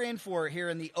what we're in for here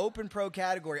in the Open Pro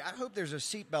category, I hope there's a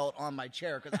seatbelt on my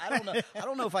chair because I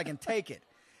don't know if I can take it.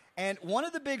 And one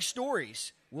of the big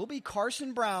stories will be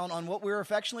Carson Brown on what we're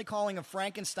affectionately calling a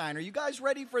Frankenstein. Are you guys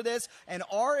ready for this? An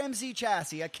RMZ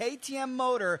chassis, a KTM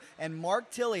motor, and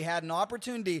Mark Tilley had an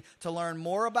opportunity to learn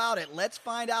more about it. Let's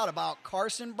find out about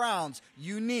Carson Brown's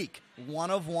unique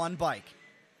one-of-one bike.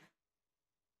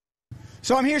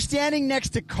 So I'm here standing next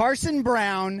to Carson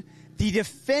Brown, the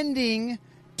defending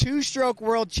two-stroke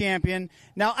world champion.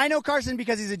 Now, I know Carson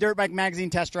because he's a Dirtbike Magazine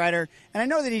test rider, and I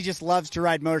know that he just loves to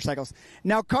ride motorcycles.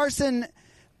 Now, Carson,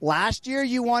 last year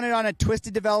you won it on a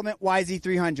Twisted Development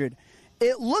YZ300.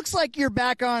 It looks like you're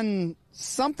back on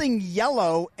something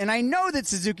yellow, and I know that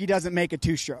Suzuki doesn't make a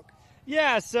two-stroke.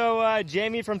 Yeah, so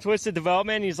Jamie from Twisted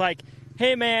Development, he's like,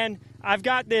 hey, man, I've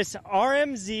got this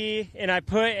RMZ, and I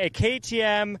put a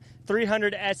KTM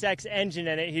 300SX engine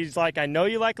in it. He's like, I know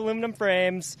you like aluminum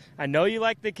frames. I know you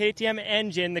like the KTM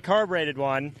engine, the carbureted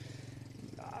one.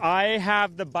 I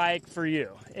have the bike for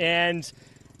you. And,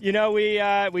 we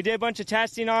did a bunch of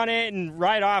testing on it, and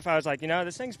right off I was like,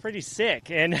 this thing's pretty sick.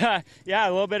 And, yeah,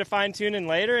 a little bit of fine-tuning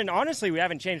later, and honestly, we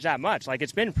haven't changed that much. Like,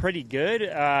 it's been pretty good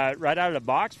right out of the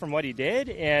box from what he did,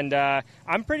 and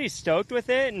I'm pretty stoked with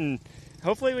it, and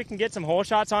hopefully we can get some hole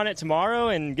shots on it tomorrow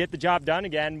and get the job done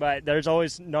again, but there's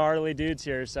always gnarly dudes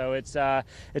here, so it's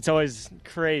always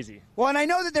crazy. Well, and I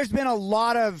know that there's been a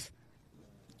lot of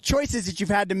choices that you've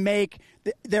had to make.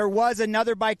 There was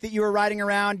another bike that you were riding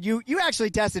around. You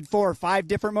actually tested 4 or 5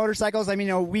 different motorcycles. I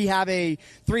mean, we have a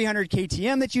 300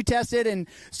 KTM that you tested. And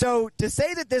so to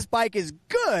say that this bike is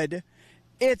good,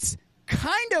 it's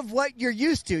kind of what you're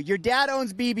used to. Your dad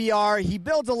owns BBR. He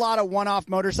builds a lot of one-off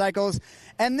motorcycles.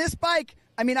 And this bike,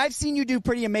 I mean, I've seen you do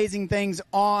pretty amazing things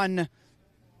on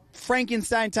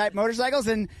Frankenstein-type motorcycles,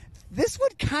 and this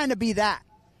would kind of be that.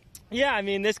 Yeah, I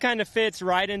mean, this kind of fits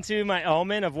right into my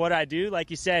element of what I do. Like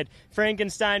you said,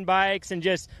 Frankenstein bikes and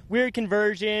just weird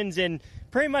conversions and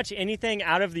pretty much anything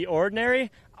out of the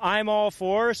ordinary, I'm all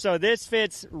for. So this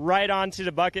fits right onto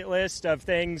the bucket list of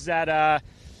things that,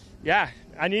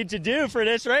 I need to do for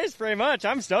this race pretty much.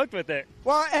 I'm stoked with it.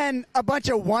 Well, and a bunch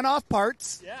of one-off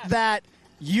parts that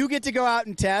you get to go out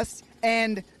and test,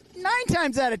 and 9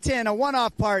 times out of 10, a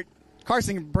one-off part,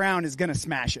 Carson Brown is going to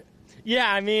smash it.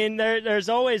 Yeah, I mean, there's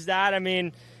always that. I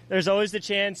mean, there's always the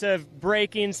chance of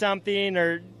breaking something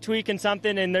or tweaking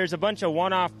something, and there's a bunch of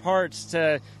one-off parts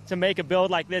to make a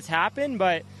build like this happen.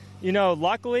 But,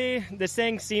 luckily, this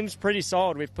thing seems pretty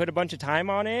solid. We've put a bunch of time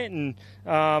on it, and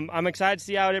I'm excited to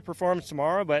see how it performs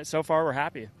tomorrow, but so far we're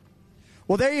happy.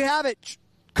 Well, there you have it.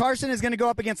 Carson is going to go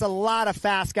up against a lot of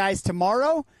fast guys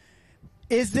tomorrow.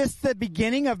 Is this the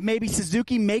beginning of maybe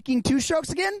Suzuki making 2-strokes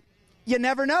again? You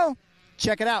never know.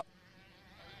 Check it out.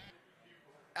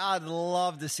 I'd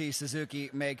love to see Suzuki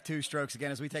make 2-strokes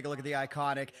again as we take a look at the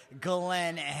iconic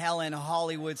Glen Helen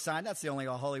Hollywood sign. That's the only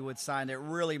Hollywood sign that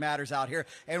really matters out here.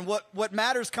 And what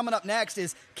matters coming up next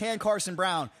is, can Carson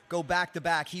Brown go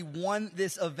back-to-back? He won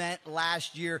this event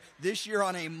last year. This year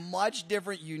on a much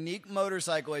different, unique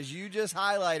motorcycle, as you just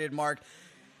highlighted, Mark.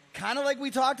 Kind of like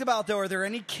we talked about, though, are there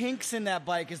any kinks in that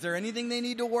bike? Is there anything they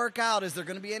need to work out? Is there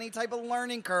going to be any type of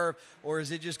learning curve? Or is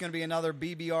it just going to be another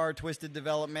BBR Twisted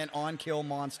Development on-kill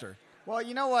monster? Well,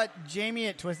 you know what? Jamie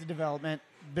at Twisted Development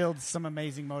builds some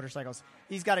amazing motorcycles.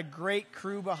 He's got a great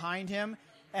crew behind him,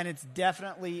 and it's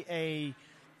definitely a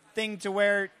thing to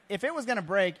where if it was going to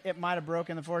break, it might have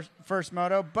broken the first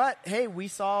moto. But, hey, we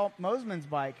saw Mosman's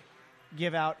bike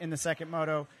give out in the second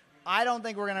moto. I don't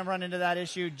think we're going to run into that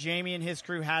issue. Jamie and his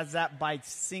crew has that bike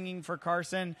singing for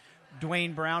Carson.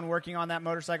 Dwayne Brown working on that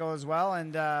motorcycle as well,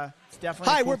 and it's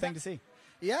definitely a cool thing to see.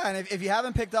 Yeah, and if you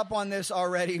haven't picked up on this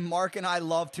already, Mark and I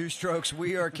love 2-strokes.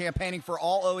 We are campaigning for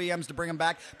all OEMs to bring them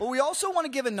back, but we also want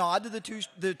to give a nod to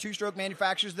the two-stroke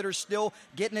manufacturers that are still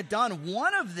getting it done.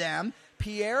 One of them,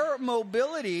 Pierre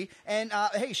Mobility, and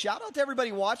hey, shout out to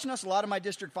everybody watching us, a lot of my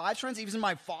District 5 friends, even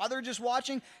my father just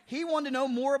watching. He wanted to know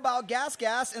more about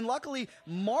gas, and luckily,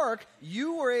 Mark,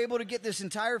 you were able to get this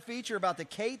entire feature about the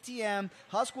KTM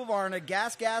Husqvarna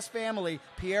gas family,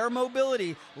 Pierre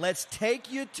Mobility. Let's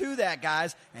take you to that,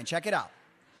 guys, and check it out.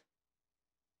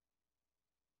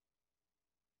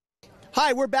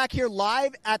 Hi, we're back here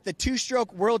live at the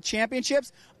 2-Stroke World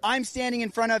Championships. I'm standing in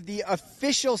front of the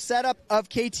official setup of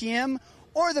KTM,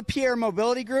 or the Pierre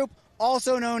Mobility Group,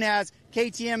 also known as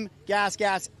KTM,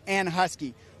 Gas, and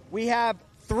Husky. We have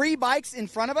 3 bikes in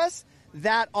front of us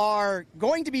that are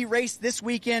going to be raced this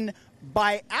weekend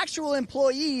by actual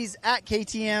employees at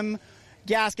KTM,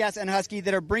 Gas, and Husky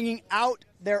that are bringing out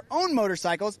their own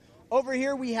motorcycles. Over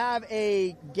here we have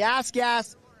a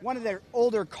Gas, one of their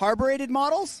older carbureted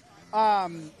models.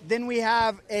 Then we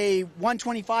have a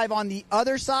 125 on the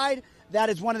other side. That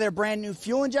is one of their brand new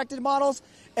fuel-injected models.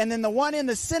 And then the one in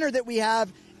the center that we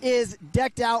have is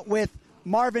decked out with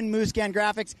Marvin Muscan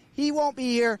graphics. He won't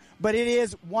be here, but it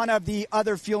is one of the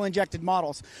other fuel-injected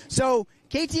models. So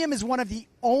KTM is one of the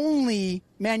only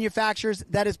manufacturers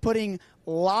that is putting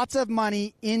lots of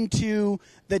money into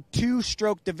the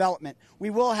 2-stroke development. We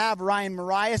will have Ryan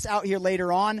Marias out here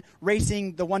later on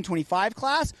racing the 125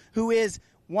 class, who is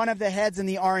one of the heads in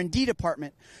the R&D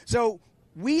department. So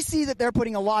we see that they're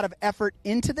putting a lot of effort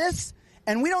into this,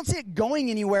 and we don't see it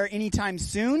going anywhere anytime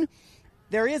soon.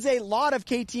 There is a lot of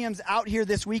KTMs out here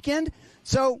this weekend,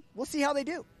 so we'll see how they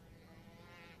do.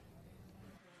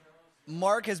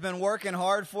 Mark has been working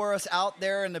hard for us out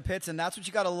there in the pits, and that's what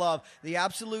you got to love. The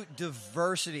absolute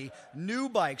diversity. New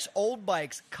bikes, old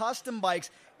bikes, custom bikes,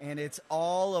 and it's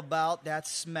all about that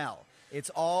smell. It's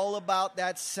all about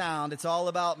that sound. It's all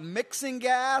about mixing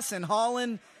gas and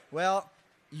hauling, well,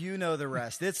 you know the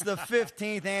rest. It's the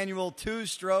 15th annual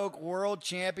 2-Stroke World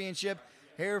Championship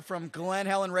here from Glen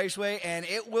Helen Raceway, and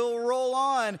it will roll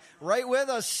on right with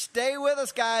us. Stay with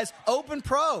us, guys. Open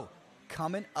Pro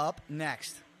coming up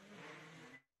next.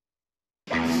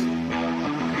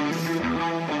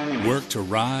 Work to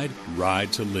ride,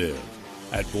 ride to live.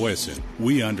 At Boyesen,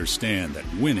 we understand that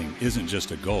winning isn't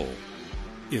just a goal.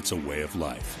 It's a way of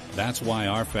life. That's why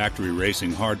our factory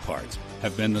racing hard parts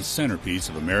have been the centerpiece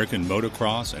of American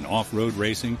motocross and off-road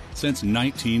racing since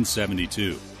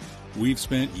 1972. We've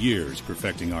spent years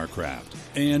perfecting our craft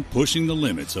and pushing the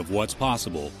limits of what's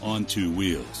possible on two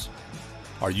wheels.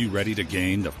 Are you ready to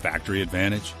gain the factory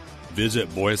advantage? Visit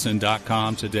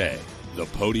Boyesen.com today. The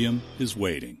podium is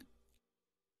waiting.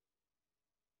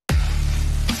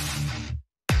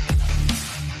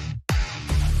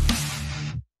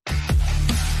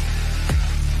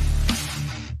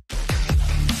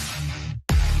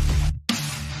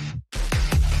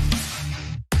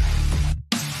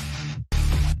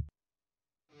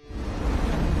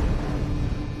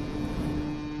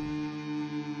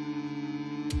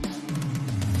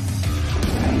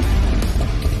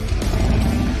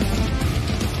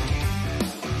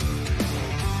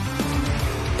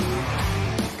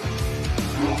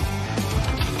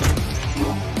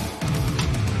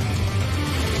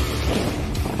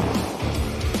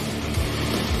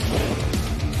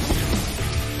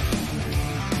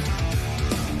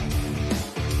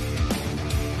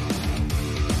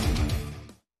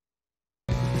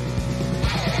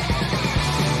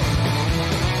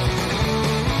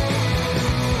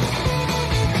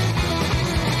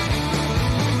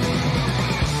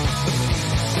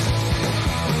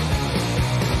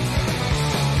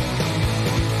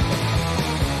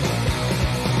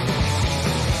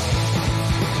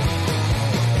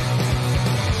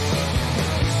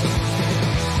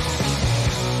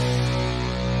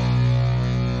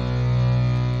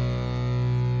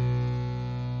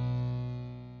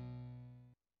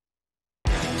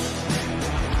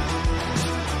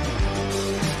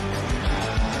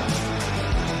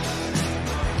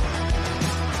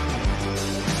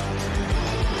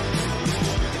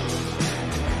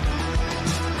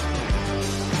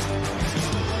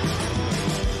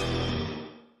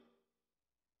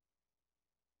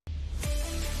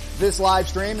 This live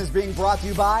stream is being brought to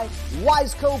you by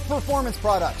Wiseco Performance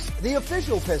Products, the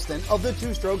official piston of the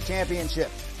Two-Stroke Championship.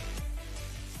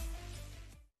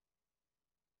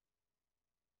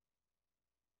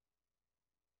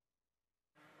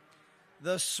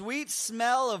 The sweet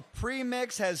smell of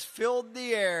premix has filled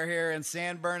the air here in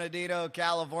San Bernardino,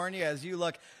 California, as you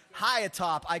look high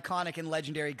atop iconic and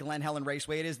legendary Glen Helen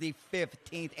Raceway. It is the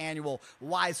 15th annual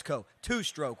Wiseco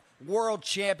Two-Stroke World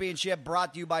Championship,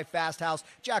 brought to you by Fast House.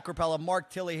 Jack Rapella,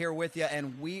 Mark Tilley here with you,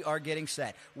 and we are getting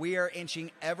set. We are inching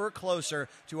ever closer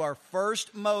to our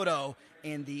first moto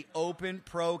in the Open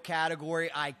Pro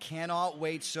category. I cannot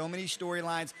wait. So many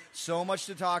storylines, so much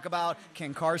to talk about.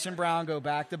 Can Carson Brown go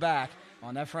back-to-back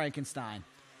on that Frankenstein?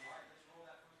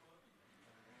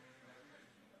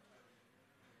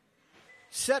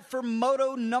 Set for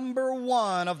moto number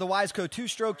 1 of the Wiseco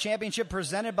Two-Stroke Championship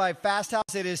presented by Fast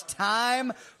House. It is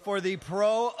time for the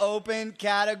Pro Open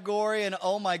category, and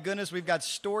oh my goodness, we've got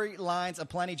storylines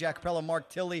aplenty. Jack Capella, Mark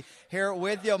Tilley here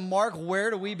with you. Mark,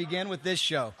 where do we begin with this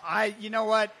show? You know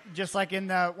what? Just like in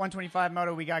the 125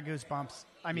 moto, we got goosebumps.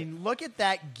 I mean, look at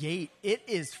that gate. It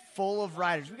is full of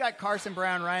riders. We got Carson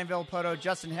Brown, Ryan Villapoto,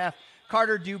 Justin Heff,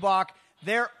 Carter Dubach.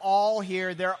 They're all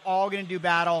here. They're all going to do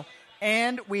battle,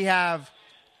 and we have...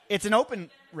 It's an open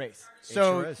race.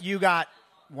 So sure you got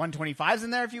 125s in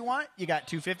there if you want. You got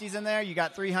 250s in there. You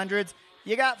got 300s.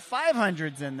 You got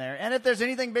 500s in there. And if there's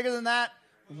anything bigger than that,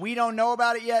 we don't know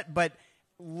about it yet. But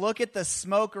look at the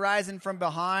smoke rising from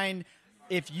behind.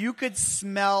 If you could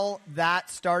smell that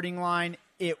starting line,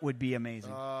 it would be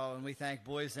amazing. Oh, and we thank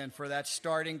Boyesen for that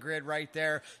starting grid right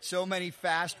there. So many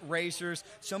fast racers,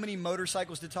 so many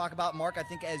motorcycles to talk about. Mark, I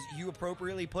think as you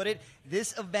appropriately put it,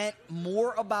 this event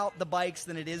more about the bikes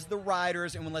than it is the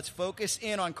riders. And when let's focus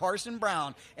in on Carson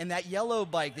Brown and that yellow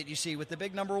bike that you see with the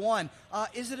big number 1.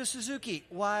 Is it a Suzuki?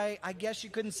 Why, I guess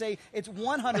you couldn't say it's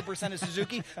 100% a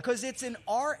Suzuki because it's an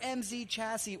RMZ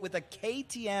chassis with a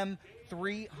KTM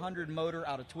 300 motor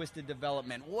out of Twisted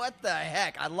Development. What the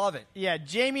heck? I love it. Yeah,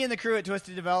 Jamie and the crew at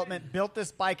Twisted Development built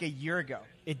this bike a year ago.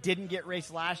 It didn't get raced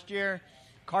last year.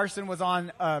 Carson was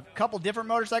on a couple different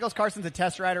motorcycles. Carson's a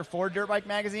test rider for Dirtbike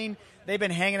magazine. They've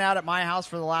been hanging out at my house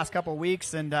for the last couple of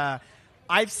weeks, and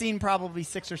I've seen probably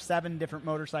 6 or 7 different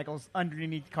motorcycles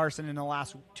underneath Carson in the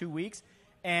last 2 weeks.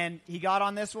 And he got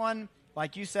on this one,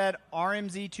 like you said,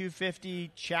 RMZ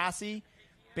 250 chassis.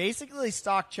 Basically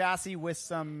stock chassis with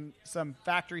some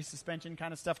factory suspension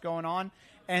kind of stuff going on,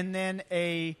 and then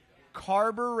a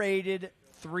carbureted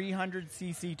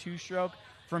 300cc two-stroke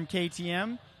from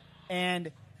KTM.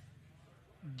 And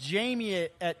Jamie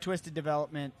at Twisted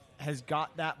Development has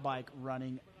got that bike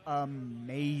running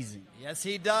amazing. Yes,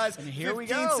 he does. And here we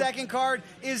go. 15-second card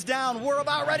is down. We're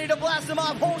about ready to blast him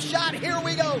off. Whole shot. Here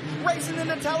we go. Racing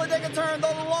into Talladega turn. The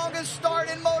longest start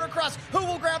in motocross. Who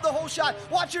will grab the whole shot?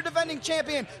 Watch your defending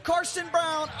champion, Carson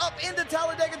Brown, up into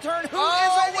Talladega turn. Who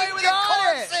is away with it?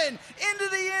 Carson into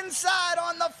the inside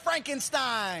on the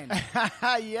Frankenstein.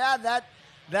 Yeah,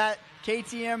 that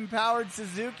KTM-powered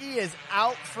Suzuki is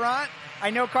out front. I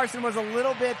know Carson was a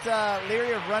little bit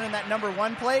leery of running that number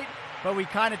 1 plate, but we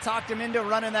kind of talked him into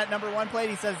running that number 1 plate.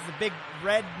 He says the big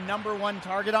red number 1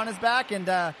 target on his back,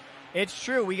 and it's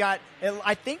true.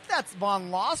 I think that's Von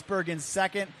Losberg in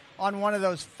second on one of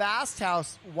those Fast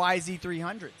House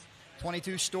YZ300s.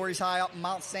 22 stories high up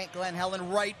Mount St. Glen Helen,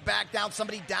 right back down.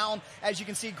 Somebody down, as you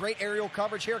can see. Great aerial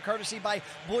coverage here, courtesy by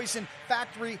Boyson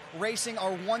Factory Racing.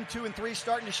 Our 1, 2, and 3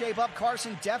 starting to shape up.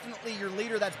 Carson, definitely your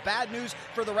leader. That's bad news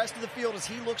for the rest of the field as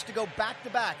he looks to go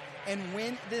back-to-back and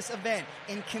win this event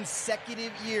in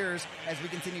consecutive years as we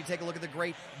continue to take a look at the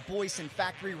great Boyson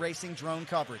Factory Racing drone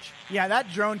coverage. Yeah,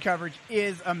 that drone coverage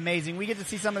is amazing. We get to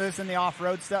see some of this in the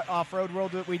off-road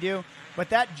world that we do, but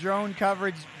that drone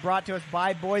coverage brought to us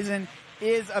by Boyson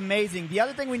is amazing. The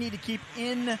other thing we need to keep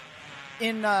in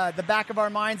the back of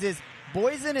our minds is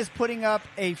Boyson is putting up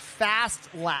a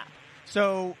fast lap.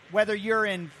 So whether you're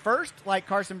in first, like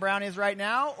Carson Brown is right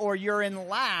now, or you're in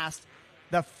last,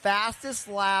 the fastest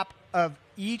lap of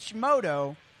each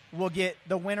moto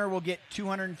the winner will get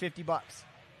 $250.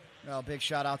 Well, big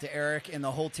shout out to Eric and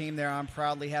the whole team there. I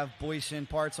proudly have Boyson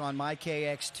parts on my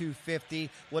KX250.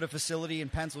 What a facility in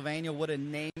Pennsylvania. What a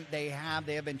name they have.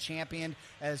 They have been championed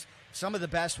as some of the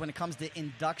best when it comes to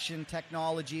induction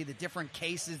technology, the different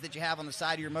cases that you have on the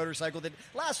side of your motorcycle that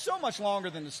last so much longer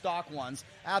than the stock ones.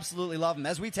 Absolutely love them.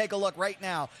 As we take a look right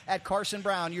now at Carson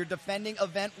Brown, your defending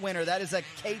event winner. That is a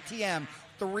KTM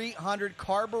 300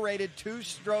 carbureted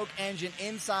 2-stroke engine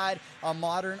inside a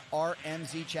modern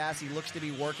RMZ chassis. Looks to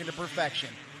be working to perfection.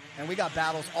 And we got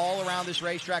battles all around this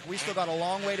racetrack. We still got a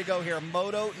long way to go here.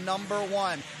 Moto number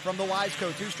 1 from the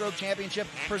Wiseco 2-Stroke Championship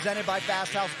presented by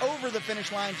Fast House. Over the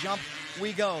finish line jump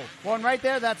we go. Well, and right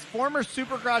there, that's former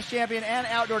Supercross champion and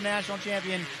outdoor national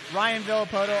champion Ryan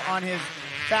Villapoto on his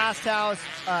Fast House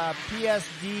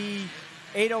PSD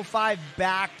 805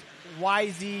 backed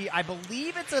YZ. I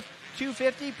believe it's a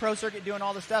 250 Pro Circuit doing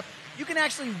all the stuff. You can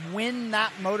actually win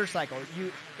that motorcycle.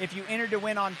 If you enter to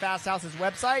win on Fast House's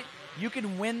website, you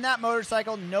can win that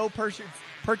motorcycle. No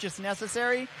purchase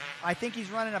necessary. I think he's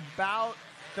running about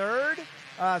third,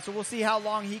 so we'll see how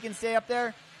long he can stay up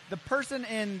there. The person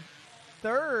in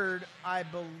third, I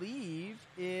believe,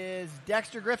 is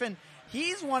Dexter Griffin.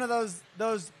 He's one of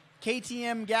those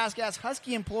KTM Gas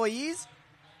Husky employees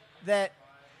that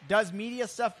does media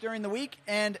stuff during the week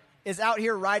and is out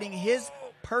here riding his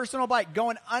personal bike,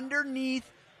 going underneath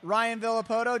Ryan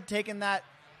Villapoto, taking that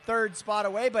third spot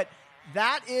away. But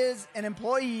that is an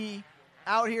employee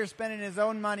out here spending his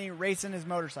own money racing his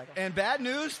motorcycle. And bad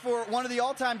news for one of the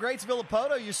all-time greats,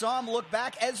 Villapoto. You saw him look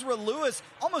back. Ezra Lewis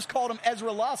almost called him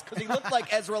Ezra Lusk because he looked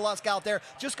like Ezra Lusk out there.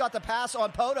 Just got the pass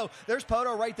on Poto. There's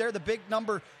Poto right there, the big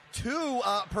number 2,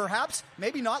 perhaps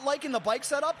maybe not liking the bike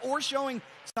setup or showing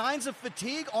signs of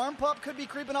fatigue. Arm pump could be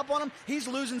creeping up on him. He's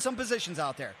losing some positions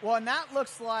out there. Well, and that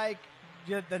looks like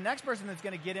the next person that's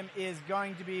going to get him is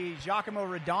going to be Giacomo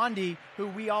Redondi, who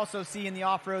we also see in the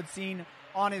off-road scene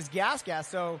on his gas.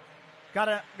 So got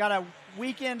a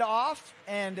weekend off,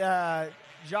 and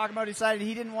Giacomo decided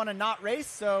he didn't want to not race,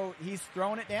 so he's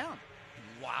throwing it down.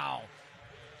 Wow.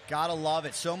 Gotta love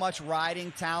it. So much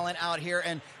riding talent out here,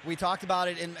 and we talked about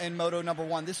it in Moto number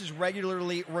 1. This is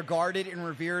regularly regarded and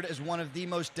revered as one of the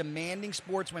most demanding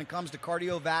sports when it comes to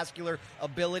cardiovascular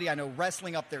ability. I know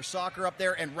wrestling up there, soccer up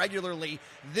there, and regularly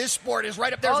this sport is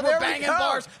right up there. We're banging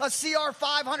bars. A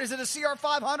CR500. Is it a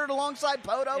CR500 alongside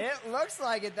Poto? It looks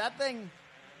like it. That thing,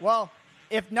 well,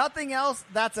 if nothing else,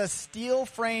 that's a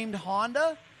steel-framed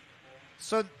Honda.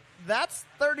 So that's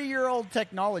 30-year-old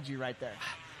technology right there.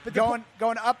 But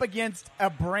going up against a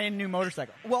brand new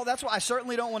motorcycle. Well, that's why I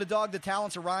certainly don't want to dog the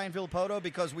talents of Ryan Villapoto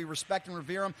because we respect and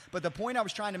revere him. But the point I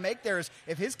was trying to make there is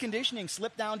if his conditioning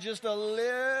slipped down just a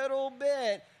little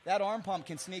bit, that arm pump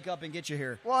can sneak up and get you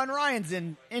here. Well, and Ryan's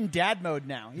in dad mode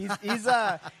now. He's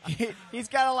he's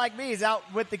kind of like me. He's out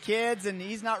with the kids and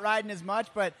he's not riding as much.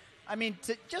 But I mean,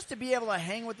 just to be able to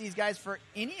hang with these guys for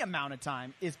any amount of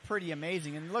time is pretty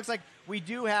amazing. And it looks like we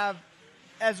do have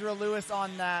Ezra Lewis on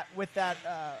that with that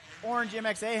orange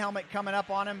MXA helmet coming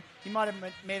up on him. He might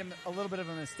have made him a little bit of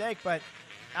a mistake, but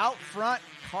out front,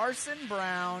 Carson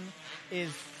Brown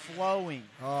is flowing.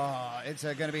 Oh, it's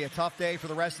going to be a tough day for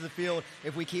the rest of the field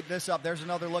if we keep this up. There's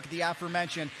another look at the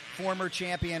aforementioned former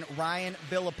champion Ryan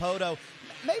Villapoto.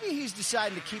 maybe he's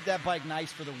deciding to keep that bike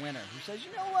nice for the winter. He says,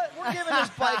 you know what? We're giving this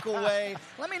bike away.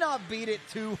 Let me not beat it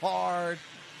too hard.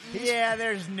 Yeah,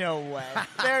 there's no way.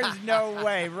 There's no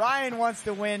way. Ryan wants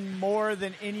to win more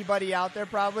than anybody out there,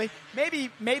 probably.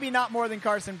 Maybe not more than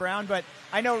Carson Brown, but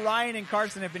I know Ryan and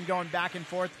Carson have been going back and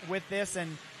forth with this,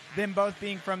 and them both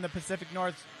being from the Pacific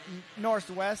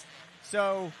Northwest.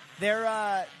 So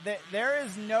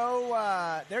there's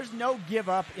no give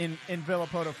up in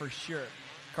Villapoto for sure.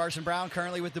 Carson Brown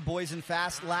currently with the boys in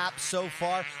fast lap so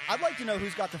far. I'd like to know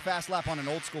who's got the fast lap on an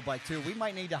old school bike too. We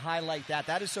might need to highlight that.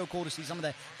 That is so cool to see some of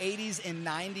the 80s and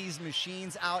 90s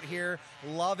machines out here.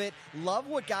 Love it. Love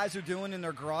what guys are doing in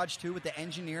their garage too with the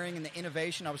engineering and the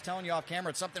innovation. I was telling you off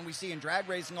camera, it's something we see in drag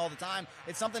racing all the time.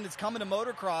 It's something that's coming to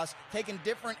motocross, taking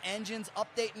different engines,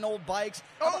 updating old bikes.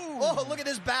 Oh, look at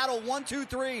this battle. 1, 2,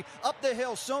 3 up the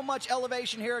hill. So much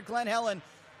elevation here at Glen Helen.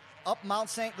 Up Mount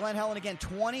St. Glen Helen again,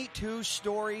 22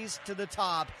 stories to the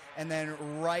top, and then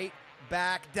right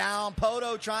back down.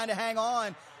 Poto trying to hang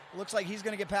on. Looks like he's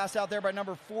going to get passed out there by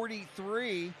number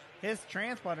 43. His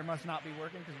transponder must not be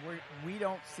working because we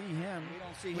don't see him. We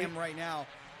don't see him right now.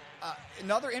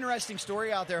 Another interesting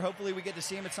story out there. Hopefully we get to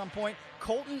see him at some point.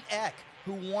 Colton Eck,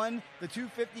 who won the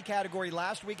 250 category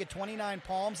last week at 29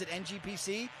 Palms at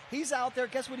NGPC. He's out there.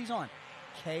 Guess what he's on?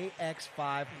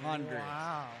 KX500.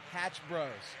 Wow. Hatch Bros.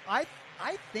 I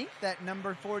think that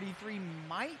number 43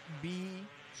 might be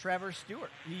Trevor Stewart.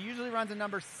 He usually runs a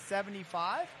number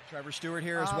 75. Trevor Stewart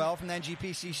here as well from the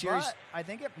NGPC series. But I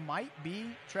think it might be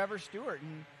Trevor Stewart.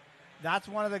 And that's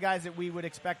one of the guys that we would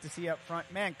expect to see up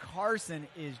front. Man, Carson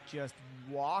is just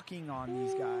walking on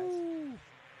these guys.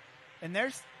 And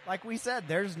there's, like we said,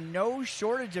 there's no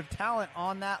shortage of talent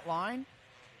on that line.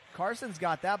 Carson's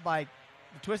got that bike.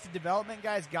 The Twisted Development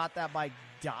guys got that bike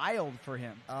dialed for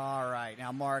him. All right,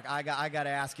 now Mark, I got to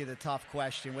ask you the tough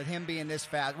question. With him being this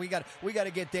fast, we got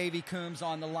to get Davey Coombs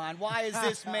on the line. Why is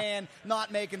this man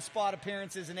not making spot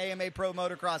appearances in AMA Pro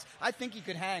Motocross? I think he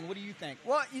could hang. What do you think?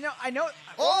 Well, I know.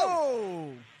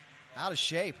 Oh, out of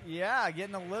shape. Yeah,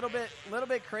 getting a little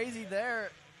bit crazy there.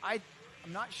 I'm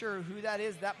not sure who that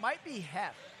is. That might be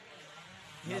Heft.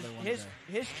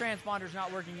 His transponder's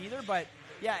not working either, but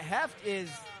yeah, Heft is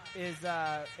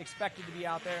expected to be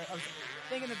out there. I was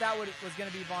thinking that was going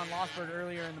to be Von Losberg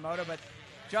earlier in the moto, but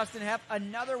Justin Heft,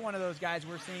 another one of those guys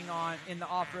we're seeing in the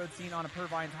off-road scene on a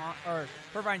Purvine's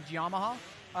Yamaha.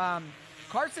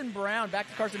 Carson Brown, back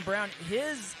to Carson Brown,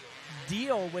 his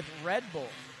deal with Red Bull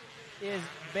is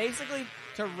basically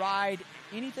to ride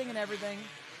anything and everything,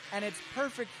 and it's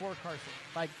perfect for Carson.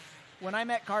 Like, when I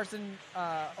met Carson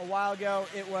a while ago,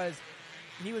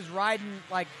 he was riding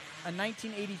like a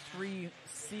 1983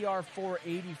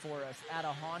 CR480 for us at a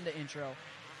Honda intro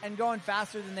and going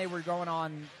faster than they were going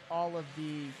on all of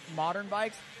the modern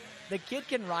bikes. The kid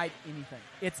can ride anything.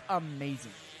 It's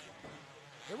amazing.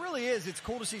 It really is. It's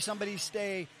cool to see somebody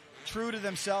stay true to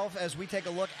themselves as we take a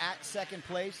look at second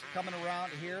place coming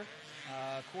around here.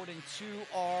 According to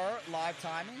our live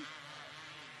timing.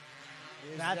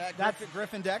 That's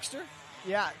Griffin Dexter?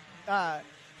 Yeah.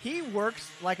 He works,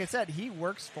 like I said,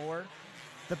 for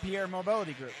the Pierre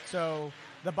Mobility Group. So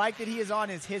the bike that he is on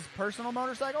is his personal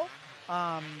motorcycle,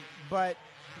 but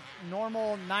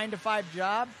normal 9-to-5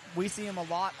 job, we see him a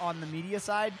lot on the media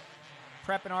side,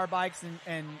 prepping our bikes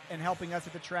and helping us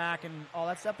at the track and all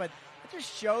that stuff. But it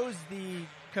just shows the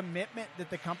commitment that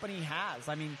the company has.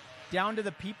 I mean, down to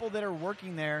the people that are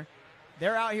working there.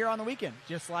 They're out here on the weekend,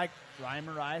 just like Ryan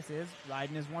Marias is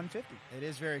riding his 150. It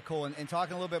is very cool. And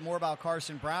talking a little bit more about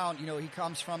Carson Brown, he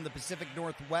comes from the Pacific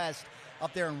Northwest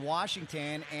up there in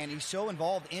Washington, and he's so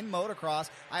involved in motocross.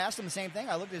 I asked him the same thing.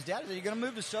 I looked at his dad and said, "Are you going to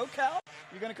move to SoCal?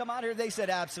 You're going to come out here?" They said,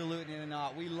 "Absolutely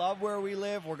not. We love where we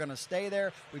live. We're going to stay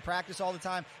there. We practice all the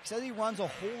time." He says he runs a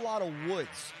whole lot of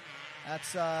woods.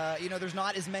 That's, there's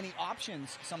not as many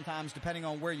options sometimes depending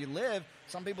on where you live.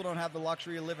 Some people don't have the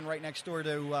luxury of living right next door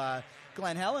to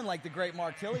Glen Helen, like the great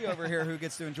Mark Tilley over here, who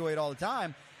gets to enjoy it all the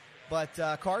time.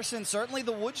 But Carson, certainly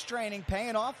the woods training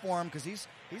paying off for him because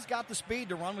he's got the speed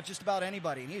to run with just about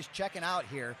anybody. And he is checking out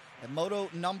here at Moto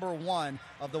number 1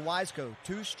 of the Wiseco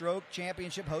 2-Stroke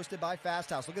Championship hosted by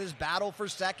Fast House. Look at this battle for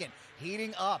second,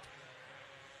 heating up.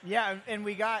 Yeah, and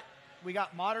we got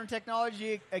modern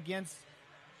technology against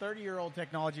 30-year-old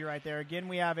technology right there. Again,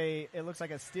 we have it looks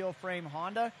like a steel frame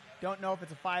Honda. Don't know if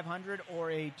it's a 500 or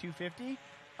a 250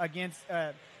 against,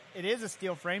 it is a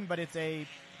steel frame, but it's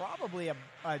probably a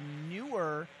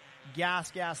newer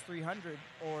gas 300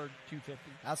 or 250.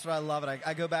 That's what I love it.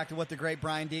 I go back to what the great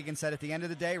Brian Deegan said at the end of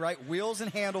the day, right? Wheels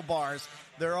and handlebars,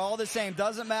 they're all the same.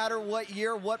 Doesn't matter what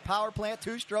year, what power plant,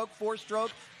 2-stroke,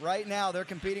 4-stroke. Right now, they're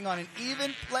competing on an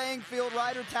even playing field.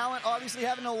 Rider talent obviously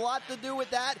having a lot to do with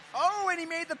that. Oh, and he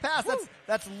made the pass.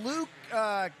 That's Luke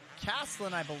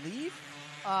Caslin, I believe.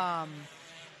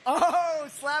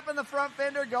 Slapping the front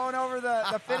fender, going over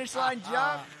the finish line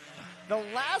jump. The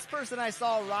last person I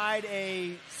saw ride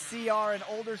a CR, an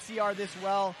older CR this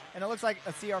well, and it looks like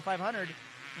a CR 500,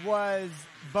 was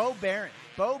Bo Barron.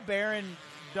 Bo Barron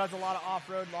does a lot of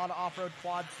off-road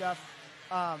quad stuff.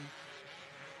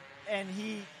 And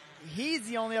he's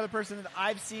the only other person that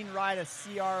I've seen ride a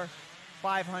CR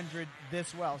 500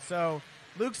 this well. So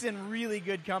Luke's in really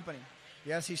good company.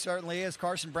 Yes, he certainly is.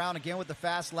 Carson Brown again with the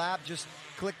fast lap. Just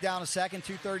clicked down a second,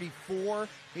 2:34.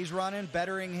 He's running,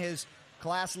 bettering his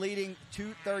class-leading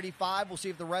 2:35. We'll see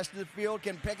if the rest of the field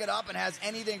can pick it up and has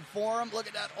anything for him. Look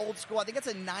at that old school. I think it's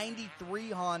a 93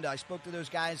 Honda. I spoke to those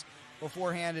guys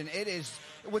beforehand, and it is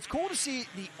what's cool to see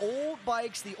the old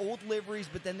bikes, the old liveries,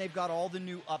 but then they've got all the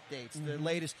new updates, the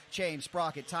latest chain,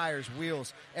 sprocket, tires,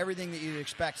 wheels, everything that you'd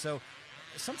expect. So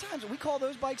sometimes we call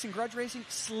those bikes in grudge racing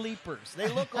sleepers. They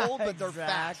look old, but they're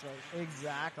fast.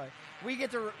 Exactly. We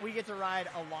get to ride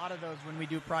a lot of those when we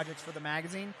do projects for the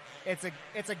magazine. It's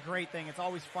a great thing. It's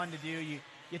always fun to do. You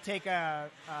take a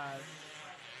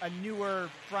newer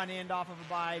front end off of a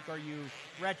bike, or you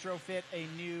retrofit a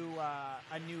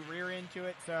new rear end to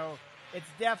it. So it's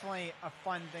definitely a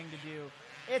fun thing to do.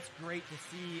 It's great to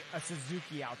see a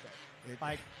Suzuki out there.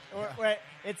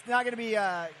 It's not going to be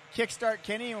Kickstart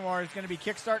Kenny anymore. It's going to be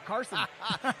Kickstart Carson.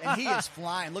 And he is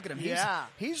flying. Look at him.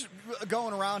 He's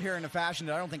going around here in a fashion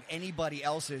that I don't think anybody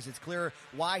else is. It's clear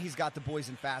why he's got the boys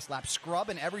in fast lap,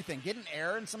 scrubbing everything, getting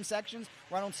air in some sections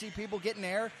where I don't see people getting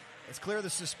air. It's clear the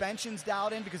suspension's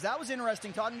dialed in, because that was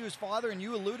interesting talking to his father, and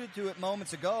you alluded to it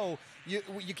moments ago.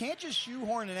 You can't just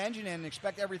shoehorn an engine in and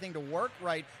expect everything to work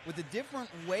right. With the different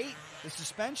weight, the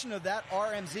suspension of that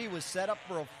RMZ was set up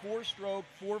for a 4-stroke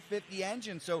 450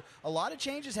 engine. So a lot of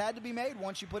changes had to be made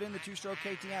once you put in the 2-stroke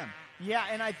KTM. Yeah,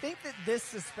 and I think that this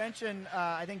suspension,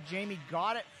 I think Jamie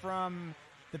got it from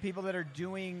the people that are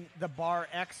doing the Bar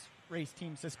X race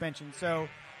team suspension. So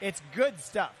it's good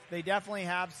stuff. They definitely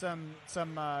have some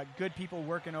good people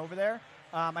working over there.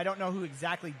 I don't know who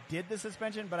exactly did the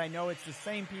suspension, but I know it's the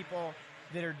same people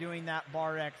that are doing that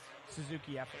Bar X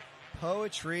Suzuki effort.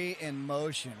 Poetry in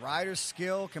motion. Rider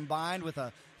skill combined with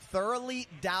a thoroughly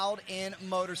dialed-in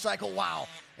motorcycle. Wow.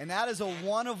 And that is a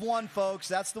one-of-one, folks.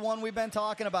 That's the one we've been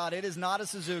talking about. It is not a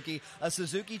Suzuki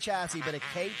chassis, but a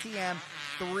KTM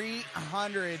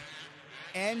 300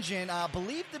 engine,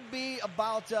 believed to be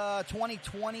about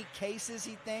 2020 cases,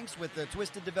 he thinks, with the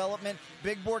twisted development,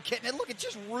 big bore kit. And look, it's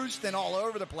just roosting all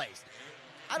over the place.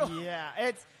 Yeah,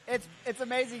 it's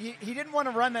amazing. He didn't want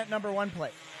to run that number 1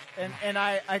 plate. And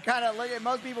I kind of look at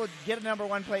most people get a number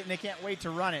 1 plate and they can't wait to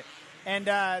run it.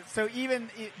 And so even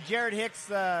Jared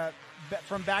Hicks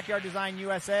from Backyard Design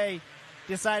USA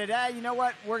decided, you know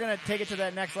what, we're going to take it to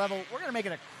that next level. We're going to make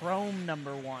it a chrome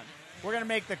number 1. We're going to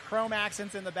make the chrome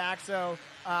accents in the back. So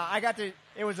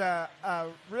it was a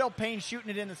real pain shooting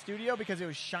it in the studio because it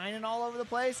was shining all over the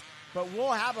place. But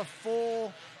we'll have a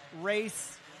full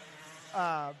race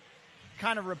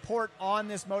kind of report on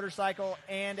this motorcycle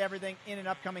and everything in an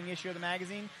upcoming issue of the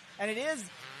magazine. And it is,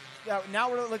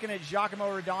 now we're looking at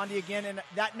Giacomo Redondi again. And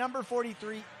that number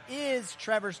 43 is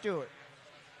Trevor Stewart.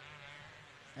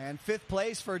 And 5th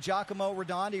place for Giacomo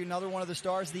Redondi, another one of the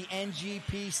stars of the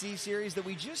NGPC series that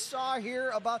we just saw here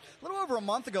about a little over a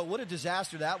month ago. What a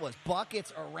disaster that was.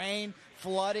 Buckets of rain,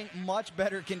 flooding, much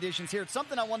better conditions here. It's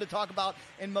something I wanted to talk about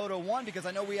in Moto 1 because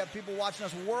I know we have people watching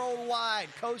us worldwide,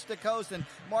 coast to coast. And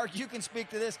Mark, you can speak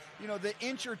to this. You know, the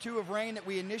inch or two of rain that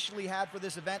we initially had for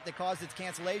this event that caused its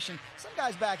cancellation. Some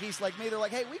guys back east like me, they're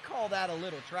like, hey, we call that a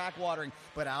little track watering.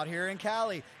 But out here in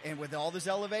Cali, and with all this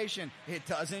elevation, it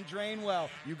doesn't drain well.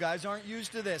 You guys aren't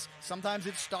used to this. Sometimes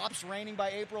it stops raining by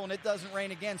April and it doesn't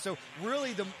rain again. So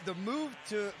really the move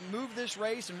to move this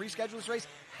race and reschedule this race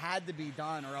had to be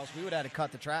done, or else we would have had to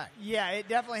cut the track. Yeah, it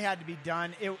definitely had to be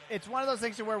done. It's one of those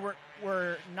things where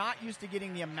we're not used to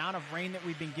getting the amount of rain that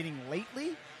we've been getting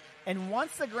lately. And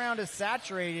once the ground is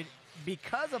saturated,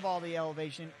 because of all the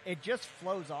elevation, it just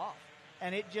flows off.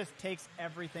 And it just takes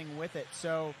everything with it.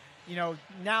 So, you know,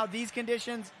 now these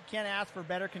conditions, can't ask for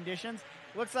better conditions.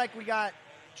 Looks like we got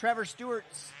Trevor Stewart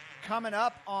coming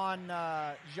up on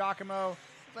Giacomo.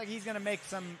 Looks like he's going to make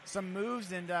some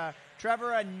moves. And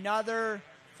Trevor, another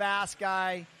fast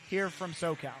guy here from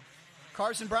SoCal.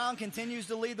 Carson Brown continues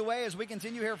to lead the way as we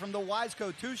continue here from the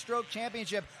Wiseco Two-Stroke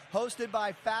Championship hosted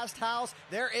by Fast House.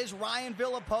 There is Ryan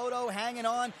Villapoto hanging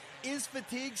on. Is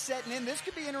fatigue setting in? This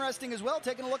could be interesting as well.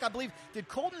 Taking a look, I believe, did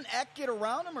Colton Eck get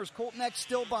around him, or is Colton Eck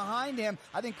still behind him?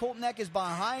 I think Colton Eck is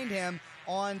behind him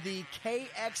on the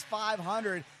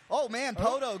KX500. Oh, man,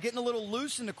 Poto getting a little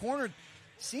loose in the corner.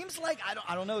 Seems like,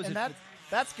 I don't know. And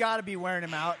that's got to be wearing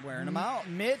him out. Wearing him out.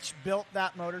 Mitch built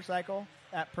that motorcycle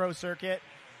at Pro Circuit,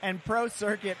 and Pro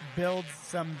Circuit builds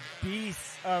some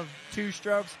beasts of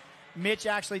two-strokes. Mitch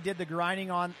actually did the grinding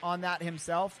on that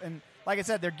himself, and like I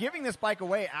said, they're giving this bike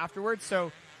away afterwards,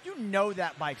 so you know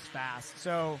that bike's fast.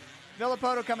 So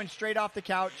Villapoto coming straight off the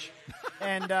couch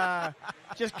and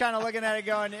just kind of looking at it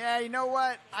going, yeah, you know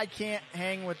what? I can't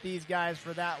hang with these guys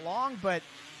for that long, but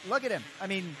look at him. I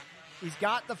mean, he's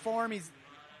got the form.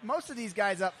 Most of these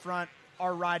guys up front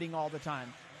are riding all the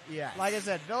time. Yeah. Like I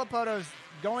said, Villapoto's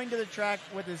going to the track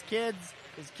with his kids.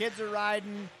 His kids are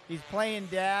riding. He's playing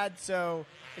dad, so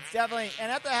it's definitely –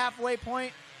 and at the halfway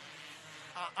point,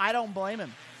 I don't blame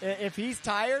him. If he's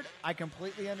tired, I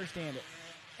completely understand it.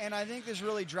 And I think this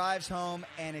really drives home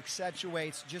and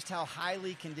accentuates just how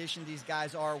highly conditioned these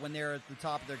guys are when they're at the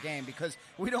top of their game, because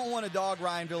we don't want to dog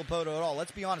Ryan Villapoto at all.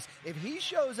 Let's be honest. If he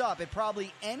shows up at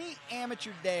probably any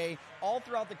amateur day all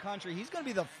throughout the country, he's going to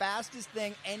be the fastest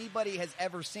thing anybody has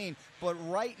ever seen. But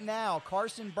right now,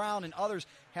 Carson Brown and others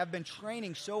have been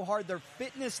training so hard. Their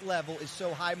fitness level is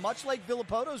so high, much like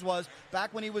Villapoto's was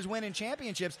back when he was winning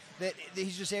championships, that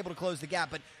he's just able to close the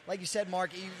gap. But like you said,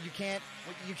 Mark, you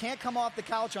can't come off the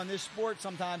couch on this sport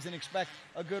sometimes and expect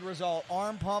a good result.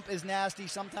 Arm pump is nasty.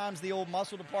 Sometimes the old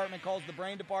muscle department calls the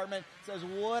brain department, says,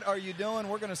 what are you doing?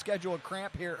 We're going to schedule a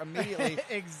cramp here immediately.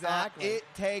 Exactly. It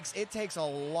takes a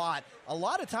lot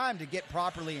of time to get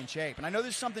properly in shape. And I know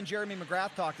this is something Jeremy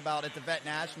McGrath talked about at the Vet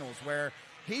Nationals, where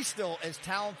he's still as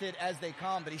talented as they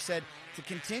come, but he said to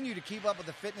continue to keep up with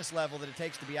the fitness level that it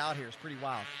takes to be out here is pretty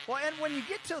wild. Well, and when you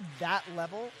get to that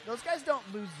level, those guys don't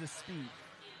lose the speed.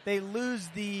 They lose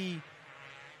the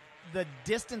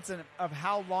distance of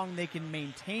how long they can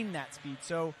maintain that speed.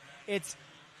 So it's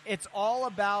all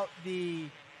about the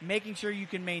making sure you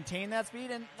can maintain that speed.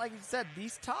 And like you said,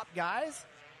 these top guys,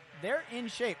 they're in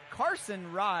shape.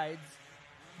 Carson rides,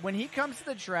 when he comes to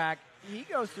the track, he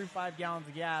goes through 5 gallons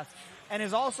of gas and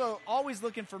is also always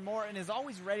looking for more and is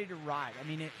always ready to ride. I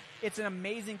mean, it's an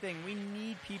amazing thing. We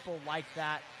need people like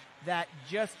that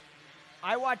just –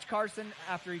 I watch Carson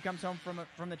after he comes home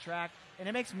from the track, and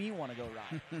it makes me want to go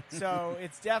ride. So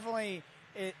it's definitely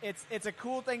it's a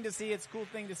cool thing to see. It's a cool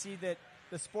thing to see that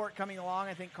the sport coming along.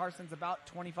 I think Carson's about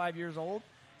 25 years old,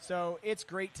 so it's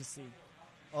great to see.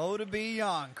 Oh, to be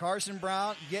young. Carson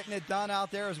Brown getting it done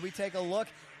out there as we take a look.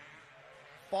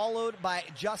 Followed by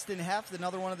Justin Heft,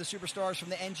 another one of the superstars from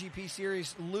the NGP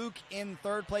series. Luke in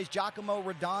third place. Giacomo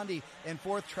Redondi in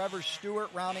fourth. Trevor Stewart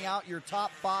rounding out your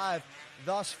top 5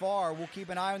 thus far. We'll keep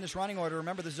an eye on this running order.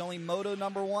 Remember, this is only Moto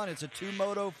number 1. It's a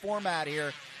 2-moto format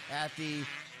here at the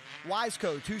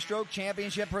Wiseco Two-Stroke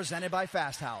Championship presented by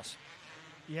Fast House.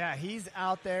 Yeah, he's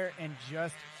out there and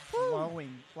just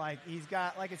flowing. Like he's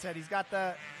got, like I said, he's got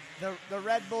the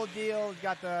Red Bull deal. He's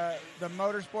got the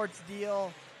motorsports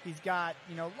deal. He's got,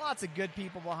 lots of good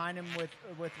people behind him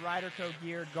with Ryder Co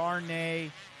gear.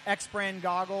 Garnet, X-Brand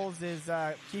goggles is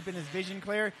keeping his vision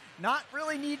clear. Not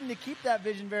really needing to keep that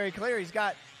vision very clear.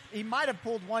 He might have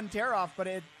pulled one tear off, but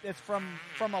it's from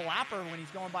a lapper when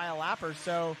he's going by a lapper.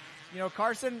 So,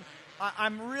 Carson,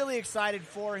 I'm really excited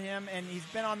for him, and he's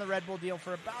been on the Red Bull deal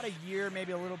for about a year,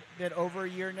 maybe a little bit over a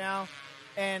year now,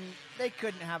 and they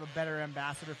couldn't have a better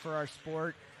ambassador for our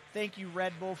sport. Thank you,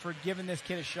 Red Bull, for giving this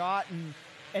kid a shot,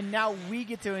 and now we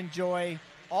get to enjoy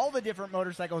all the different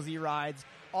motorcycles he rides,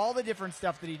 all the different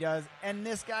stuff that he does, and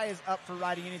this guy is up for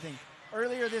riding anything.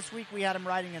 Earlier this week, we had him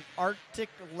riding an Arctic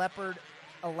Leopard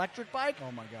electric bike.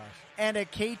 Oh, my gosh. And a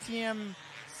KTM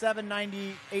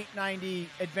 790, 890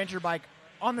 adventure bike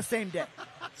on the same day.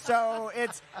 So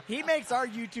he makes our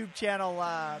YouTube channel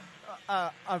a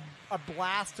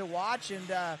blast to watch,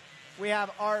 and we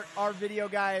have our video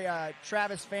guy,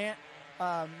 Travis Fant,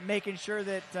 making sure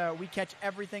that we catch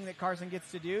everything that Carson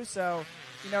gets to do. So,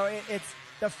 it's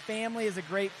the family is a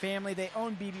great family. They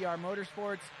own BBR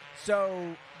Motorsports,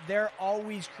 so they're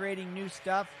always creating new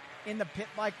stuff. In the pit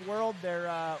bike world,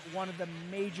 they're one of the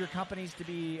major companies to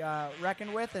be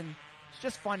reckoned with, and it's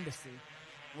just fun to see.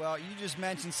 Well, you just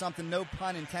mentioned something, no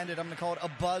pun intended. I'm going to call it a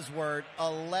buzzword,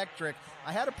 electric.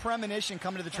 I had a premonition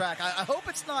coming to the track. I hope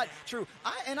it's not true.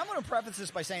 And I'm going to preface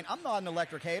this by saying I'm not an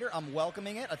electric hater. I'm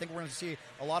welcoming it. I think we're going to see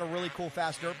a lot of really cool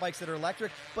fast dirt bikes that are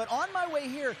electric. But on my way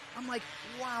here, I'm like,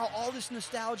 wow, all this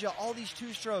nostalgia, all these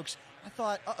two-strokes. I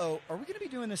thought, are we going to be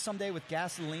doing this someday with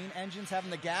gasoline engines, having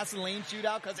the gasoline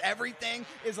shootout because everything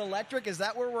is electric? Is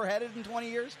that where we're headed in 20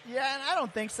 years? Yeah, and I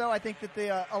don't think so. I think that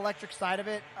the electric side of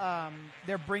it,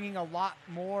 they're bringing a lot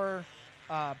more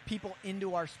people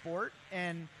into our sport,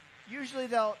 and usually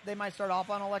they might start off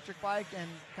on an electric bike, and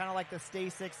kind of like the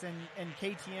Stasics and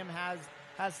KTM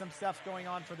has some stuff going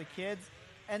on for the kids,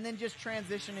 and then just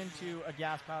transition into a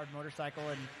gas-powered motorcycle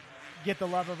and get the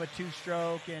love of a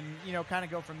two-stroke and, kind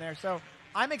of go from there. So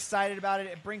I'm excited about it.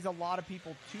 It brings a lot of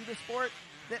people to the sport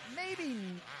that maybe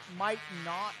might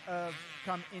not have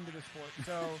come into the sport.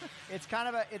 So it's kind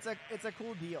of it's a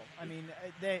cool deal. I mean,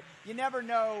 you never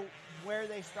know where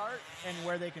they start and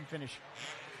where they can finish.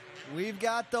 We've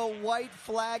got the white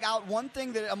flag out. One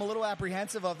thing that I'm a little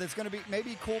apprehensive of that's going to be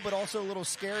maybe cool but also a little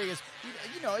scary is,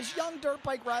 as young dirt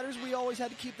bike riders, we always had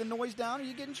to keep the noise down or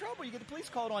you get in trouble. You get the police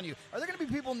called on you. Are there going to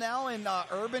be people now in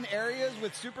urban areas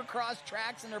with supercross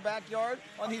tracks in their backyard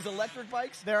on these electric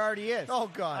bikes? There already is.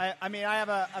 Oh, God. I have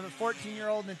a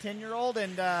 14-year-old and a 10-year-old,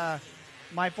 and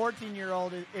my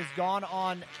 14-year-old is gone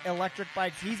on electric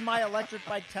bikes. He's my electric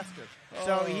bike tester.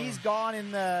 So he's gone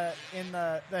in the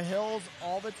hills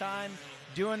all the time,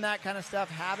 doing that kind of stuff,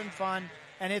 having fun,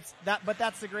 and it's that. But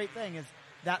that's the great thing is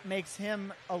that makes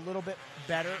him a little bit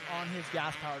better on his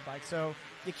gas-powered bike. So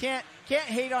you can't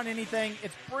hate on anything.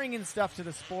 It's bringing stuff to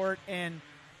the sport, and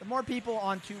the more people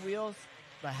on two wheels,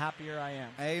 the happier I am.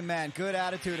 Amen. Good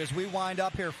attitude as we wind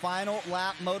up here. Final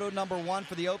lap, moto number 1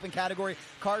 for the open category.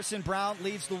 Carson Brown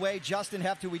leads the way. Justin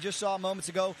Heft, who we just saw moments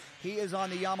ago, he is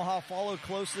on the Yamaha, followed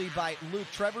closely by Luke.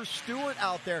 Trevor Stewart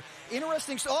out there.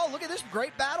 Interesting. Oh, look at this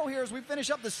great battle here as we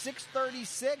finish up the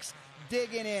 636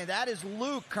 digging in. That is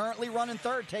Luke currently running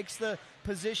third, takes the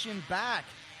position back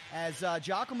as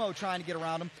Giacomo trying to get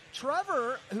around him.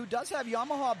 Trevor, who does have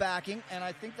Yamaha backing, and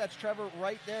I think that's Trevor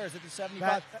right there. Is it the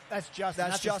 75? That's Justin.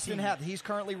 That's Justin Heft. He's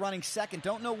currently running second.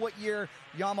 Don't know what year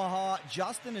Yamaha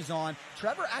Justin is on.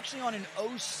 Trevor actually on an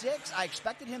 06. I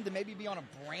expected him to maybe be on a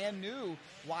brand new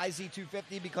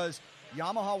YZ250 because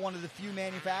Yamaha, one of the few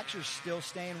manufacturers, still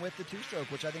staying with the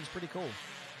two-stroke, which I think is pretty cool.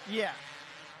 Yeah.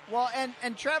 Well,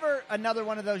 and Trevor, another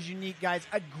one of those unique guys,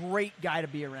 a great guy to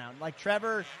be around. Like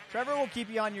Trevor will keep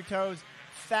you on your toes.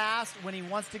 Fast when he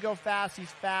wants to go fast,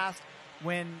 he's fast.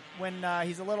 When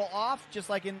he's a little off, just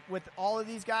like with all of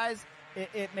these guys,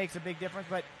 it makes a big difference.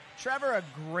 But Trevor, a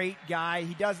great guy.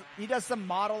 He does some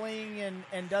modeling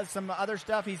and does some other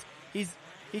stuff.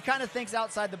 He kind of thinks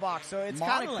outside the box, so it's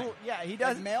kind of cool. Yeah, he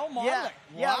does like male modeling.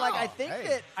 Yeah. Wow. Like I think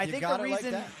the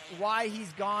reason like why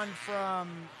he's gone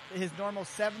from his normal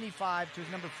 75 to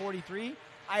his number 43,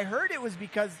 I heard it was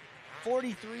because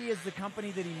 43 is the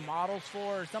company that he models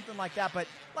for or something like that. But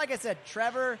like I said,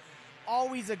 Trevor,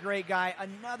 always a great guy,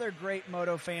 another great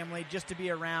moto family just to be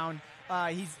around.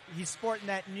 He's sporting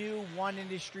that new One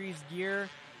Industries gear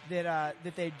that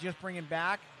they just bringing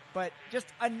back. But just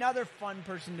another fun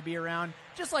person to be around,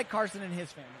 just like Carson and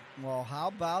his family. Well, how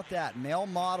about that? Male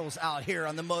models out here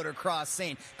on the motocross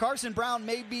scene. Carson Brown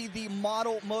may be the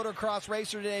model motocross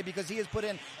racer today because he has put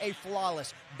in a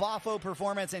flawless Boffo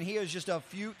performance, and he is just a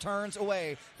few turns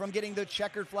away from getting the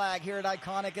checkered flag here at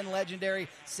iconic and legendary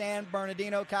San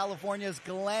Bernardino, California's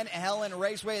Glen Helen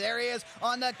Raceway. There he is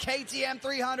on the KTM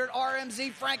 300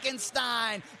 RMZ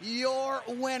Frankenstein. Your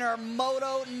winner,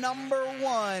 moto number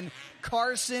 1,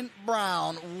 Carson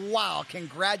Brown. Wow,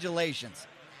 congratulations.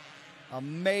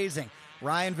 Amazing.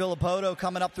 Ryan Villapoto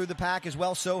coming up through the pack as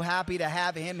well. So happy to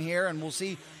have him here, and we'll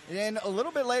see then a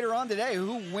little bit later on today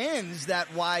who wins that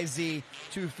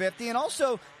YZ250. And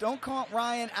also, don't count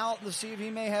Ryan out to see if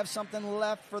he may have something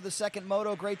left for the second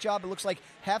moto. Great job. It looks like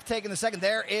Heft taking the second.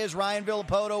 There is Ryan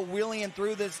Villapoto wheeling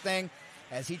through this thing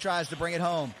as he tries to bring it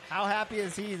home. How happy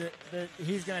is he that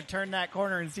he's going to turn that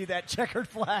corner and see that checkered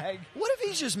flag? What if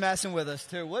he's just messing with us,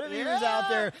 too? What if he was out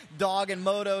there dogging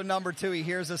moto number 2? He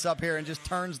hears us up here and just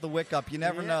turns the wick up. You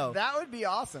never know. That would be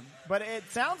awesome. But it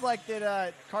sounds like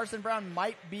that Carson Brown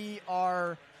might be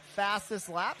our fastest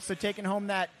lap, so taking home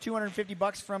that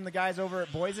 $250 from the guys over at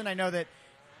Boysen. I know that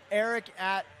Eric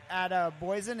at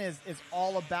Boysen is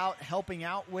all about helping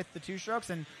out with the two-strokes,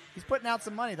 and he's putting out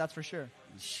some money, that's for sure.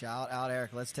 Shout out,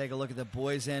 Eric. Let's take a look at the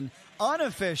Boysen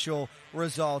unofficial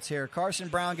results here. Carson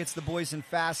Brown gets the Boysen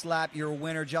fast lap. Your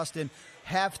winner, Justin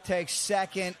Heft, takes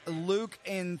second. Luke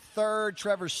in third.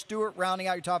 Trevor Stewart rounding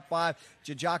out your top 5.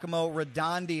 Giacomo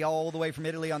Redondi all the way from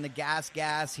Italy on the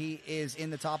gas. He is in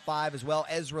the top 5 as well.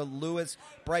 Ezra Lewis,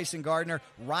 Bryson Gardner.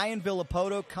 Ryan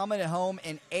Villapoto coming home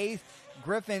in 8th.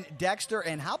 Griffin Dexter,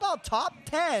 and how about top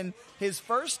 10, his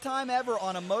first time ever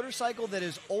on a motorcycle that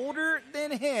is older than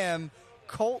him,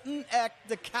 Colton Eck,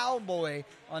 the Cowboy,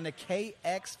 on the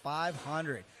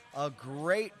KX500. A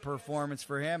great performance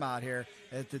for him out here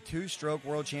at the two-stroke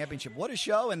World Championship. What a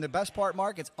show, and the best part,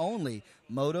 Mark, it's only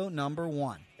Moto number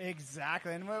 1.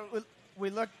 Exactly, and we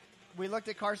looked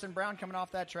at Carson Brown coming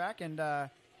off that track, and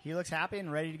he looks happy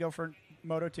and ready to go for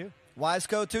Moto 2.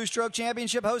 Wiseco two-stroke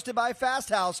championship hosted by Fast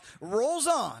House rolls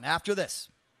on after this.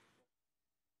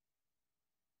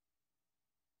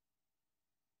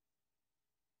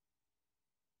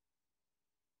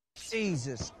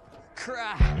 Jesus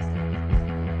Christ.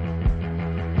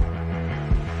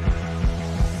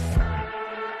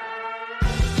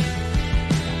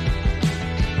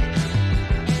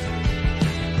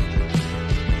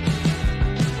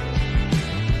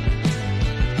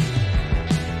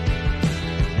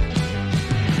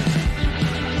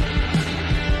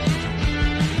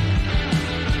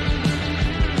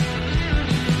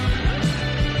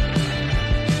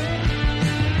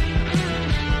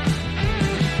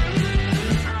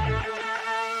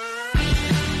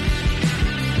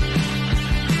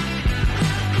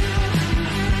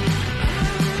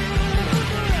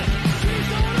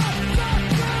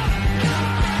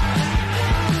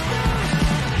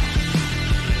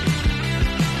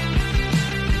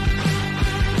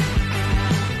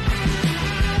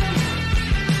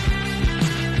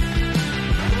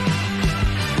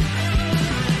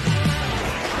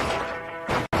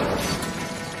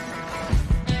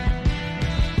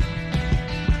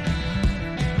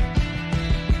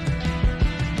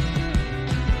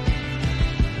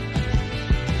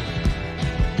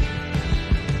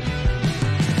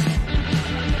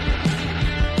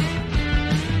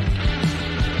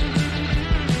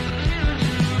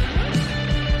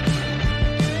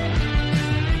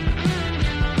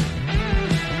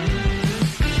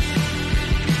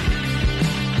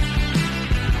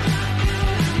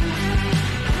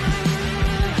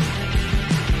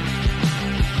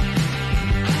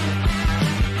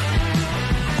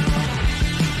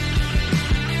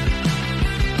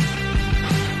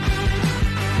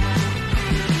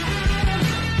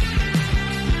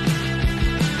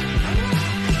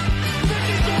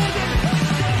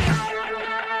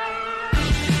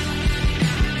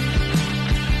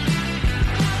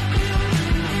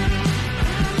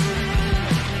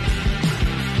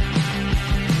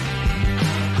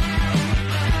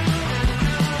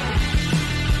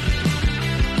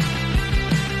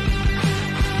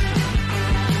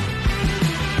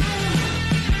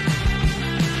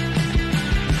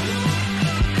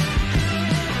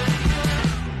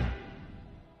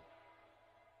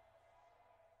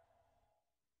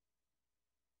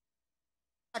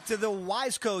 Back to the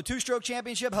Wiseco two-stroke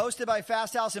championship hosted by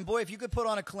Fast House. And boy, if you could put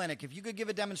on a clinic, if you could give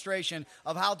a demonstration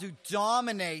of how to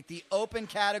dominate the open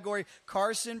category,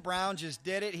 Carson Brown just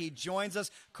did it. He joins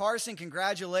us. Carson,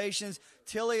 congratulations.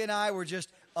 Tilly and I were just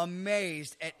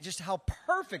amazed at just how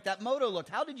perfect that moto looked.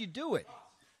 How did you do it?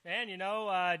 Man,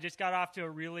 just got off to a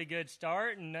really good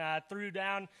start and threw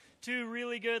down 2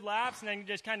 really good laps and then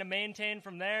just kind of maintained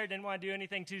from there. Didn't want to do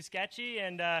anything too sketchy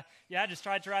and, just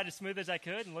tried to ride as smooth as I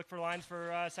could and look for lines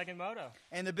for second moto.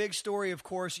 And the big story, of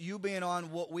course, you being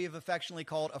on what we have affectionately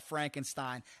called a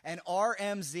Frankenstein, an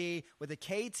RMZ with a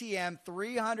KTM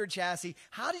 300 chassis.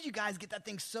 How did you guys get that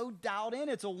thing so dialed in?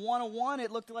 It's a 101.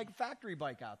 It looked like a factory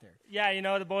bike out there. Yeah,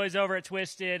 the boys over at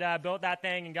Twisted built that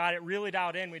thing and got it really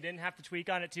dialed in. We didn't have to tweak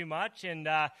on it too much, and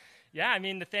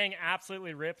the thing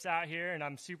absolutely rips out here, and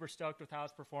I'm super stoked with how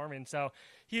it's performing. So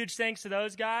huge thanks to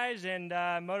those guys and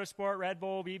Motorsport, Red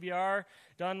Bull, BBR,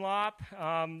 Dunlop,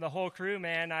 the whole crew,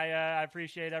 man. I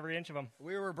appreciate every inch of them.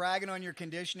 We were bragging on your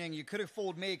conditioning. You could have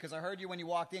fooled me because I heard you when you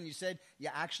walked in. You said you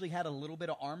actually had a little bit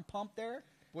of arm pump there.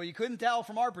 Well, you couldn't tell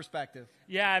from our perspective.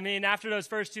 Yeah, after those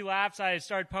first 2 laps, I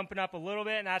started pumping up a little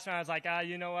bit, and that's when I was like,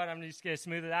 you know what, I'm just going to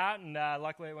smooth it out, and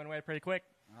luckily it went away pretty quick.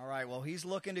 All right, well, he's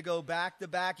looking to go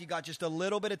back-to-back. You got just a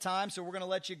little bit of time, so we're going to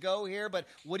let you go here. But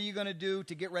what are you going to do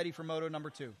to get ready for Moto number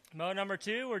 2? Moto number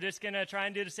 2, we're just going to try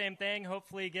and do the same thing,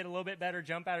 hopefully get a little bit better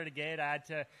jump out of the gate. I had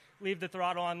to leave the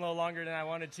throttle on a little longer than I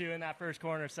wanted to in that first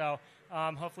corner, so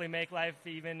hopefully make life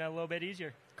even a little bit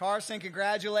easier. Carson,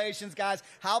 congratulations, guys.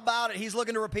 How about it? He's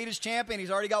looking to repeat as champion. He's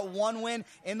already got 1 win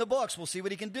in the books. We'll see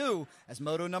what he can do as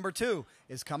Moto number 2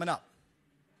 is coming up.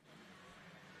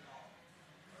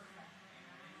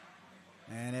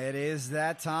 And it is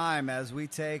that time as we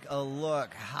take a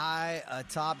look high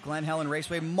atop Glen Helen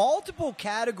Raceway. Multiple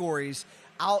categories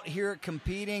out here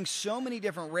competing. So many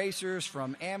different racers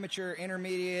from amateur,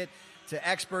 intermediate to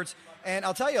experts. And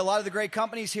I'll tell you, a lot of the great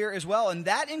companies here as well. And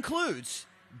that includes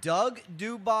Doug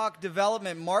Dubach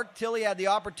Development. Mark Tilley had the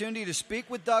opportunity to speak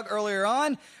with Doug earlier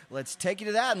on. Let's take you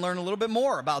to that and learn a little bit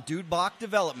more about Dubach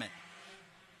Development.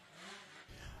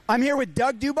 I'm here with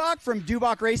Doug Dubach from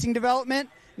Dubach Racing Development.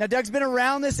 Now, Doug's been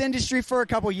around this industry for a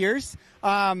couple years.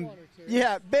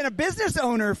 Yeah, been a business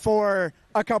owner for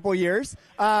a couple years.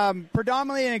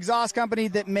 Predominantly an exhaust company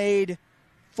that made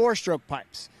 4-stroke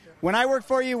pipes. When I worked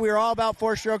for you, we were all about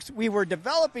 4-strokes. We were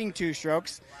developing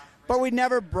 2-strokes, but we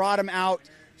never brought them out.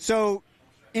 So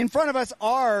in front of us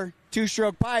are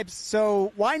 2-stroke pipes.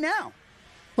 So why now?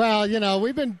 Well,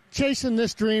 we've been chasing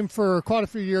this dream for quite a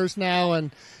few years now,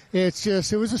 and it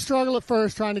was a struggle at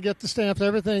first trying to get the stamps,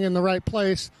 everything in the right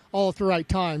place, all at the right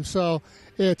time. So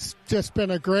it's just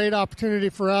been a great opportunity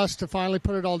for us to finally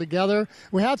put it all together.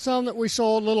 We had some that we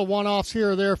sold, little one-offs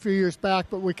here or there a few years back,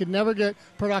 but we could never get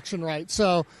production right.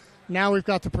 So now we've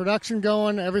got the production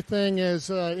going. Everything is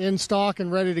in stock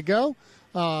and ready to go.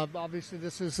 Obviously,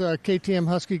 this is KTM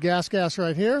Husky gas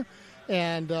right here.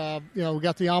 And, we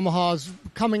got the Yamahas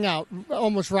coming out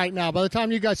almost right now. By the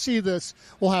time you guys see this,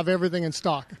 we'll have everything in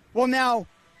stock. Well, now,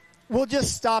 we'll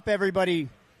just stop everybody.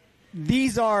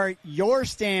 These are your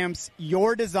stamps,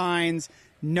 your designs.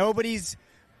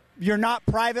 You're not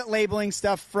private labeling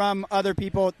stuff from other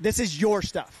people. This is your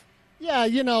stuff. Yeah,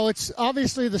 it's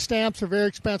obviously the stamps are very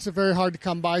expensive, very hard to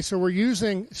come by. So we're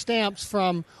using stamps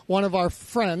from one of our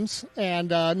friends, and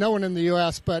no one in the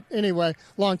U.S., but anyway,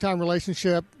 long-time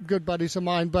relationship, good buddies of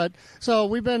mine. But so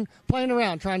we've been playing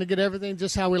around, trying to get everything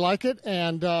just how we like it,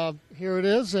 and here it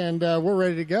is, and we're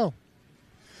ready to go.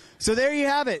 So there you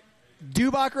have it.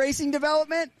 Dirtbike Racing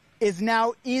Development is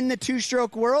now in the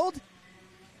 2-stroke world.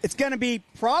 It's going to be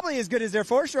probably as good as their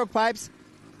 4-stroke pipes.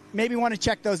 Maybe want to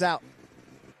check those out.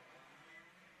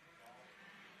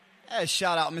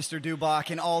 Shout out Mr.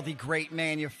 Dirtbike and all the great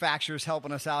manufacturers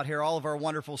helping us out here, all of our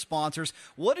wonderful sponsors.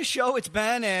 What a show it's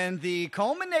been, and the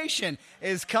culmination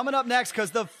is coming up next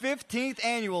because the 15th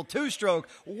annual 2-stroke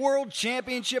World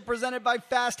Championship presented by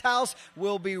Fast House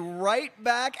will be right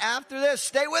back after this.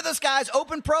 Stay with us, guys.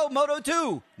 Open Pro Moto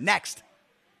 2 next.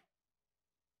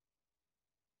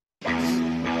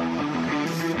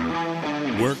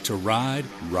 Work to ride,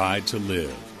 ride to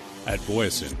live. At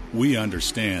Boyesen, we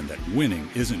understand that winning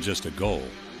isn't just a goal,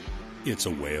 it's a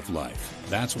way of life.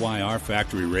 That's why our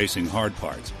factory racing hard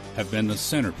parts have been the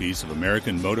centerpiece of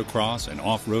American motocross and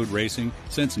off-road racing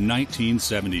since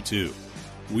 1972.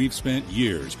 We've spent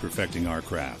years perfecting our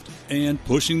craft and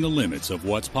pushing the limits of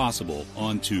what's possible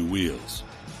on 2 wheels.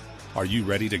 Are you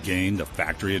ready to gain the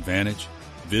factory advantage?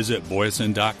 Visit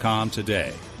Boyesen.com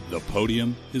today. The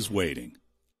podium is waiting.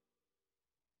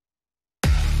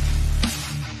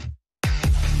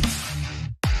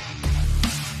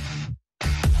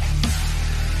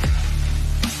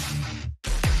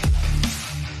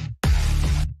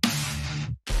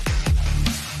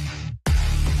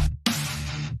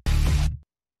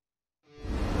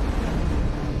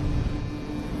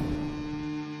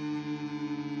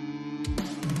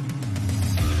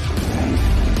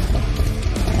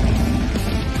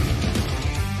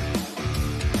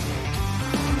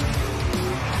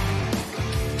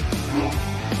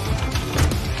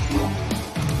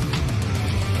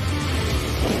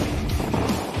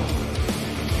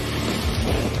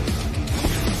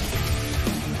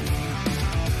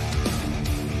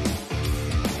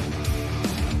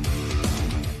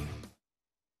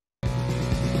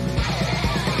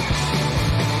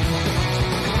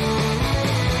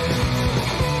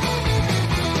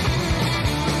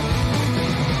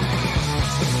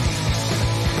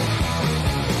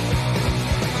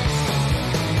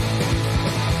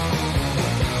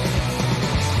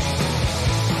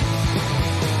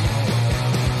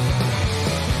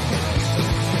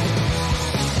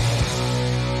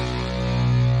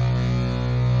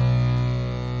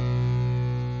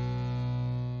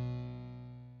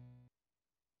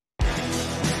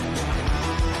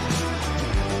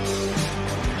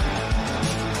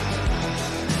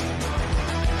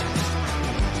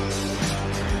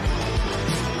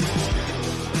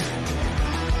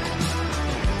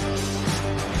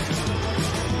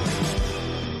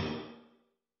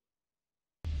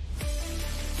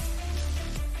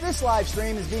 This live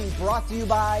stream is being brought to you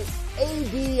by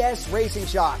ABS Racing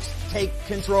Shocks. Take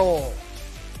control.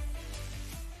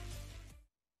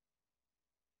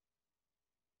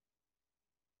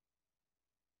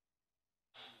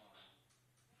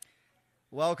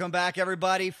 Welcome back,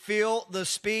 everybody. Feel the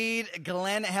speed.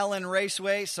 Glen Helen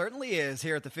Raceway certainly is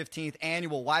here at the 15th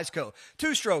Annual Wiseco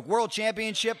 2-Stroke World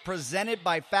Championship presented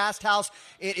by Fast House.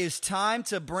 It is time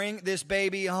to bring this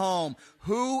baby home.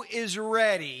 Who is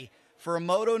ready for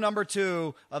Moto number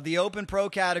 2 of the Open Pro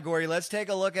category? Let's take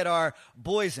a look at our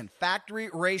Boyesen Factory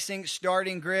Racing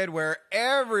starting grid, where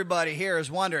everybody here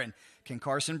is wondering, can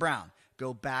Carson Brown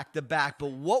go back-to-back?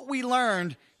 But what we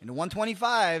learned in the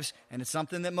 125s, and it's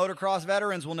something that motocross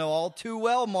veterans will know all too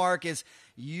well, Mark, is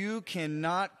You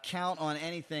cannot count on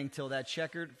anything till that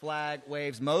checkered flag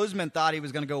waves. Mosman thought he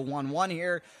was going to go 1-1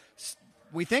 here.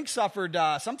 We think suffered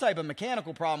some type of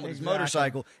mechanical problem with his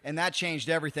motorcycle, and that changed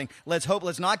everything.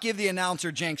 Let's not give the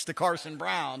announcer jinx to Carson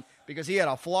Brown because he had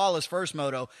a flawless first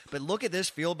moto. But look at this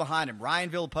field behind him.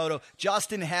 Ryan Villapoto,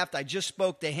 Justin Heft. I just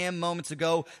spoke to him moments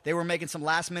ago. They were making some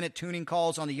last-minute tuning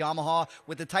calls on the Yamaha.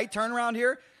 With the tight turnaround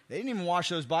here, they didn't even wash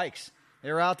those bikes.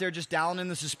 They were out there just down in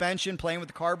the suspension, playing with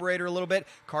the carburetor a little bit.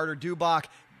 Carter Dubach,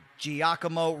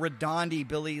 Giacomo Redondi,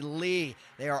 Billy Lee,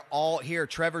 they are all here.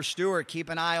 Trevor Stewart, keep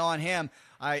an eye on him.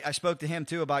 I spoke to him,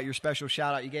 too, about your special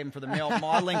shout-out you gave him for the male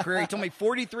modeling career. He told me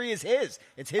 43 is his.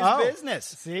 It's his business.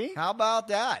 See? How about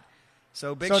that?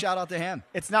 So big shout-out to him.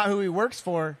 It's not who he works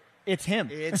for. It's him.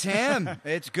 It's him.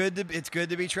 It's good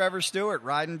to be Trevor Stewart,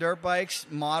 riding dirt bikes,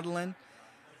 modeling.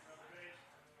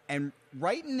 And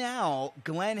right now,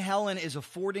 Glen Helen is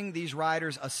affording these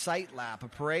riders a sight lap, a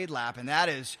parade lap, and that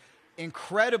is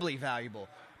incredibly valuable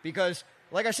because,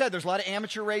 like I said, there's a lot of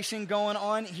amateur racing going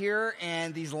on here,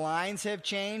 and these lines have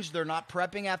changed. They're not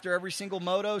prepping after every single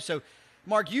moto. So,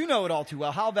 Mark, you know it all too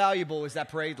well. How valuable is that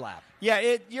parade lap?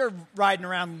 Yeah, you're riding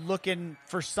around looking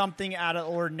for something out of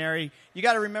the ordinary. You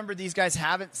got to remember these guys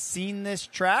haven't seen this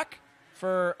track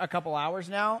for a couple hours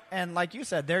now, and like you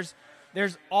said, there's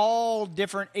all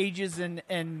different ages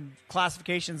and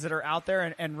classifications that are out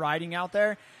there and riding out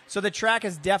there. So the track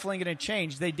is definitely going to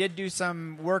change. They did do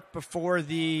some work before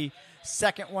the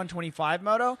second 125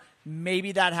 moto.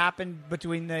 Maybe that happened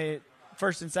between the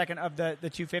first and second of the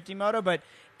 250 moto, but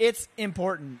it's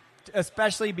important,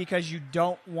 especially because you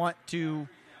don't want to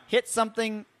hit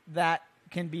something that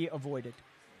can be avoided.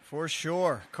 For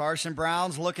sure. Carson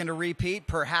Brown's looking to repeat.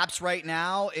 Perhaps right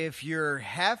now, if you're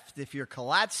Heft, if you're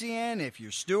Kalatzian, if you're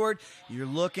Stewart, you're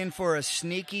looking for a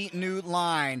sneaky new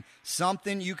line,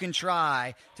 something you can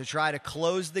try to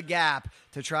close the gap,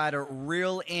 to try to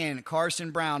reel in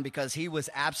Carson Brown because he was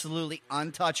absolutely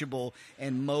untouchable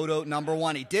in Moto number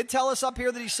 1. He did tell us up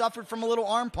here that he suffered from a little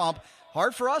arm pump.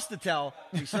 Hard for us to tell.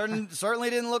 He certainly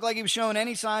didn't look like he was showing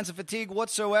any signs of fatigue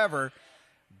whatsoever.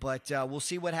 But we'll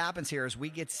see what happens here as we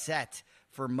get set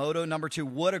for Moto number 2.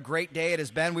 What a great day it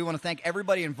has been. We want to thank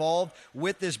everybody involved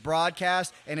with this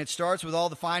broadcast, and it starts with all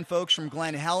the fine folks from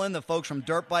Glen Helen, the folks from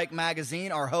Dirtbike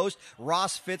Magazine, our host,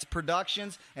 Ross Fitz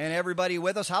Productions, and everybody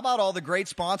with us. How about all the great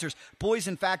sponsors?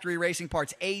 Poison Factory Racing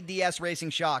Parts, ADS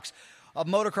Racing Shocks,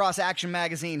 Motocross Action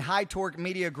Magazine, High Torque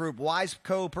Media Group,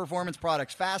 Wiseco Performance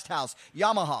Products, Fast House,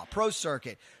 Yamaha, Pro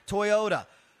Circuit, Toyota,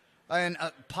 and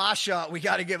Pasha, we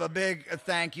got to give a big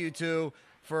thank you to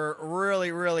for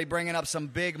really, really bringing up some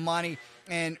big money.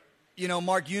 And, you know,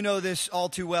 Mark, you know this all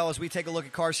too well as we take a look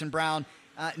at Carson Brown.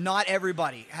 Not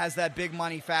everybody has that big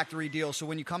money factory deal. So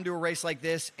when you come to a race like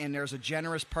this and there's a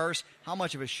generous purse, how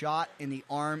much of a shot in the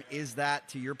arm is that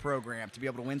to your program to be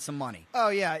able to win some money? Oh,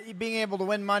 yeah. Being able to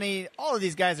win money, all of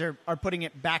these guys are putting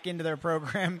it back into their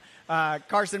program.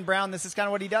 Carson Brown, this is kind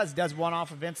of what he does. Does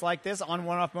one-off events like this on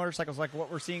one-off motorcycles like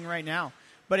what we're seeing right now.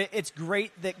 But it's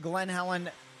great that Glen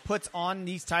Helen puts on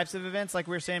these types of events like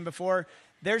we were saying before.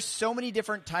 There's so many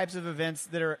different types of events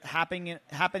that are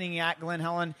happening at Glen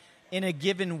Helen in a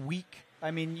given week.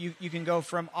 I mean, you can go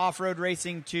from off-road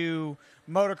racing to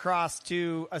motocross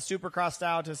to a supercross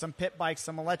style to some pit bikes,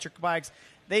 some electric bikes.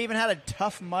 They even had a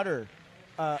Tough Mudder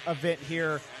event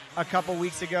here a couple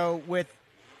weeks ago with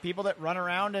people that run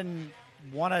around and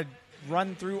want to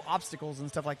run through obstacles and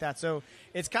stuff like that. So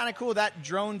it's kind of cool, that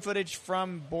drone footage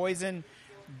from Boysen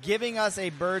giving us a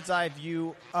bird's eye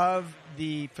view of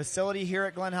the facility here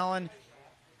at Glen Helen.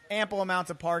 Ample amounts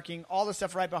of parking. All the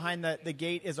stuff right behind the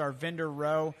gate is our vendor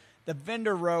row. The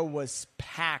vendor row was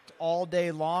packed all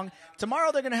day long.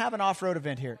 Tomorrow they're going to have an off-road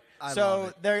event here.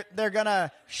 So they're going to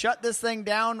shut this thing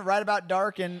down right about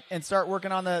dark and start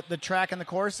working on the track and the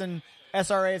course. And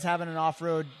SRA is having an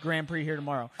off-road Grand Prix here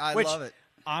tomorrow. I love it.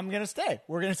 I'm going to stay.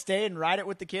 We're going to stay and ride it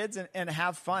with the kids and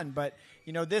have fun. But,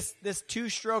 you know, this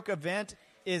two-stroke event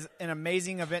is an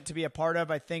amazing event to be a part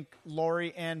of. I thank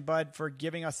Lori and Bud for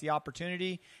giving us the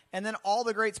opportunity. And then all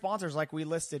the great sponsors like we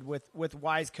listed with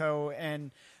Wiseco and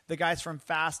the guys from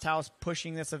Fast House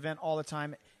pushing this event all the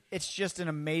time. It's just an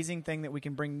amazing thing that we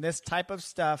can bring this type of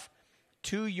stuff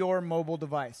to your mobile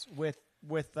device with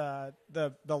the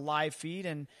live feed,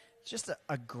 and it's just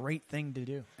a great thing to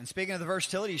do. And speaking of the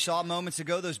versatility, you saw moments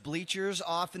ago those bleachers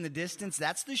off in the distance.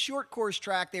 That's the short course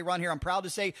track they run here. I'm proud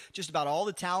to say just about all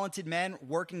the talented men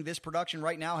working this production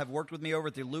right now have worked with me over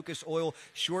at the Lucas Oil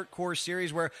Short Course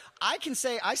Series, where I can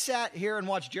say I sat here and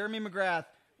watched Jeremy McGrath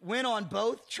win on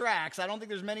both tracks. I don't think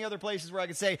there's many other places where I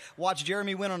could say watch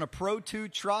Jeremy win on a Pro 2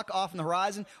 truck off in the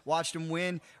horizon. Watched him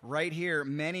win right here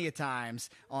many a times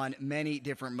on many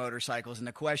different motorcycles. And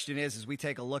the question is, as we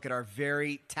take a look at our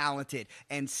very talented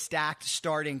and stacked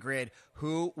starting grid,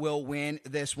 who will win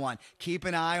this one? Keep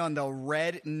an eye on the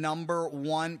red number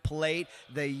 1 plate,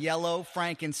 the yellow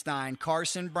Frankenstein.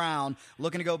 Carson Brown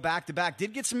looking to go back-to-back.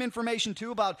 Did get some information, too,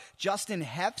 about Justin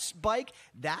Heff's bike.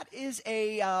 That is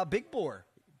a big bore.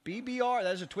 BBR,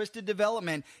 that is a twisted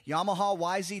development. Yamaha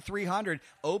YZ300.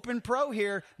 Open Pro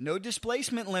here, no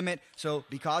displacement limit. So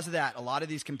because of that, a lot of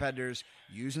these competitors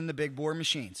using the big bore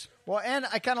machines. Well, and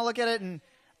I kind of look at it, and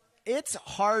it's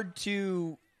hard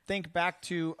to think back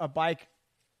to a bike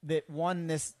that won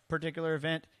this particular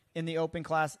event in the open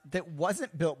class that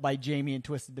wasn't built by Jamie and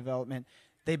Twisted Development.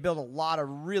 They built a lot of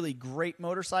really great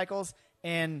motorcycles,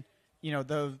 and you know,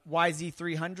 the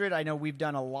YZ300, I know we've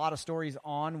done a lot of stories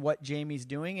on what Jamie's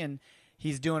doing, and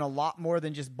he's doing a lot more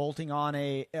than just bolting on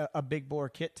a big bore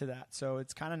kit to that. So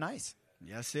it's kind of nice.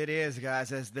 Yes, it is,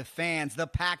 guys. As the fans, the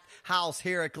packed house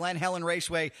here at Glen Helen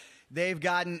Raceway, they've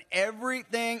gotten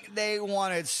everything they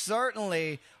wanted.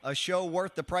 Certainly a show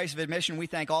worth the price of admission. We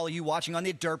thank all of you watching on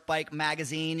the Dirtbike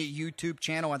Magazine YouTube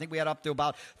channel. I think we had up to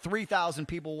about 3,000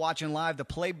 people watching live. The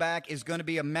playback is going to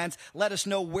be immense. Let us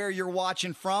know where you're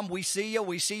watching from. We see you.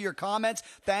 We see your comments.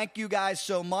 Thank you guys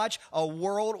so much. A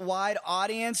worldwide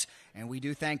audience. And we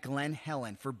do thank Glen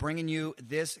Helen for bringing you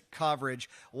this coverage.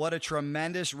 What a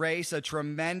tremendous race, a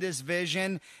tremendous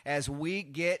vision as we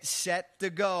get set to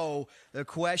go. The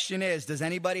question is, does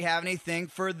anybody have anything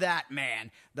for that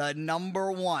man, the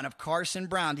number 1 of Carson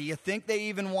Brown? Do you think they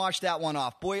even washed that one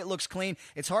off? Boy, it looks clean.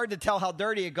 It's hard to tell how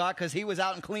dirty it got because he was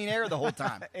out in clean air the whole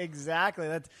time. Exactly.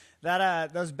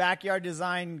 Those backyard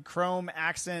design chrome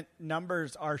accent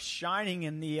numbers are shining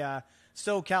in the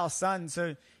SoCal sun.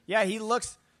 So, yeah, he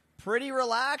looks pretty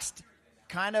relaxed,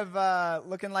 kind of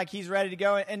looking like he's ready to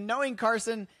go. And knowing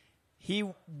Carson, he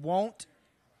won't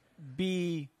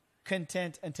be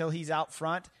content until he's out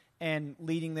front and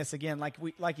leading this again.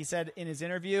 Like he said in his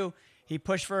interview, he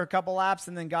pushed for a couple laps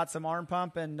and then got some arm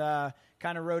pump and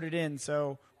kind of rode it in.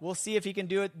 So we'll see if he can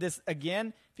do it this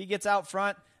again. If he gets out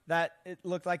front, it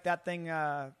looked like that thing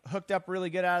hooked up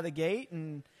really good out of the gate,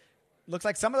 and looks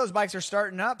like some of those bikes are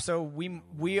starting up. So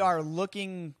we are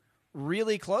looking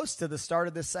really close to the start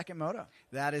of this second moto.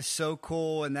 That is so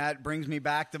cool, and that brings me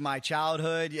back to my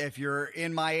childhood. If you're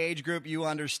in my age group, you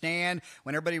understand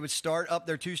when everybody would start up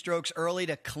their 2-strokes early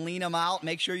to clean them out,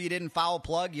 make sure you didn't foul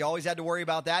plug. You always had to worry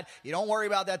about that. You don't worry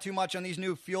about that too much on these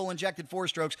new fuel-injected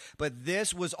 4-strokes, but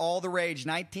this was all the rage.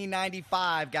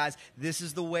 1995, guys, this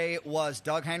is the way it was.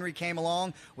 Doug Henry came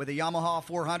along with a Yamaha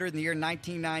 400 in the year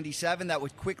 1997 that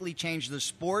would quickly change the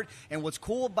sport, and what's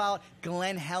cool about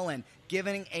Glen Helen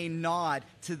giving a nod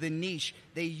to the niche.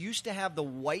 They used to have the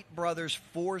White Brothers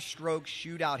 4-stroke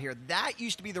shootout here. That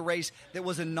used to be the race that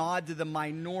was a nod to the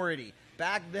minority.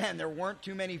 Back then, there weren't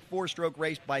too many 4-stroke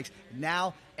race bikes.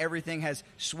 Now, everything has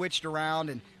switched around,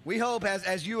 and we hope,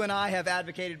 as you and I have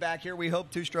advocated back here, we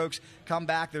hope 2-strokes come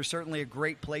back. There's certainly a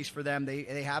great place for them.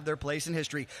 They have their place in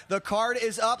history. The card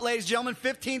is up, ladies and gentlemen.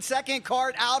 15-second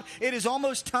card out. It is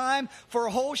almost time for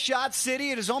Whole Shot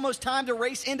City. It is almost time to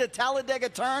race into Talladega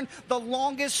Turn, the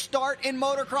longest start in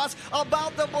motocross.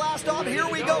 About to blast off. Here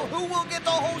we go. Who will get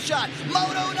the whole shot?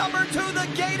 Moto number 2. The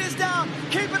gate is down.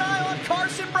 Keep an eye on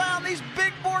Carson Brown. These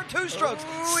big bore 2-strokes.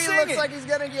 Ooh, he looks like he's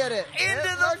going to get it.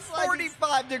 Into the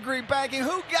 45-degree banking.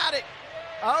 Who got it?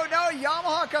 Oh, no.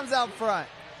 Yamaha comes out front.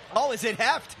 Oh, is it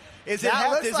Heft? Is it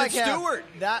Heft? Is it Stewart?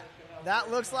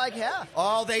 That looks like Heft.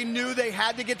 Oh, they knew they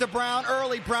had to get to Brown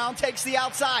early. Brown takes the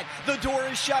outside. The door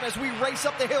is shut as we race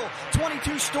up the hill.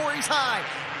 22 stories high.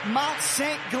 Mount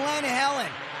St. Glen Helen.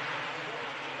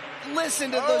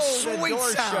 Listen to the sweet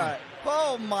sound. Shut.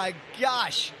 Oh, my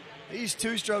gosh. These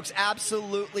 2-strokes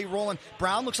absolutely rolling.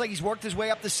 Brown looks like he's worked his way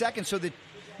up to second, so third.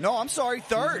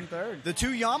 The 2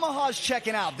 Yamahas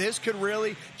checking out. This could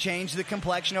really change the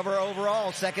complexion of our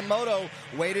overall. Second moto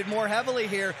weighted more heavily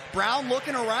here. Brown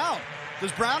looking around.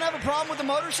 Does Brown have a problem with the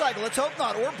motorcycle? Let's hope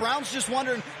not. Or Brown's just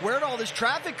wondering, where'd all this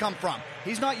traffic come from?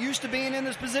 He's not used to being in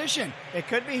this position. It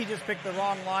could be he just picked the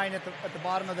wrong line at the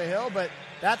bottom of the hill, but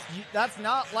that's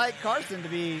not like Carson to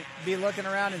be looking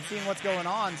around and seeing what's going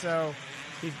on. So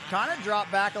he's kind of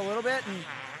dropped back a little bit, and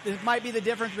this might be the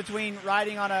difference between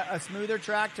riding on a smoother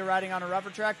track to riding on a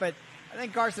rougher track, but I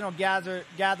think Carson will gather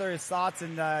his thoughts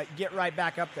and get right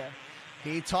back up there.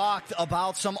 He talked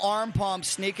about some arm pumps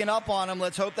sneaking up on him.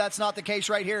 Let's hope that's not the case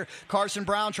right here. Carson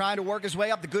Brown trying to work his way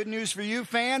up. The good news for you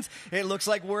fans, it looks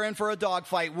like we're in for a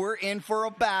dogfight. We're in for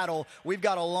a battle. We've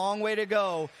got a long way to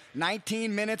go.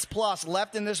 19 minutes plus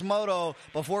left in this moto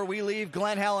before we leave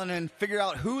Glen Helen and figure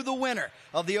out who the winner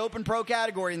of the Open Pro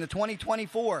category in the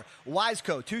 2024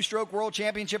 Wiseco Two-Stroke World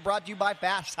Championship brought to you by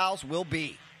Fast House will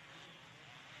be.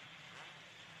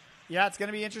 Yeah, it's going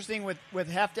to be interesting with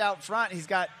Heft out front. He's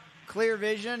got clear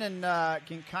vision and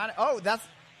can kind of. That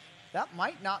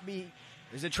might not be.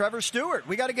 Is it Trevor Stewart?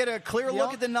 We got to get a clear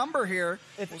look at the number here.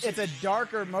 It's a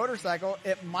darker motorcycle.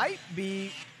 It might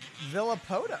be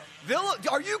Villapoto.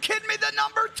 Are you kidding me? The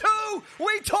number 2.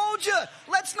 We told you.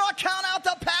 Let's not count out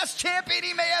the past champion.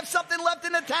 He may have something left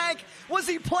in the tank. Was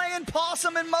he playing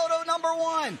possum in moto number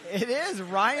 1? It is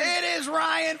Ryan. It is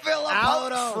Ryan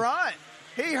Villapoto. Out front.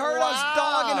 He heard us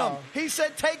dogging him. He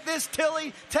said, take this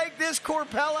Tilly, take this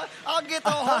Corpella. I'll get the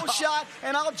whole shot,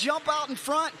 and I'll jump out in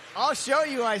front. I'll show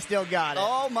you I still got it.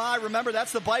 Oh, my. Remember,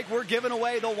 that's the bike we're giving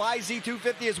away, the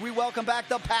YZ250, as we welcome back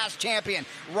the past champion,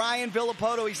 Ryan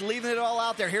Villapoto. He's leaving it all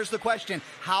out there. Here's the question.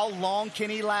 How long can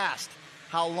he last?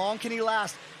 How long can he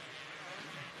last?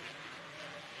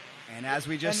 And as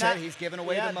we just said, he's giving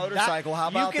away the motorcycle. How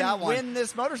about that one? You can win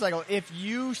this motorcycle. If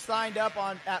you signed up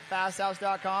at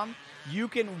fasthouse.com, you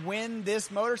can win this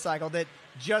motorcycle that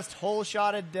just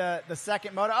hole-shotted the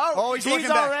second moto. He's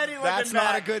already looking back. That's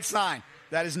not back. a good sign.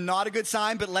 That is not a good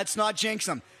sign, but let's not jinx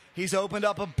him. He's opened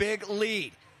up a big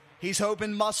lead. He's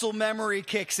hoping muscle memory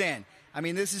kicks in. I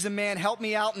mean, this is a man. Help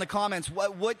me out in the comments.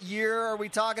 What year are we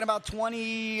talking about?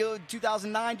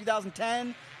 2009,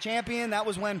 2010 champion? That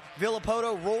was when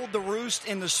Villapoto rolled the roost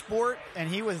in the sport. And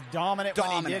he was dominant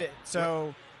when he did it.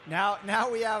 So now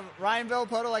we have Ryan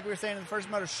Villapoto, like we were saying in the first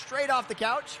moto, straight off the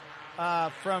couch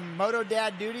from Moto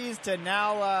Dad duties to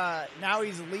now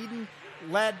he's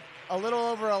led a little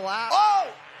over a lap. Oh!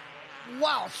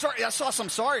 Wow. I saw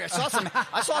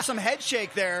some head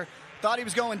shake there. Thought he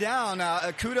was going down.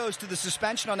 Kudos to the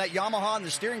suspension on that Yamaha and the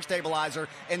steering stabilizer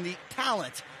and the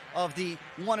talent of the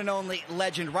one and only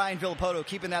legend, Ryan Villapoto,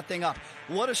 keeping that thing up.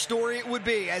 What a story it would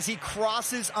be as he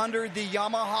crosses under the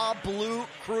Yamaha Blue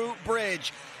Crew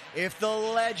Bridge. If the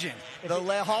legend,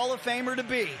 Hall of Famer to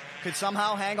be, could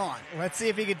somehow hang on. Let's see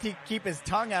if he could keep his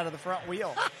tongue out of the front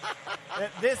wheel.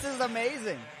 This is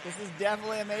amazing. This is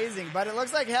definitely amazing. But it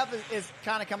looks like Hef is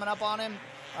kind of coming up on him.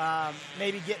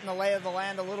 Maybe getting the lay of the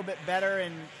land a little bit better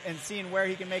and seeing where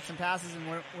he can make some passes and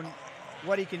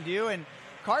what he can do. And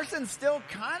Carson's still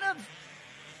kind of,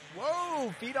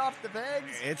 feet off the pegs.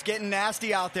 It's getting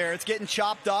nasty out there. It's getting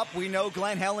chopped up. We know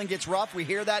Glen Helen gets rough. We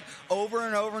hear that over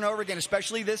and over and over again,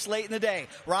 especially this late in the day.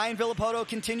 Ryan Villapoto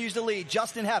continues to lead.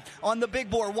 Justin Heft on the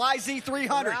big bore.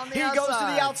 YZ300. He goes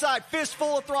to the outside.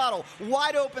 Fistful of throttle.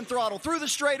 Wide open throttle. Through the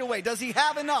straightaway. Does he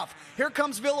have enough? Here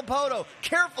comes Villapoto.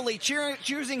 Carefully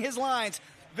choosing his lines.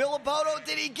 Villapoto,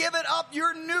 did he give it up?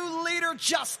 Your new leader,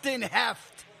 Justin Heft.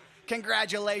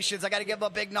 Congratulations. I got to give a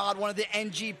big nod. One of the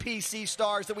NGPC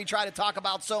stars that we try to talk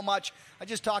about so much. I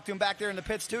just talked to him back there in the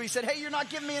pits, too. He said, hey, you're not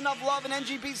giving me enough love in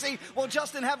NGPC. Well,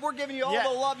 Justin Heft, we're giving you all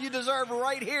the love you deserve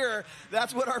right here.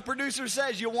 That's what our producer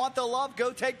says. You want the love?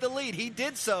 Go take the lead. He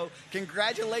did so.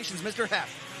 Congratulations, Mr.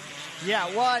 Heft.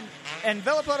 Yeah, one. And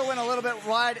Villapoto went a little bit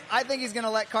wide. I think he's going to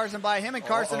let Carson by. Him and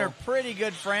Carson are pretty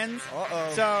good friends.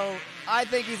 So I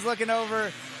think he's looking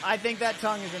over. I think that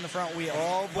tongue is in the front wheel.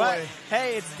 Oh, boy. But,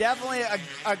 hey, it's definitely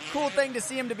a cool thing to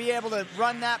see him to be able to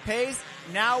run that pace.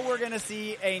 Now we're going to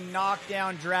see a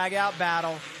knockdown, drag-out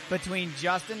battle between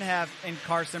Justin Heft and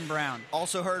Carson Brown.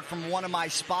 Also heard from one of my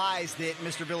spies that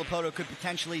Mr. Villapoto could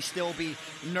potentially still be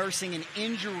nursing an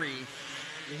injury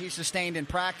he sustained in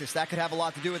practice. That could have a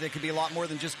lot to do with it. It could be a lot more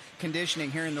than just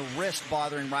conditioning here in the wrist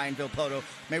bothering Ryan Villapoto.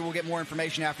 Maybe we'll get more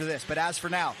information after this. But as for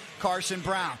now, Carson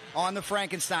Brown on the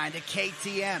Frankenstein, the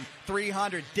KTM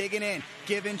 300, digging in,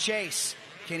 giving chase.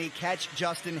 Can he catch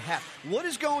Justin Heft? What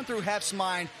is going through Heft's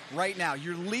mind right now?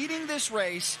 You're leading this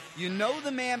race. You know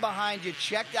the man behind you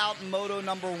checked out in moto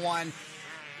number 1.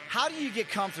 How do you get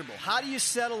comfortable? How do you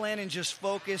settle in and just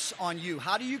focus on you?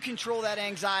 How do you control that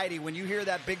anxiety when you hear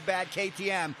that big bad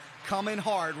KTM coming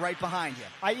hard right behind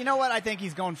you? You know what? I think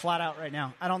he's going flat out right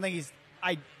now. I don't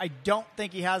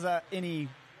think he has any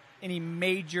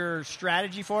major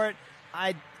strategy for it.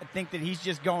 I think that he's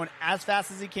just going as fast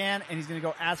as he can, and he's going to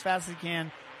go as fast as he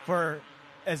can for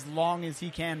as long as he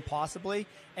can possibly.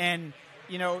 And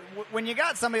you know, when you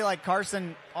got somebody like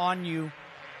Carson on you.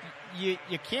 You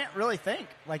can't really think.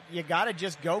 Like, you got to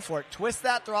just go for it. Twist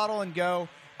that throttle and go.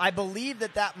 I believe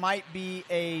that might be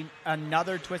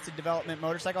another Twisted Development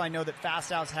motorcycle. I know that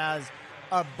Fast House has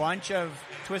a bunch of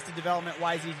Twisted Development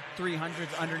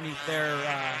YZ300s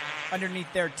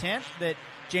underneath their tent that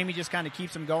Jamie just kind of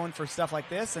keeps them going for stuff like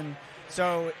this. And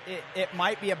so it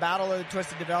might be a battle of the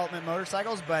Twisted Development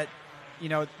motorcycles, but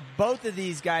both of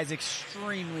these guys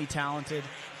extremely talented.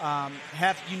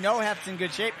 Heft's in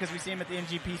good shape because we see him at the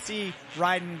NGPC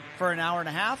riding for an hour and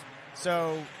a half.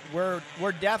 So we're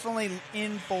definitely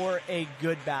in for a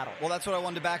good battle. Well, that's what I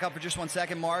wanted to back up for just 1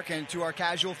 second, Mark. And to our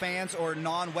casual fans or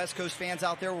non-West Coast fans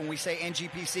out there, when we say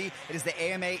NGPC, it is the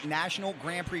AMA National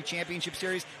Grand Prix Championship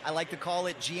Series. I like to call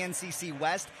it GNCC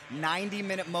West.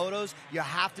 90-minute motos. You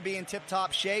have to be in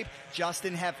tip-top shape.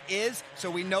 Justin Heft is, so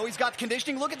we know he's got the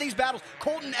conditioning. Look at these battles.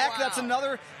 Colton Eck, that's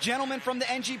another gentleman from the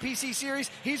NGPC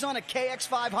Series. He's on a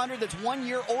KX500 that's 1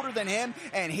 year older than him,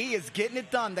 and he is getting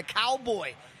it done. The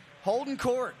cowboy holding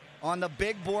court on the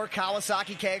big bore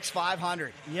Kawasaki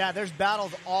KX500. Yeah, there's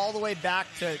battles all the way back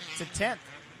to 10th.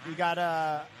 We got,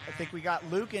 I think we got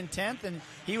Luke in 10th, and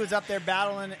he was up there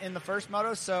battling in the first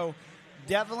moto. So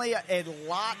definitely a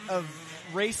lot of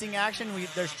racing action.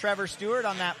 There's Trevor Stewart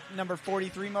on that number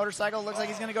 43 motorcycle. Looks like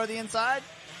he's going to go to the inside.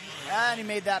 And he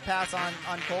made that pass on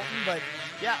Colton. But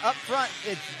yeah, up front,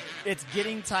 it's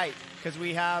getting tight because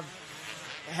we have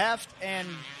Heft and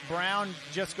Brown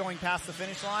just going past the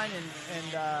finish line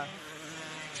and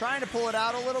trying to pull it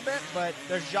out a little bit, but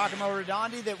there's Giacomo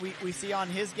Redondi that we see on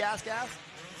his gas.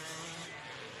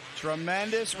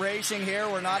 Tremendous racing here.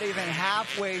 We're not even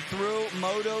halfway through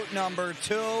moto number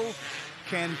 2.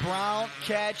 Can Brown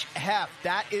catch Heft?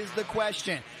 That is the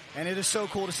question. And it is so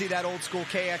cool to see that old school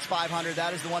KX500.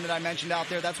 That is the one that I mentioned out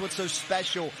there. That's what's so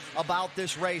special about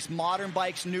this race. Modern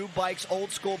bikes, new bikes,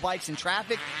 old school bikes, and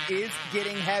traffic is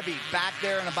getting heavy. Back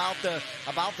there in about the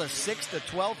 6th to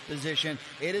 12th position,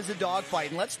 it is a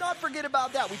dogfight. And let's not forget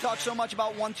about that. We talk so much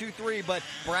about 1, 2, 3, but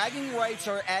bragging rights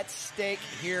are at stake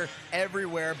here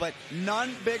everywhere, but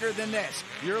none bigger than this.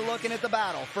 You're looking at the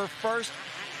battle for first.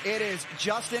 It is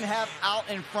Justin Heft out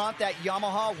in front, that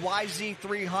Yamaha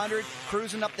YZ300.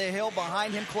 Cruising up the hill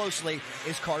behind him closely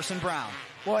is Carson Brown.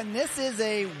 Well, and this is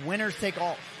a winner's take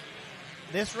all.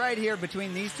 This right here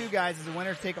between these two guys is a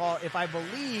winner's take all. If I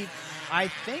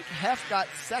think Heft got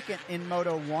second in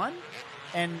Moto 1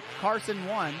 and Carson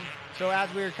won. So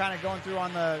as we were kind of going through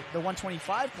on the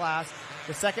 125 class,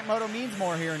 the second moto means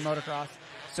more here in motocross.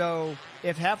 So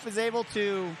if Heft is able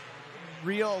to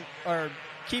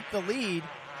keep the lead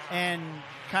and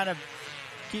kind of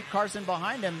keep Carson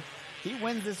behind him, he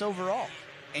wins this overall.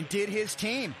 And did his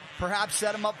team perhaps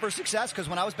set him up for success? Because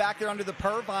when I was back there under the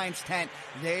Purvines tent,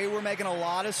 they were making a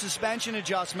lot of suspension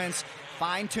adjustments,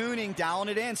 fine-tuning, dialing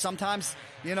it in. Sometimes,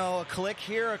 a click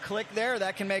here, a click there,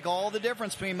 that can make all the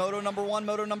difference between moto number 1,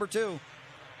 moto number 2.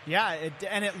 Yeah,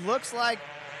 and it looks like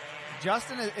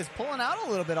Justin is pulling out a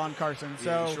little bit on Carson.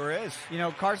 So, yeah, he sure is.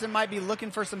 Carson might be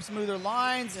looking for some smoother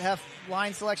lines. Heft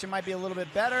line selection might be a little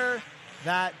bit better.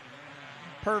 That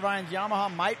Purvines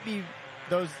Yamaha might be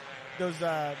those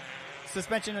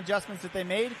suspension adjustments that they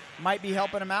made might be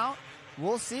helping him out.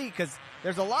 We'll see, because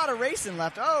there's a lot of racing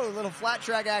left. Oh, a little flat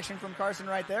track action from Carson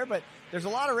right there, but there's a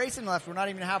lot of racing left. We're not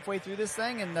even halfway through this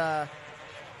thing, and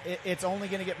it's only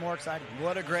going to get more exciting.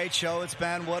 What a great show it's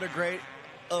been. What a great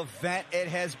event it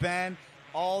has been.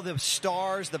 All the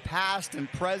stars, the past and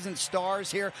present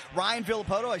stars here. Ryan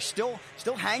Villapoto is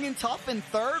still hanging tough in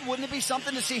third. Wouldn't it be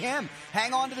something to see him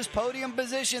hang on to this podium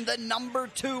position, the number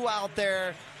 2 out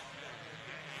there?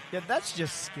 Yeah, that's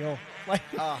just skill.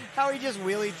 How he just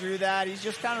wheelied through that. He's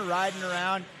just kind of riding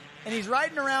around, and he's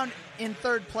riding around in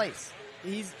third place.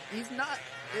 He's not.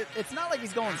 It's not like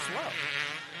he's going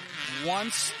slow.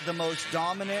 Once the most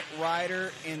dominant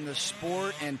rider in the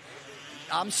sport, and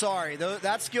I'm sorry,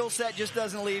 that skill set just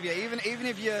doesn't leave you. Even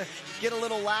if you get a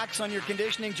little lax on your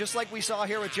conditioning, just like we saw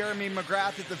here with Jeremy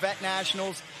McGrath at the Vet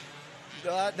Nationals,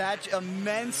 that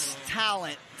immense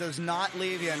talent does not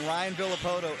leave you, and Ryan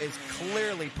Villapoto is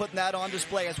clearly putting that on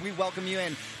display as we welcome you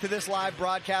in to this live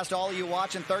broadcast. All of you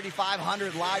watching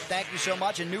 3,500 live, thank you so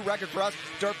much. A new record for us,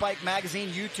 Dirtbike Magazine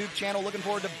YouTube channel. Looking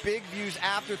forward to big views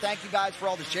after. Thank you guys for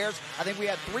all the shares. I think we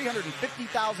had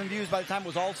 350,000 views by the time it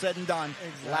was all said and done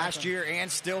last year,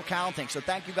 and still counting. So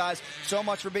thank you guys so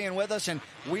much for being with us, and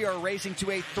we are racing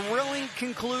to a thrilling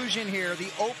conclusion here.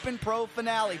 The Open Pro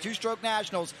finale, two-stroke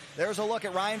nationals. There's a look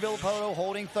at Ryan Villapoto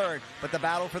holding third, but the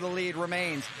battle for the lead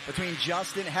remains between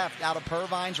Justin Heft out of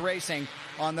Purvines Racing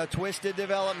on the Twisted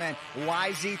Development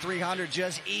YZ300,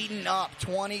 just eating up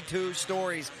 22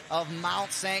 stories of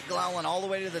Mount St. Helens all the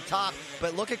way to the top.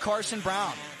 But look at Carson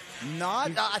Brown.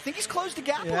 I think he's closed the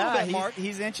gap a little bit, Mark.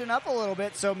 He's inching up a little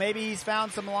bit, so maybe he's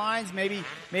found some lines. Maybe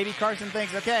Carson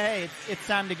thinks, okay, hey, it's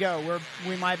time to go.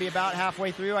 We might be about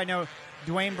halfway through. I know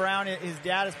Dwayne Brown, his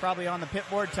dad, is probably on the pit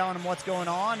board telling him what's going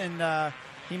on, and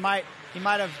he might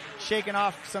have shaken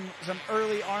off some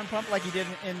early arm pump like he did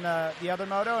in the other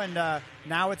moto, and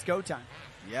now it's go time.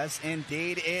 Yes,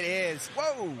 indeed it is.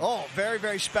 Whoa! Oh, very,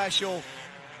 very special.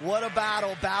 What a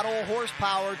battle. Battle of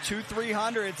horsepower, 2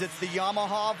 300s. It's the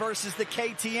Yamaha versus the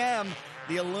KTM.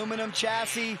 The aluminum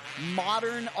chassis,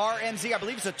 modern RMZ. I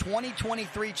believe it's a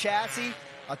 2023 chassis,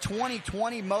 a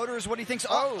 2020 motors. What do you think?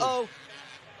 Uh-oh.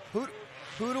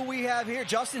 Who do we have here?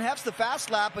 Justin Heft's the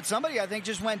fast lap, but somebody I think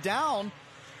just went down.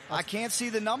 I can't see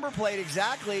the number plate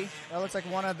exactly. That looks like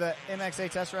one of the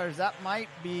MXA test riders. That might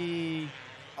be...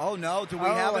 Oh, no. Do we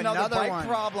have another bike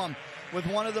problem with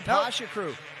one of the Pasha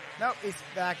crew? Nope, it's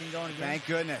back and going again. Thank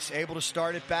goodness. Able to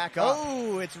start it back up.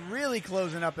 Oh, it's really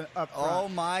closing up front. Oh,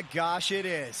 my gosh, it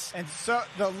is. And so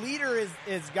the leader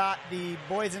is got the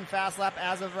boys in fast lap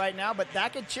as of right now, but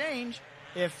that could change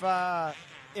if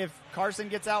Carson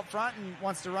gets out front and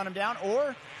wants to run him down,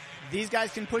 or these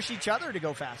guys can push each other to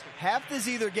go faster. Heft is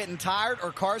either getting tired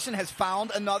or Carson has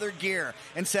found another gear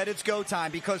and said it's go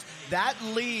time, because that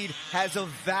lead has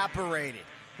evaporated.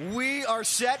 We are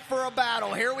set for a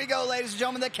battle. Here we go, ladies and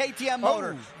gentlemen. The KTM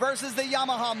motor versus the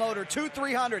Yamaha motor. 2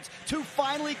 300s, two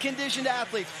finely conditioned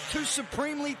athletes, two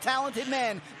supremely talented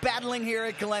men battling here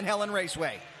at Glen Helen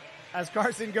Raceway. As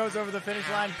Carson goes over the finish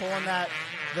line, pulling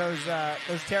those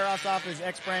tear-offs off his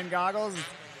X-brand goggles,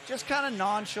 just kind of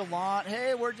nonchalant.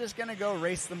 Hey, we're just going to go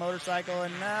race the motorcycle,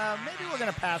 and maybe we're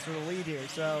going to pass for the lead here.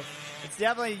 So it's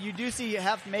definitely, you do see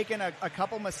Heft making a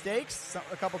couple mistakes,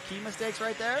 a couple key mistakes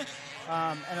right there.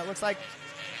 And it looks like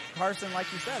Carson,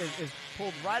 like you said, is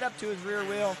pulled right up to his rear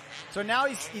wheel. So now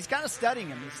he's kind of studying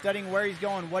him. He's studying where he's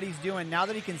going, what he's doing. Now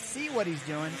that he can see what he's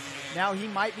doing, now he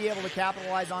might be able to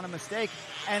capitalize on a mistake.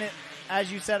 And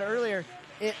as you said earlier,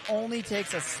 it only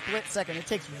takes a split second. It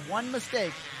takes one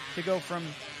mistake to go from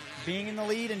being in the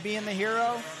lead and being the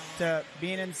hero to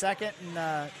being in second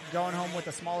and going home with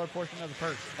a smaller portion of the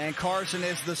purse. And Carson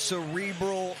is the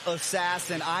cerebral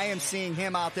assassin. I am seeing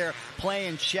him out there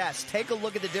playing chess. Take a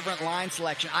look at the different line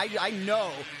selection. I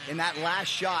know in that last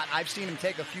shot, I've seen him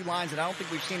take a few lines that I don't think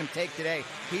we've seen him take today.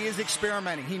 He is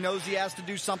experimenting. He knows he has to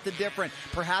do something different.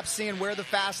 Perhaps seeing where the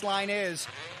fast line is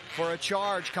for a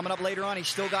charge coming up later on. He's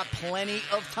still got plenty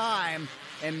of time.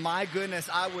 And my goodness,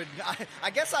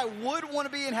 I guess I would want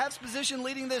to be in Heft's position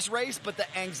leading this race, but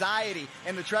the anxiety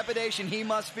and the trepidation he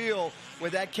must feel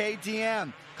with that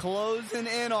KTM closing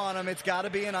in on him, it's got to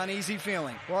be an uneasy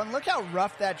feeling. Well, and look how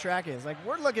rough that track is. Like,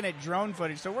 we're looking at drone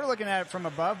footage, so we're looking at it from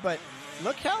above, but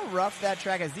look how rough that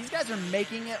track is. These guys are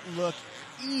making it look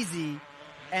easy,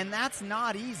 and that's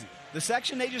not easy. The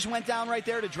section they just went down right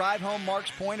there to drive home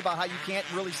Mark's point about how you can't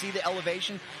really see the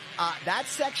elevation, that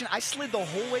section, I slid the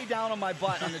whole way down on my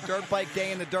butt on the dirt bike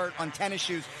day in the dirt on tennis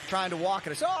shoes trying to walk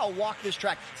it. I said, I'll walk this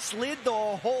track. Slid the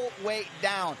whole way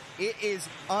down. It is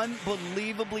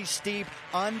unbelievably steep,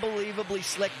 unbelievably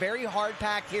slick, very hard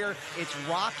packed here. It's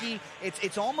rocky.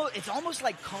 It's almost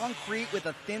like concrete with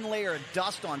a thin layer of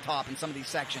dust on top in some of these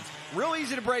sections. Real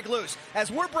easy to break loose.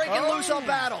 As we're breaking loose on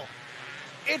battle,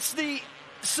 it's the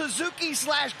Suzuki /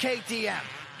 KTM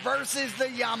versus the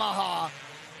Yamaha.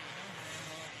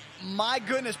 My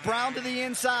goodness, Brown to the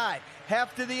inside,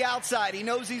 Heft to the outside. He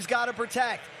knows he's got to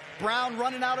protect. Brown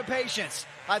running out of patience.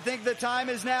 I think the time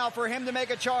is now for him to make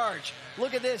a charge.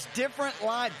 Look at this, different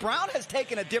line. Brown has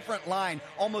taken a different line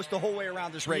almost the whole way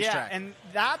around this racetrack. Yeah, and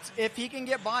that's, if he can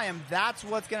get by him, that's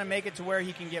what's going to make it to where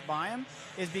he can get by him,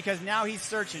 is because now he's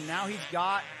searching. Now he's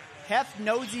got, Heft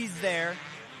knows he's there,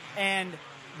 and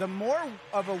the more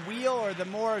of a wheel or the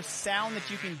more sound that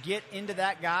you can get into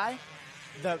that guy,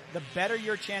 the better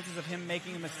your chances of him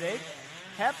making a mistake.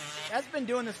 Heft has been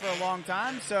doing this for a long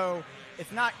time, so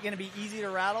it's not going to be easy to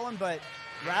rattle him, but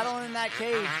rattling in that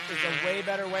cage is a way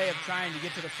better way of trying to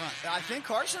get to the front. I think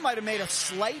Carson might have made a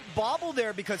slight bobble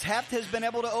there because Heft has been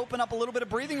able to open up a little bit of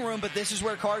breathing room, but this is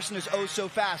where Carson is oh so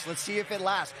fast. Let's see if it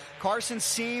lasts. Carson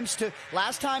seems to,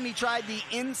 last time he tried the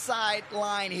inside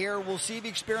line here, we'll see if he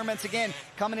experiments again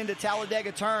coming into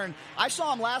Talladega Turn. I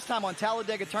saw him last time on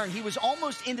Talladega Turn. He was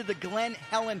almost into the Glen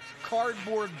Helen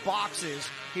cardboard boxes.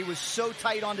 He was so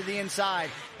tight onto the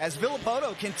inside. As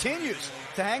Villapoto continues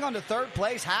to hang on to third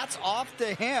place, hats off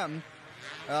to him.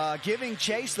 Giving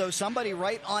chase, though, somebody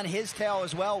right on his tail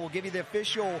as well. We'll give you the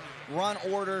official run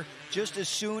order just as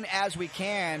soon as we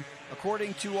can.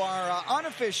 According to our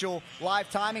unofficial live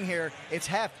timing here, it's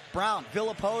Heft, Brown,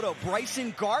 Villapoto,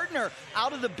 Bryson Gardner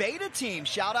out of the beta team.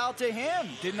 Shout out to him.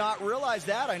 Did not realize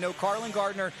that. I know Carlin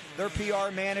Gardner, their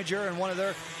PR manager and one of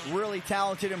their really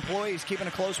talented employees, keeping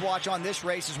a close watch on this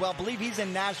race as well. I believe he's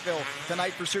in Nashville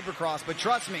tonight for Supercross. But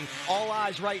trust me, all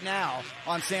eyes right now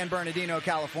on San Bernardino,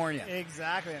 California.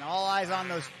 Exactly, and all eyes on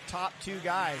those top two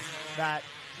guys, that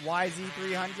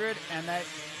YZ300 and that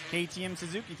KTM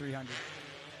Suzuki 300.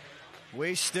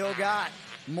 We still got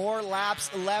more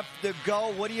laps left to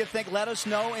go. What do you think? Let us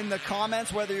know in the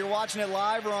comments, whether you're watching it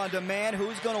live or on demand.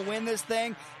 Who's going to win this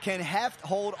thing? Can Heft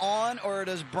hold on, or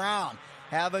does Brown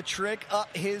have a trick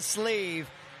up his sleeve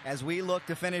as we look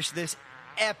to finish this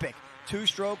epic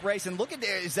two-stroke race? And look at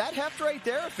there. Is that Heft right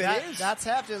there? If it is, that's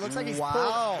Heft. It looks like he's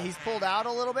pulled out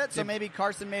a little bit, so maybe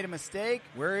Carson made a mistake.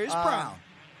 Where is Brown?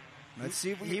 Let's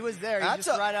see if he was there. He's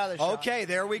just right out of the shot. Okay,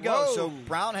 there we go. Whoa. So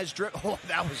Brown has driven. Oh,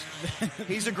 that was.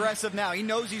 He's aggressive now. He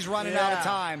knows he's running out of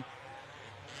time.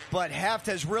 But Heft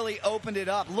has really opened it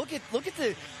up. Look at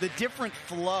the different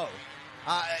flow.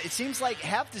 It seems like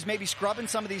Heft is maybe scrubbing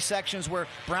some of these sections where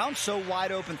Brown's so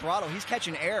wide open throttle. He's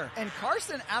catching air. And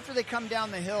Carson, after they come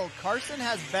down the hill, Carson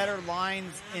has better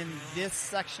lines in this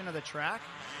section of the track.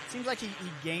 Seems like he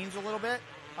gains a little bit.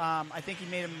 I think he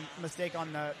made a mistake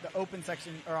on the open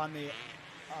section, or on the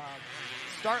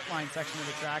start line section of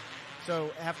the track.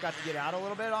 So Heft got to get out a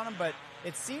little bit on him, but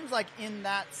it seems like in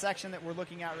that section that we're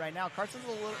looking at right now, Carson's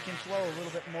can flow a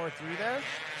little bit more through there.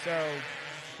 So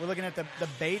we're looking at the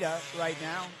beta right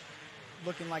now,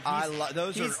 looking like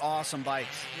those are awesome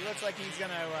bikes. He looks like he's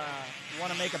going to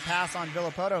want to make a pass on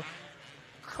Villapoto.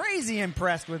 Crazy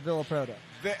impressed with Villapoto.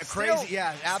 Crazy,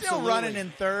 yeah, absolutely. Still running in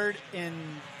third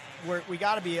we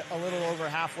got to be a little over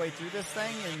halfway through this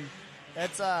thing, and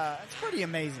that's pretty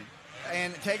amazing.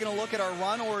 And taking a look at our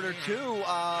run order too,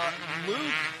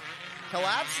 Luke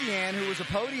Kalapsian, who was a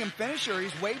podium finisher,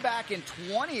 he's way back in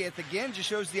 20th. Again, just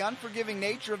shows the unforgiving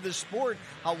nature of this sport,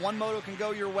 how one moto can go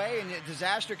your way and a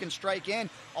disaster can strike in.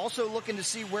 Also looking to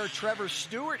see where Trevor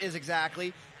Stewart is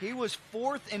exactly. He was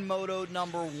 4th in moto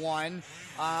number 1.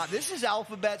 This is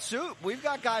alphabet soup. We've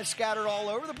got guys scattered all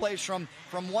over the place from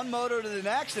one moto to the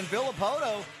next, and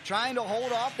Villapoto trying to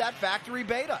hold off that factory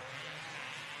beta.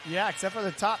 Yeah, except for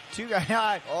the top two guys.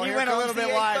 He went a little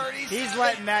bit wide. He's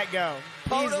letting that go.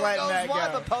 Poto goes wide,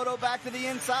 but Poto back to the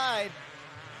inside.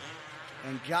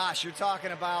 And gosh, you're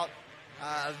talking about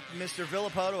Mr.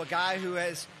 Villapoto, a guy who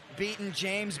has beaten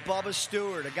James Bubba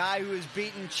Stewart, a guy who has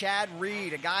beaten Chad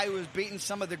Reed, a guy who has beaten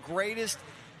some of the greatest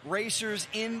racers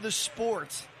in the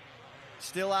sport.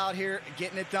 Still out here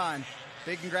getting it done.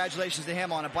 Big congratulations to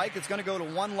him on a bike that's going to go to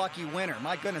one lucky winner.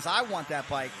 My goodness, I want that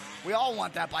bike. We all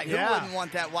want that bike. Yeah. Who wouldn't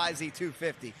want that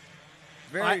YZ250?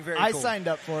 Very cool. I signed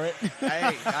up for it.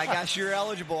 Hey, I guess you're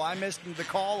eligible. I missed the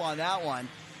call on that one.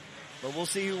 But we'll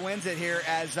see who wins it here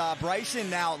as Bryson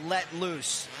now let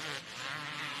loose.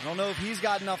 I don't know if he's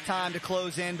got enough time to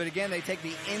close in, but again, they take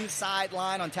the inside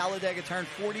line on Talladega turn,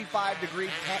 45-degree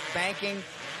banking.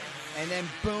 And then,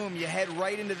 boom, you head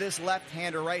right into this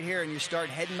left-hander right here, and you start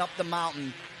heading up the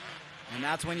mountain. And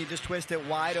that's when you just twist it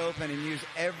wide open and use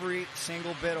every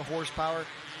single bit of horsepower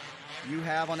you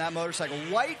have on that motorcycle.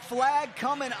 White flag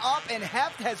coming up, and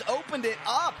Heft has opened it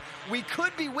up. We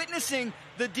could be witnessing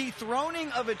the dethroning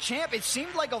of a champ. It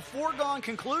seemed like a foregone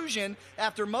conclusion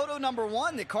after moto number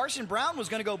 1 that Carson Brown was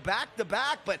going to go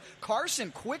back-to-back, but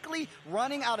Carson quickly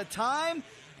running out of time,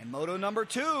 and moto number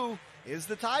 2 is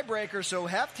the tiebreaker. So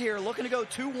Heft here looking to go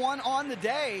 2-1 on the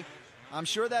day. I'm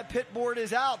sure that pit board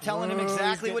is out telling him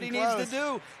exactly what he needs to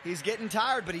do. He's getting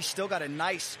tired, but he's still got a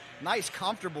nice,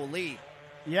 comfortable lead.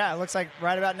 Yeah, it looks like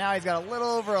right about now he's got a little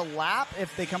over a lap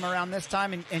if they come around this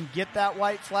time and get that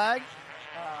white flag.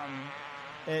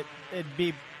 It'd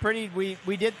be pretty.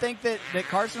 We did think that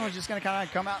Carson was just going to kind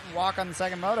of come out and walk on the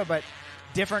second moto, but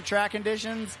different track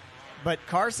conditions. But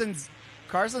Carson's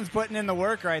putting in the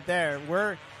work right there.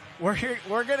 We're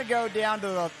going to go down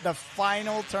to the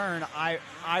final turn,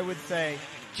 I would say,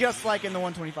 just like in the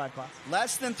 125 class.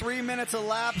 Less than 3 minutes a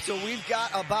lap, so we've got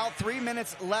about 3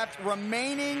 minutes left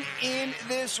remaining in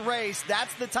this race.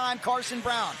 That's the time Carson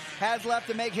Brown has left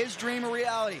to make his dream a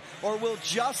reality. Or will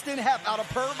Justin Heft out of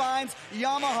Pervine's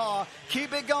Yamaha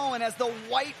keep it going as the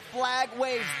white flag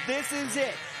waves? This is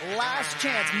it. Last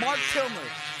chance. Mark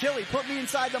Tilly, put me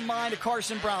inside the mind of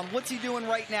Carson Brown. What's he doing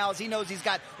right now as he knows he's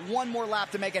got one more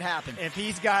lap to make it happen? If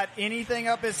he's got anything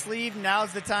up his sleeve,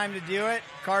 now's the time to do it.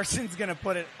 Carson's going to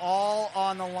put it all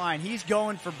on the line. He's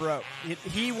going for broke.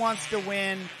 He wants to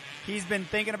win. He's been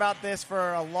thinking about this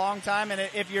for a long time. And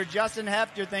if you're Justin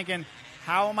Heft, you're thinking,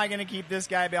 how am I going to keep this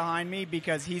guy behind me,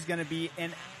 because he's going to be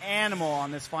an animal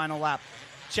on this final lap.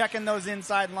 Checking those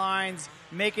inside lines,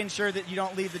 making sure that you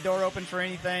don't leave the door open for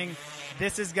anything.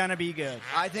 This is going to be good.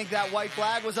 I think that white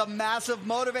flag was a massive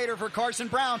motivator for Carson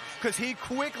Brown, because he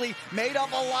quickly made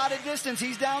up a lot of distance.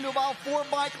 He's down to about 4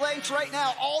 bike lengths right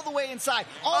now, all the way inside.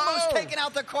 Almost taking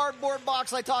out the cardboard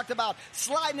box I talked about.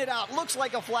 Sliding it out. Looks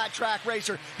like a flat track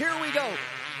racer. Here we go.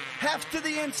 Heft to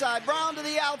the inside, Brown to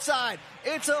the outside.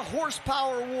 It's a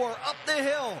horsepower war up the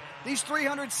hill. These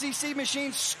 300cc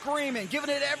machines screaming,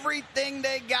 giving it everything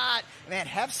they got. Man,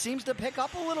 Heft seems to pick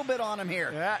up a little bit on him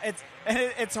here. Yeah,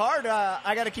 it's hard.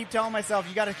 I got to keep telling myself,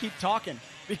 you got to keep talking,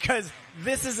 because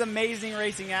this is amazing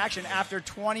racing action. After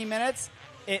 20 minutes,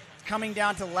 it's coming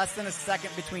down to less than a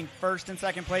second between first and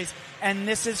second place, and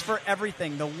this is for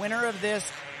everything. The winner of this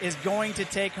is going to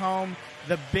take home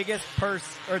the biggest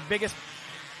purse, or biggest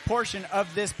portion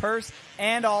of this purse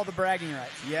and all the bragging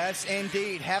rights. Yes,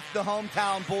 indeed. Heft, the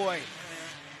hometown boy.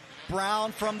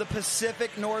 Brown from the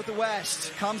Pacific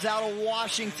Northwest comes out of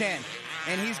Washington,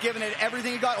 and he's giving it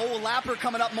everything he got. Oh, a lapper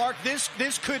coming up, Mark. This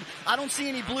could, I don't see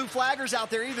any blue flaggers out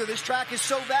there either. This track is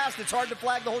so vast, it's hard to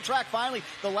flag the whole track. Finally,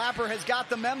 the lapper has got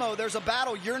the memo. There's a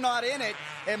battle. You're not in it.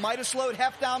 It might have slowed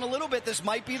Heft down a little bit. This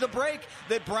might be the break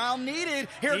that Brown needed.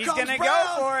 He's comes gonna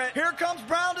Brown. go for it. Here comes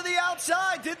Brown to the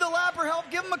outside. Did the lapper help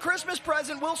give him a Christmas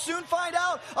present? We'll soon find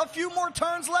out. A few more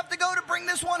turns left to go to bring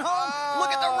this one home.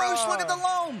 Look at the roost. Look at the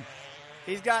loam.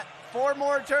 He's got 4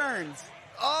 more turns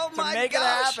to make it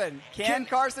happen. Can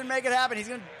Carson make it happen? He's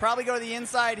going to probably go to the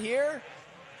inside here.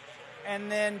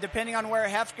 And then depending on where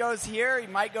Heft goes here, he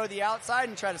might go to the outside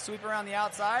and try to sweep around the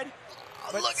outside.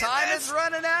 But time is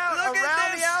running out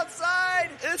around the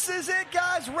outside. This is it,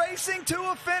 guys. Racing to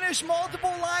a finish.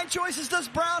 Multiple line choices. Does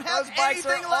Brown have Those bikes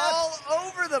anything are left? all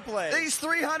over the place. These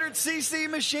 300cc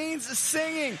machines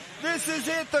singing. This is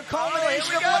it. The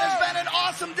culmination of what has been an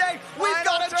awesome day. We've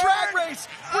got a drag race.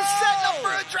 We're setting up for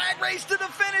a drag race to the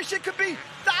finish. It could be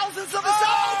thousands of us.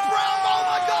 Brown. Oh,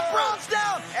 my God. Brown's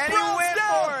down. And Brown's he went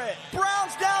down. for it.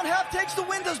 Brown's down. Heft takes the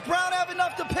win. Does Brown have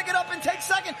enough to pick it up and take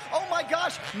second? Oh, my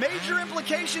gosh. Major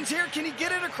implications here. Can he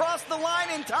get it across the line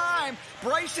in time?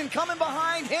 Bryson coming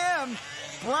behind him.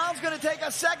 Brown's going to take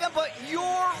a second, but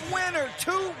your winner,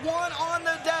 2-1 on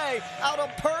the day, out of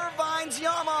Purvine's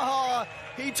Yamaha.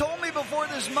 He told me before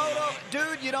this moto,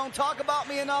 dude, you don't talk about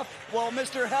me enough. Well,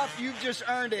 Mr. Heft, you've just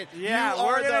earned it. Yeah,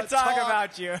 we're going to talk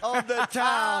about you. Of the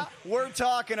town. We're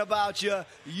talking about you.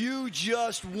 You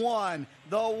just won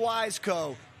the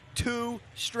Wiseco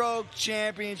 2-Stroke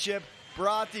Championship,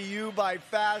 brought to you by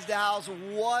Fast House.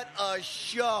 What a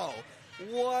show.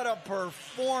 What a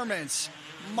performance.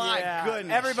 My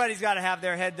goodness. Everybody's got to have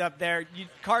their heads up there.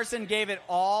 Carson gave it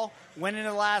all, went into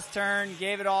the last turn,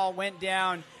 gave it all, went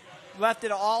down, left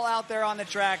it all out there on the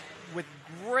track with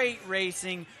great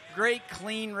racing, great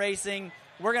clean racing.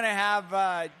 We're going to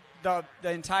have the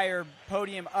entire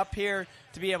podium up here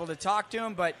to be able to talk to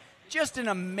him, but just an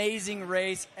amazing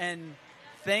race, and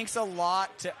thanks a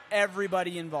lot to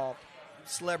everybody involved.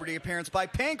 Celebrity appearance by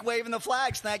Pink, waving the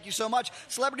flags. Thank you so much.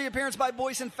 Celebrity appearance by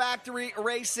Boyson Factory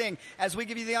Racing. As we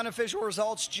give you the unofficial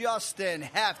results, Justin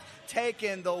Heft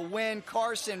taking the win.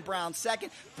 Carson Brown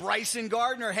second. Bryson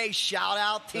Gardner, hey, shout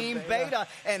out Team Beta.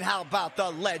 And how about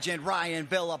the legend Ryan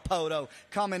Villapoto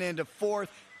coming into fourth.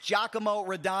 Giacomo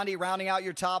Redondi rounding out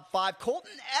your top 5.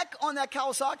 Colton Eck on that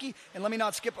Kawasaki. And let me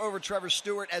not skip over Trevor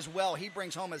Stewart as well. He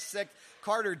brings home a 6th.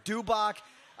 Carter Dubach.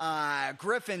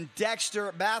 Griffin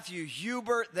Dexter, Matthew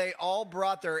Hubert, they all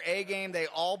brought their A game. They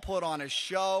all put on a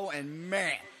show, and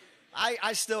man,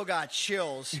 I still got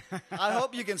chills. I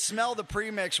hope you can smell the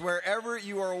premix wherever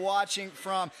you are watching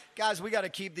from. Guys, we got to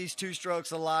keep these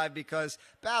 2-strokes alive, because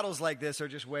battles like this are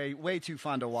just way too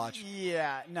fun to watch.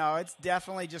 Yeah, no, it's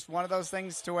definitely just one of those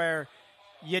things to where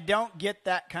you don't get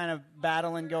that kind of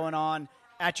battling going on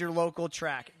at your local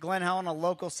track. Glen Helen, a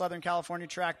local Southern California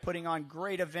track, putting on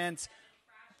great events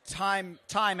time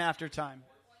after time.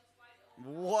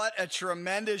 What a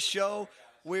tremendous show.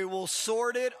 We will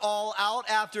sort it all out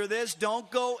after this. Don't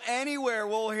go anywhere.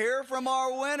 We'll hear from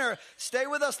our winner. Stay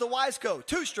with us. The Wiseco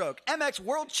 2-Stroke MX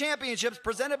World Championships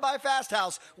presented by Fast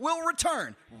House will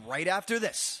return right after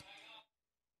this.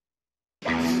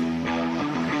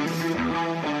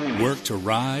 Work to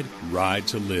ride, ride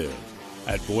to live.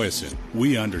 At Boyson,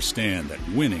 we understand that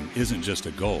winning isn't just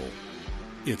a goal.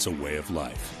 It's a way of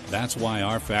life. That's why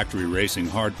our factory racing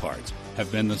hard parts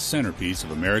have been the centerpiece of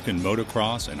American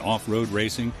motocross and off-road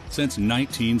racing since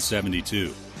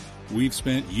 1972. We've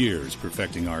spent years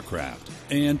perfecting our craft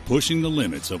and pushing the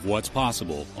limits of what's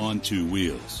possible on 2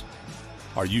 wheels.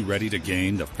 Are you ready to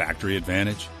gain the factory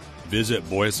advantage? Visit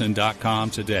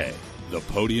Boyson.com today. The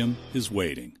podium is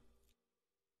waiting.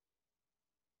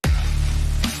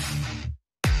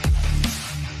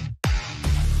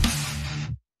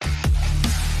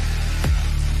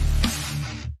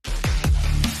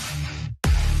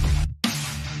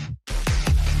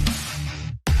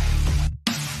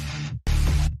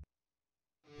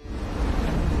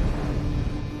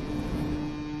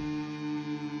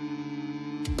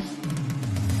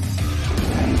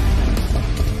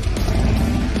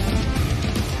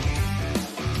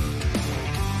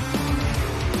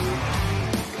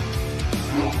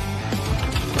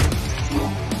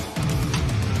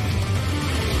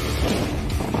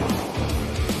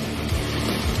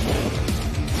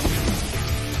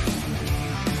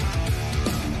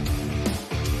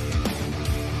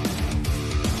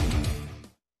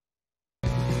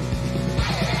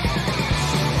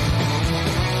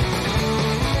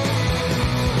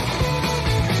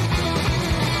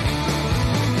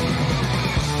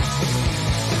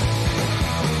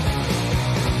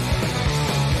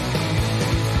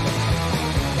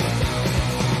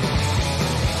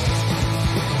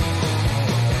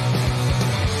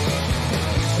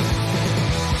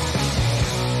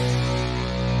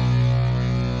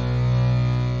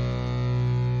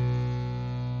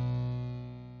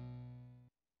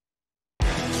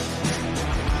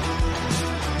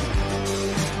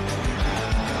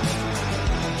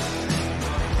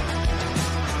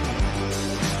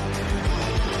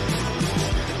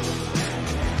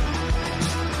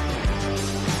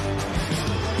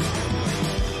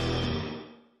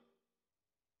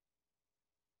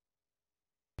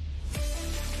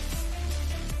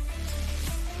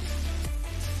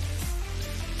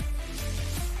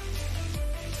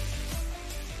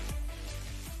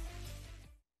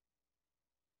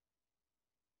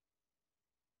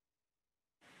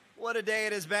 What a day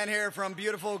it has been here from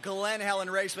beautiful Glen Helen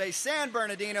Raceway, San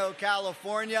Bernardino,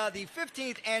 California. The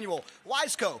 15th annual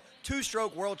Wiseco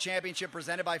Two-Stroke World Championship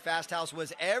presented by Fast House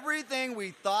was everything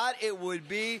we thought it would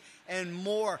be and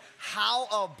more. How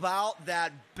about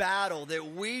that battle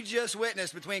that we just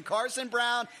witnessed between Carson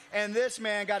Brown and this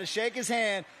man? Got to shake his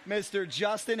hand, Mr.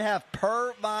 Justin Heff,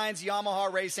 Purvines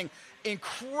Yamaha Racing.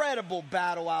 Incredible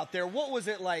battle out there. What was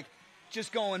it like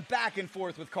just going back and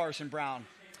forth with Carson Brown?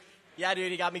 Yeah,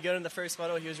 dude, he got me good in the first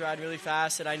moto. He was riding really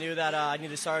fast, and I knew that I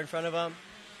needed to start in front of him,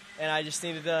 and I just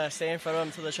needed to stay in front of him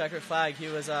until the checkered flag.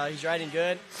 He's riding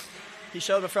good. He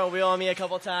showed the front wheel on me a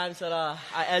couple times, but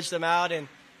I edged him out, and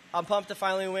I'm pumped to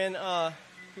finally win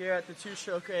here at the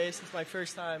two-stroke race. It's my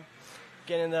first time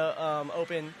getting the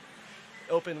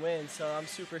open win, so I'm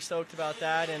super stoked about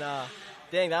that. And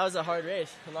dang, that was a hard race.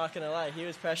 I'm not going to lie. He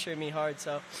was pressuring me hard,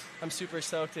 so I'm super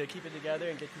stoked to keep it together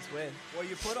and get this win. Well,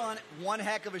 you put on one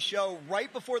heck of a show.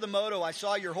 Right before the moto, I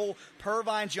saw your whole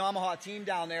Purvines Yamaha team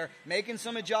down there making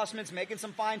some adjustments, making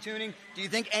some fine-tuning. Do you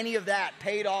think any of that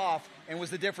paid off and was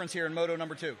the difference here in moto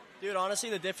number 2? Dude, honestly,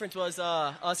 the difference was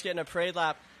us getting a parade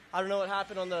lap. I don't know what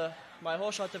happened on my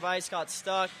whole shot device got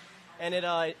stuck, and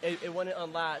it wouldn't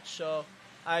unlatch. So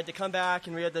I had to come back,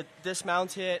 and we had to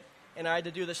dismount it, and I had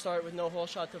to do the start with no whole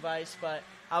shot device, but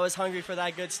I was hungry for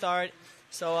that good start,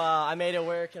 so I made it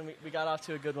work, and we got off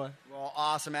to a good one. Well,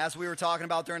 awesome. As we were talking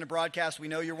about during the broadcast, we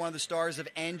know you're one of the stars of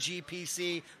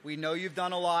NGPC. We know you've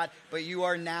done a lot, but you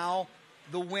are now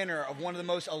the winner of one of the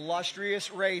most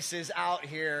illustrious races out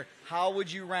here. How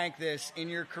would you rank this in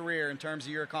your career in terms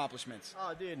of your accomplishments?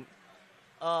 Oh, dude,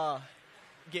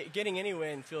 getting any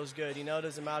win feels good. You know, it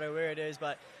doesn't matter where it is,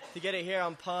 but to get it here,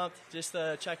 I'm pumped. Just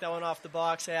to check that one off the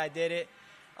box, say I did it.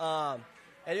 And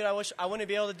dude, I wouldn't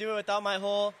be able to do it without my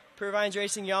whole Purvines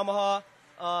Racing Yamaha,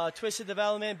 Twisted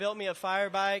Development built me a fire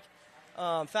bike,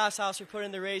 Fast House for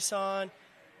putting the race on.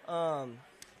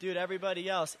 Dude, everybody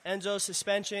else, Enzo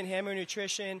Suspension, Hammer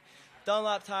Nutrition,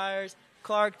 Dunlop Tires.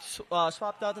 Clark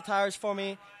swapped out the tires for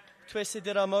me. Twisted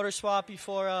did a motor swap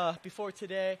before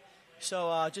today.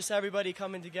 So just everybody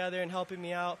coming together and helping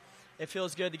me out. It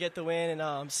feels good to get the win, and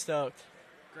I'm stoked.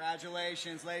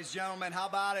 Congratulations, ladies and gentlemen. How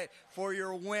about it for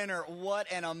your winner? What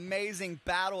an amazing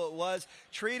battle it was.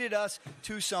 Treated us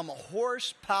to some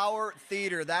horsepower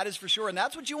theater, that is for sure. And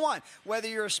that's what you want. Whether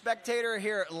you're a spectator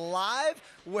here live,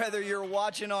 whether you're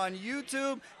watching on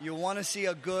YouTube, you want to see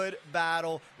a good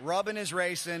battle. Rubbing is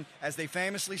racing, as they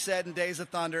famously said in Days of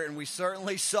Thunder, and we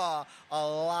certainly saw a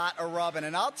lot of rubbing.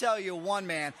 And I'll tell you one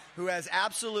man who has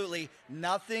absolutely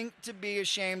nothing to be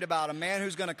ashamed about, a man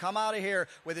who's going to come out of here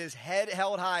with his head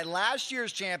held high, last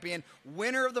year's champion,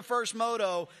 winner of the first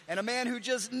moto, and a man who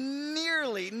just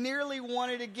nearly won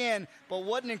it again. But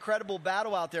what an incredible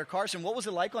battle out there. Carson, what was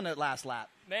it like on that last lap?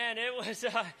 Man,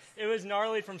 it was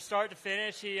gnarly from start to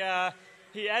finish. He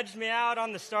he edged me out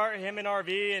on the start, him and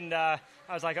RV, and I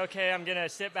was like, okay, I'm going to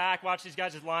sit back, watch these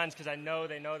guys' lines, because I know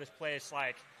they know this place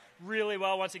like really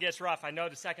well once it gets rough. I know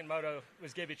the second moto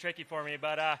was going to be tricky for me,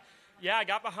 but yeah, I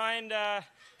got behind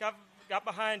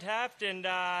Heft, and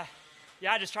yeah,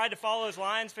 I just tried to follow his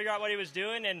lines, figure out what he was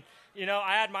doing, and you know,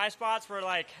 I had my spots where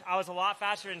like I was a lot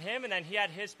faster than him, and then he had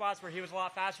his spots where he was a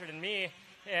lot faster than me,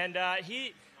 and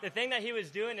the thing that he was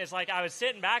doing is like I was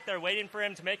sitting back there waiting for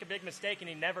him to make a big mistake, and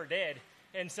he never did.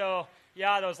 And so,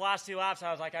 yeah, those last 2 laps,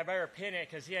 I was like, I better pin it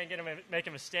because he ain't going to make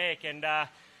a mistake. And,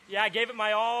 yeah, I gave it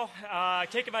my all,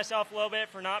 kicking myself a little bit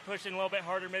for not pushing a little bit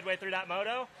harder midway through that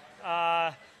moto.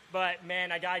 But,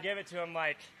 man, I got to give it to him.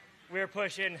 Like, we were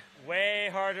pushing way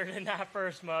harder than that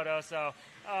first moto. So,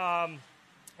 yeah,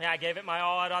 I gave it my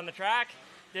all out on the track,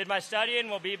 did my studying.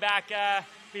 We'll be back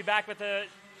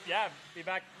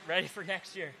ready for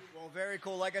next year. Well, very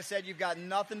cool. Like I said, you've got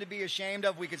nothing to be ashamed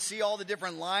of. We could see all the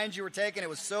different lines you were taking. It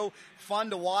was so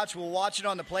fun to watch. We'll watch it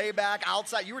on the playback.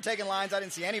 Outside, you were taking lines I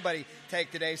didn't see anybody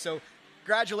take today. So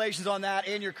congratulations on that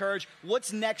and your courage.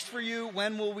 What's next for you?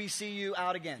 When will we see you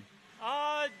out again?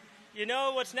 You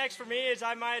know, what's next for me is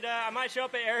I might show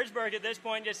up at Ehresburg at this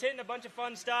point, just hitting a bunch of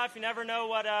fun stuff. You never know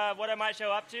what I might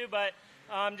show up to, but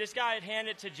just got to hand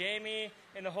it to Jamie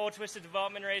and the whole Twisted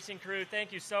Development Racing crew.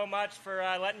 Thank you so much for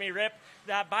letting me rip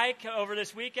that bike over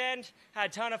this weekend. Had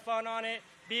a ton of fun on it.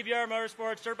 BBR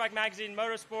Motorsports, Dirtbike Magazine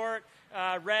Motorsport,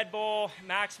 Red Bull,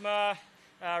 Maxima,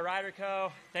 Ryder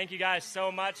Co. Thank you guys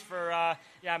so much for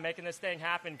making this thing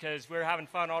happen, because we're having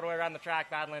fun all the way around the track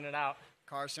battling it out.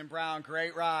 Carson Brown,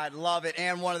 great ride. Love it.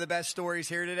 And one of the best stories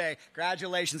here today.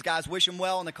 Congratulations, guys. Wish him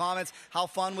well in the comments. How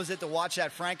fun was it to watch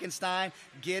that Frankenstein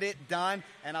get it done?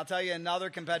 And I'll tell you, another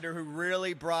competitor who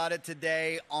really brought it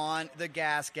today on the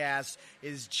gas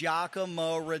is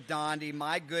Giacomo Redondi.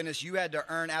 My goodness, you had to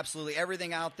earn absolutely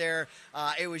everything out there.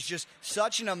 It was just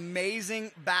such an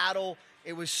amazing battle.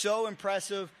 It was so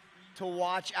impressive to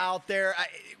watch out there.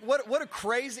 What a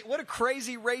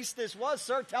crazy race this was,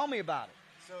 sir. Tell me about it.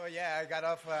 So yeah, I got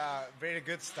off a very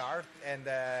good start, and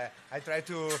I try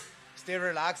to stay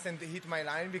relaxed and hit my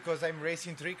line because I'm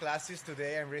racing 3 classes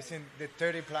today. I'm racing the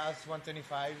 30 plus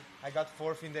 125. I got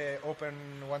 4th in the Open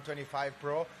 125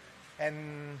 Pro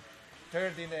and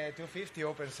 3rd in the 250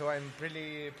 Open. So I'm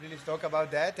really stoked about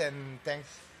that, and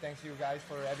thanks you guys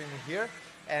for having me here.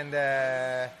 And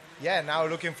yeah, now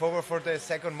looking forward for the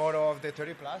second moto of the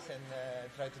 30 plus and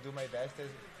try to do my best and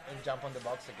jump on the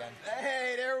box again.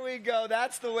 Hey, there we go.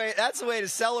 That's the way to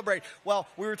celebrate. Well,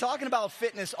 we were talking about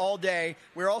fitness all day.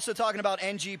 We were also talking about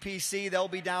NGPC. They'll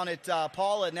be down at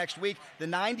Paula next week, the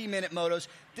 90-minute motos.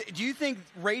 Do you think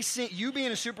racing, you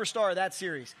being a superstar of that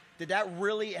series, did that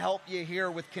really help you here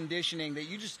with conditioning? That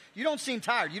you don't seem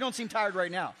tired. You don't seem tired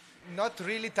right now. Not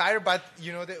really tired, but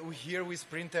you know that here we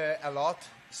sprint a lot,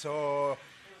 so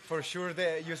for sure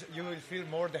you will feel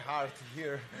more the heart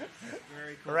here.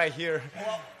 Very cool. Right here.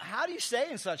 Well, how do you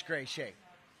stay in such great shape?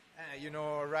 You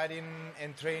know, riding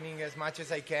and training as much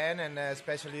as I can, and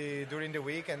especially during the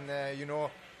week. And you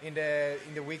know, in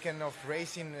the weekend of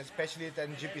racing, especially at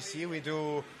NGPC, we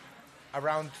do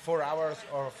around 4 hours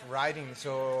of riding.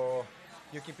 So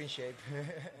you keep in shape.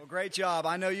 Well, great job.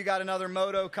 I know you got another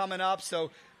moto coming up,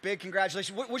 so big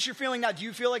congratulations. What's your feeling now? Do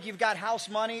you feel like you've got house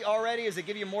money already? Does it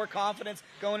give you more confidence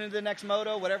going into the next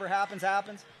moto? Whatever happens,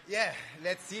 happens? Yeah,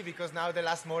 let's see, because now the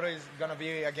last moto is going to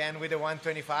be again with the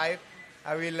 125.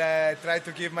 I will try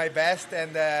to give my best,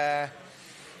 and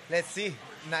let's see.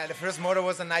 Now, the first moto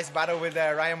was a nice battle with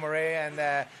Ryan Murray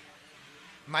and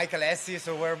Michael Essie,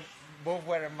 so both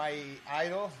were my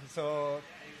idol. So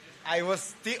I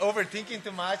was overthinking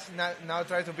too much. Now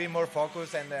try to be more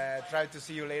focused and try to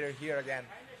see you later here again.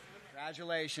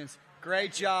 Congratulations.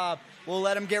 Great job. We'll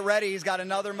let him get ready. He's got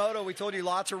another moto. We told you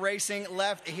lots of racing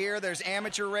left here. There's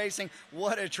amateur racing.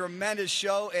 What a tremendous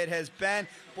show it has been.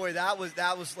 Boy, that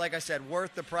was, like I said,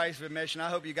 worth the price of admission. I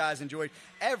hope you guys enjoyed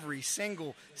every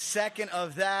single second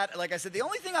of that. Like I said, the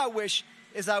only thing I wish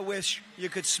you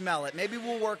could smell it. Maybe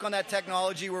we'll work on that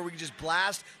technology where we can just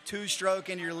blast two-stroke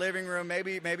into your living room.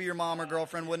 Maybe your mom or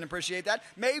girlfriend wouldn't appreciate that.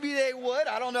 Maybe they would.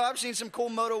 I don't know. I've seen some cool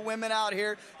moto women out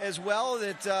here as well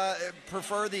that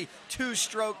prefer the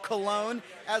two-stroke cologne,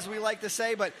 as we like to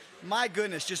say. But my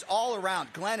goodness, just all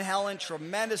around. Glen Helen,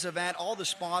 tremendous event. All the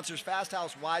sponsors, Fast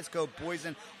House, Wiseco,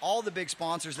 Boysen, all the big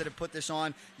sponsors that have put this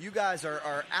on. You guys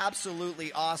are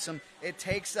absolutely awesome. It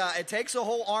takes a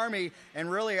whole army, and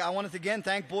really, I wanted to again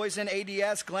thank Boysen,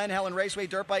 ADS, Glen Helen Raceway,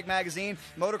 Dirtbike Magazine,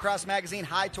 Motocross Magazine,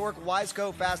 High Torque,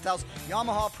 Wiseco, Fast House,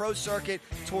 Yamaha Pro Circuit,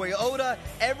 Toyota,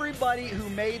 everybody who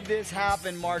made this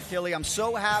happen, Mark Tilley. I'm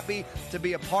so happy to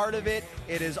be a part of it.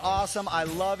 It is awesome. I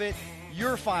love it.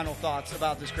 your final thoughts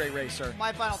about this great race, sir.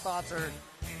 My final thoughts are,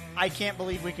 I can't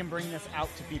believe we can bring this out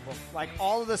to people. Like,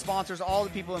 all of the sponsors, all the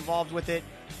people involved with it,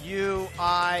 you,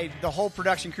 I, the whole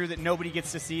production crew that nobody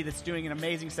gets to see that's doing an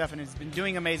amazing stuff and has been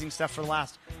doing amazing stuff for the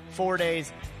last 4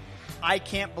 days. I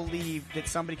can't believe that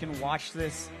somebody can watch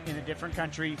this in a different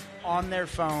country on their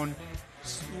phone.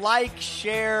 Like,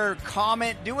 share,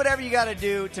 comment, do whatever you got to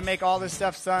do to make all this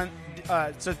stuff so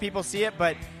people see it.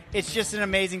 But it's just an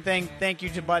amazing thing. Thank you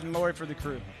to Bud and Lori for the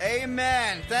crew.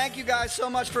 Amen. Thank you guys so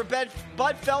much for Bud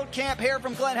Feldkamp here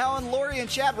from Glen Helen, Lori and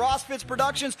Chad, Rossfitz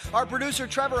Productions, our producer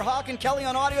Trevor Hawk and Kelly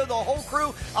on audio, the whole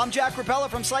crew. I'm Jack Rapella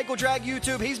from Cycle Drag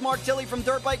YouTube. He's Mark Tilley from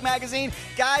Dirtbike Magazine.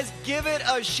 Guys, give it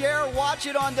a share. Watch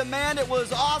it on demand. It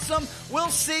was awesome. We'll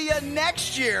see you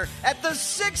next year at the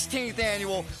 16th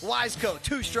annual Wiseco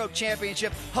Two-Stroke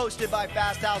Championship hosted by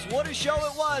Fast House. What a show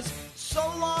it was. So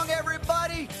long,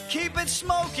 everybody. Keep it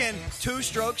smoking. 2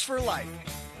 strokes for life.